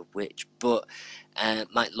being a witch. But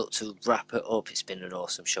might look to wrap it up. It's been an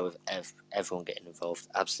awesome show with everyone getting involved.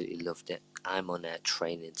 Absolutely loved it. I'm on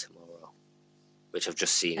training tomorrow, which I've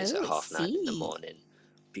just seen is at 9:30 in the morning.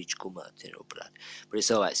 Beach go Martin or Brad. But it's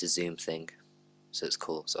alright, it's a Zoom thing. So it's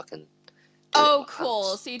cool. So I can cool.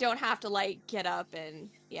 House. So you don't have to get up and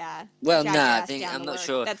Well, I think I'm not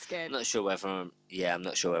sure. That's good. I'm not sure whether I'm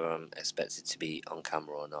expected to be on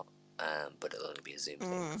camera or not. But it'll only be a Zoom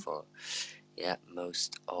thing for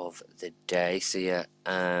most of the day. So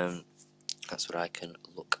that's what I can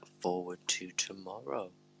look forward to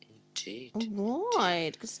tomorrow. Indeed.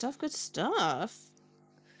 Right. Good stuff. Good stuff.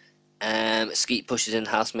 Skeet Pusher's in the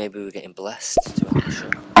house. Maybe we're getting blessed to end the show.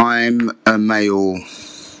 I'm a male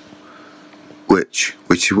witch,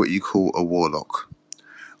 which is what you call a warlock.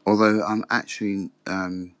 Although I'm actually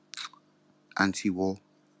anti-war.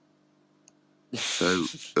 So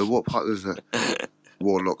at what part does a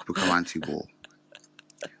warlock become anti-war?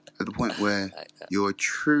 At the point where you're a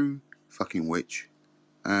true fucking witch,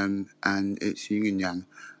 and it's yin and yang.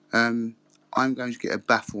 I'm going to get a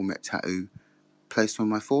Baphomet tattoo placed on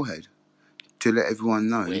my forehead to let everyone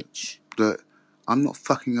know that I'm not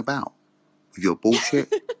fucking about with your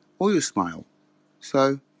bullshit or your smile.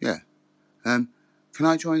 So, can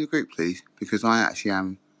I join the group, please? Because I actually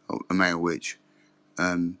am a male witch.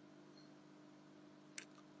 I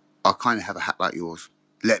kind of have a hat like yours.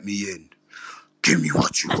 Let me in. Give me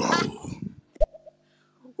what you owe.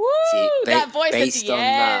 Woo! See, that voice at based the on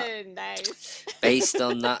end. Nice. Based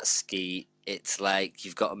on that, Skeet, it's like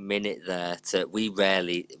you've got a minute there to. We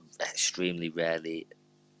rarely, extremely rarely,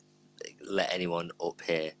 let anyone up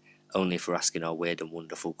here, only for asking our weird and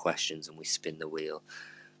wonderful questions, and we spin the wheel.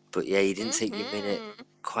 But yeah, you didn't take your minute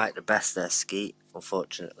quite the best there, Skeet,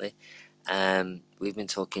 unfortunately. We've been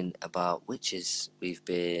talking about witches. We've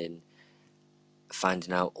been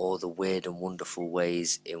finding out all the weird and wonderful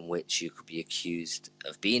ways in which you could be accused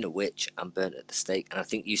of being a witch and burnt at the stake. And I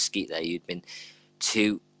think you, Skeet, there, you'd been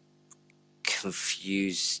too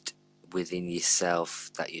confused within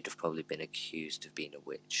yourself that you'd have probably been accused of being a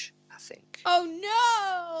witch, I think. Oh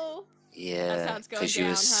no! Yeah, That's how it's going because you were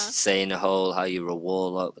down, huh? saying how you were a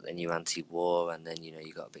warlock, but then you're anti-war, and then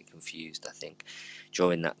you got a bit confused. I think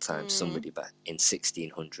during that time, somebody back in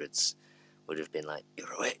 1600s would have been like,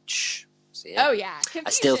 "You're a witch." So, yeah. Oh yeah, confusion. I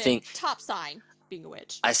still think top sign being a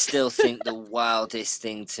witch. I still think the wildest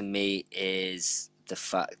thing to me is the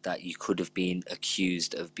fact that you could have been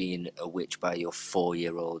accused of being a witch by your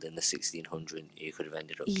 4-year-old in the 1600s. You could have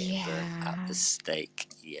ended up getting burnt at the stake.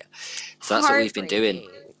 Yeah, so that's what we've been doing.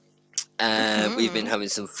 We've been having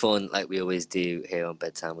some fun, like we always do here on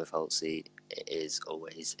Bedtime with Holtzy. It is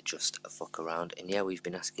always just a fuck around, and yeah, we've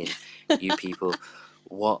been asking you people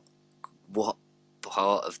what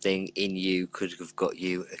part of thing in you could have got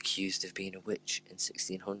you accused of being a witch in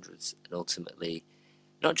 1600s, and ultimately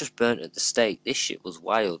not just burnt at the stake. This shit was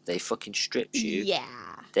wild. They fucking stripped you. Yeah.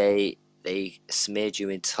 They smeared you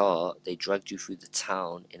in tar. They dragged you through the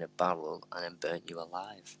town in a barrel and then burnt you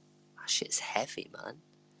alive. That shit's heavy, man.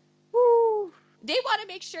 Woo. They want to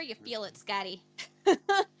make sure you feel it, Scotty. They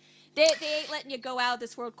ain't letting you go out of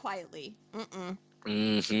this world quietly.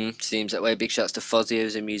 Seems that way. Big shouts to Fozzie,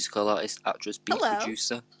 who's a musical artist, actress, beat Hello.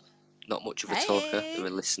 producer. Not much of a talker. They're a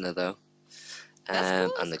listener though.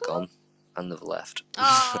 That's cool, and they're gone. And they've left.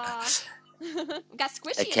 Aww. Got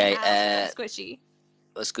squishy Okay, in the house. Squishy.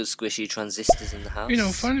 Let's go squishy transistors in the house.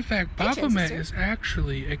 Fun fact, Baphomet is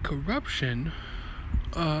actually a corruption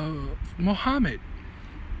of Muhammad.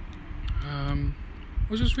 I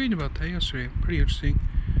was just reading about that yesterday. Pretty interesting.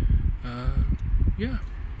 Yeah.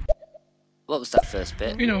 What was that first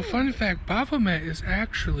bit? Fun fact, Baphomet is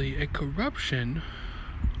actually a corruption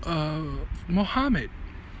of Muhammad.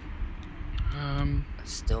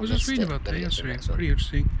 I was just reading about that yesterday. Pretty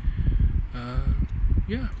interesting.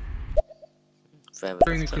 Yeah.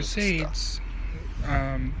 During the Crusades,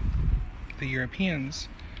 the Europeans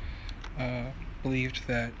believed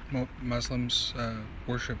that Muslims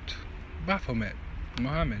worshipped Baphomet,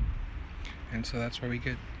 Muhammad, and so that's where we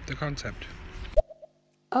get the concept.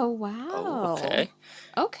 Oh wow. Oh,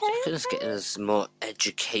 okay. Just getting us more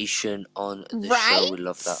education on the show. We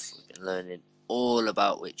love that. We've been learning all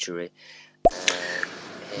about witchery.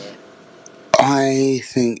 Here. I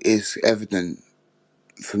think it's evident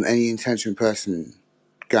from any intelligent person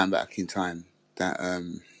going back in time that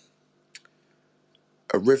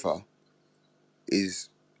a river is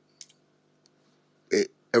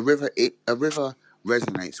a river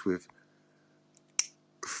resonates with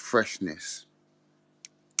freshness,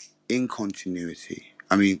 in continuity.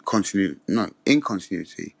 In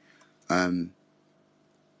continuity. You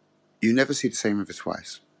never see the same river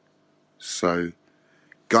twice. So,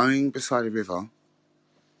 going beside a river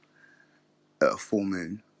at a full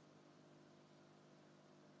moon,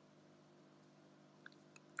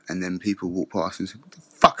 and then people walk past and say, "What the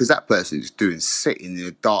fuck is that person just doing, sitting in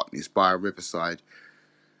the darkness by a riverside?"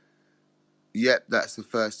 Yep, that's the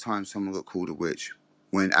first time someone got called a witch.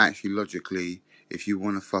 When actually, logically, if you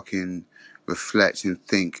want to fucking reflect and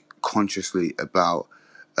think consciously about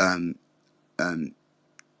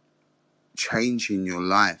changing your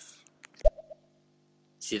life.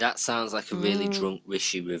 See, that sounds like a really drunk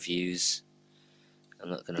Rishi reviews. I'm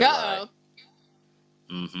not gonna lie.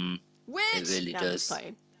 Witch. It really does.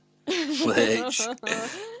 Witch.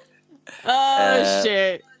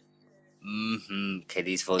 Shit. Okay,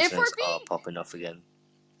 these voicemails are popping off again.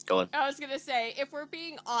 Go on. I was gonna say, if we're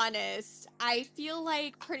being honest, I feel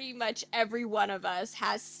like pretty much every one of us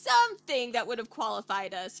has something that would have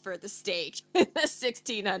qualified us for the stake in the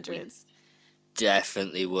 1600s.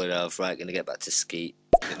 Definitely would have. Right, gonna get back to Skeet.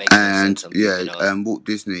 It makes sense. Walt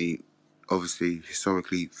Disney, obviously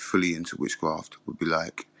historically fully into witchcraft, would be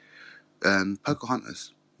like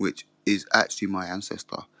Pocahontas, which is actually my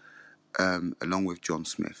ancestor, along with John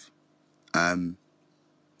Smith.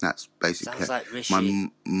 That's basically sounds like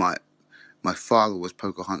Rishi. My father was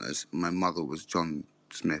Pocahontas, my mother was John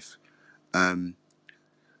Smith.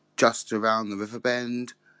 Just around the river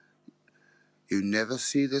bend, you never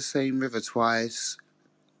see the same river twice.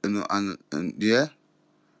 and yeah,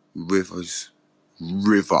 rivers,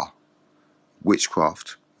 river,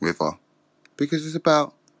 witchcraft, river, because it's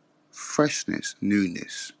about freshness,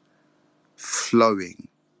 newness, flowing,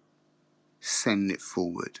 sending it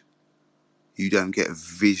forward. You don't get a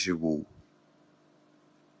visual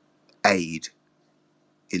aid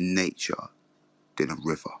in nature than a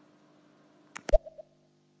river.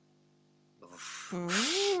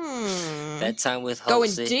 Bedtime with Going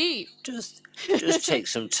Holtzy deep. just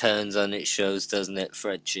takes some turns on its shows, doesn't it,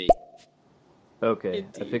 Fred G? Okay,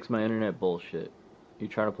 Indeed. I fixed my internet bullshit. You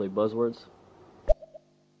trying to play buzzwords?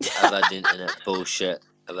 I've had internet bullshit.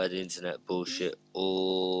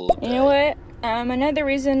 All day. You know what? Another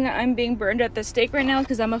reason I'm being burned at the stake right now is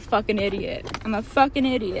because I'm a fucking idiot. The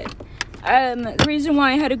reason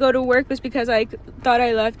why I had to go to work was because I thought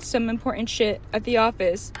I left some important shit at the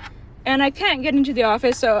office. And I can't get into the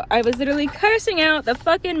office, so I was literally cursing out the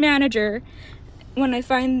fucking manager when I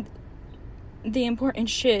find the important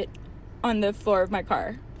shit on the floor of my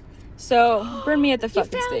car. So, burn me at the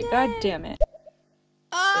fucking stake. God damn it.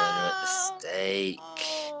 Burn her at the stake.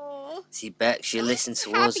 See, Bex, you listen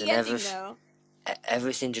to us and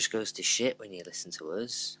everything just goes to shit when you listen to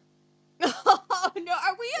us. Oh, no.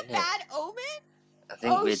 Are we a bad omen? I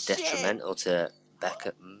think we're detrimental to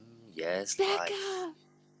Becca. Yes, Becca, life.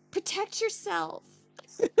 protect yourself.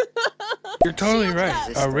 You're totally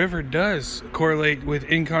right. A river does correlate with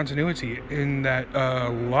incontinuity in that a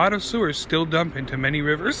lot of sewers still dump into many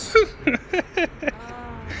rivers.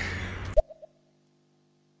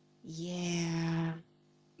 Yeah.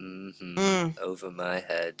 Over my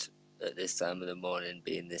head at this time of the morning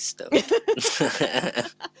being this stoned.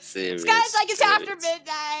 Serious. Guys, like it's after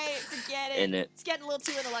midnight. Forget it. Innit? It's getting a little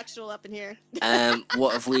too intellectual up in here.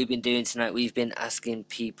 What have we been doing tonight? We've been asking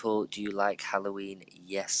people, do you like Halloween?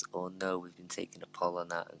 Yes or no? We've been taking a poll on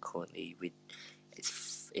that, and currently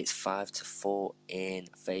it's 5-4 in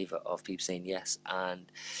favour of people saying yes.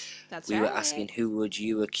 And we were asking, who would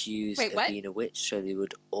you accuse of being a witch, so they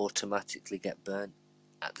would automatically get burnt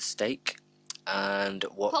at the stake? And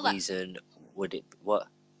what reason would it? What?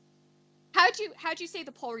 How'd you say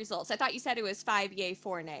the poll results? I thought you said it was 5 yay,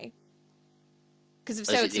 4 nay. Because if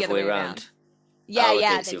so, it's the other way around.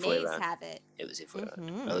 Yeah, the nays have it. It was the other way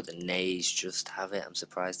around. Oh, the nays just have it. I'm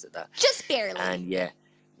surprised at that. Just barely. And yeah,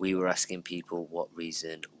 we were asking people, what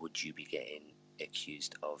reason would you be getting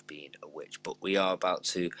accused of being a witch? But we are about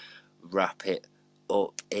to wrap it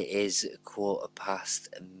up. It is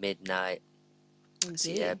midnight.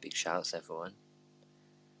 So yeah, big shouts everyone.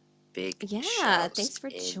 Big shouts. Thanks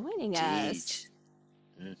for joining us.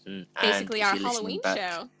 Basically our Halloween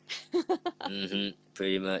show.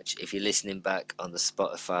 Pretty much. If you're listening back on the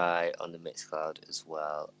Spotify, on the Mixcloud as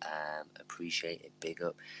well, appreciate it. Big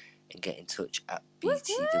up, and get in touch at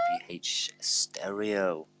BTWH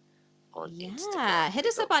Stereo on Instagram. Hit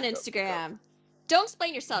us up on Instagram. Don't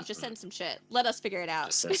explain yourself. Just send some shit. Let us figure it out.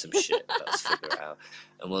 Just send some shit. Let us figure it out.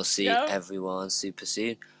 And we'll see everyone super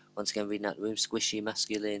soon. Once again, reading out the room. Squishy,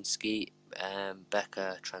 Masculine, Skeet,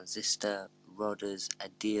 Becca, Transistor, Rodders,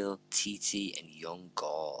 Adil, TT, and Young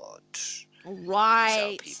God.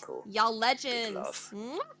 Right. Peace out, people. Y'all legends.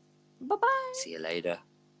 Bye-bye. Bye-bye. See you later.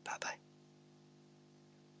 Bye-bye.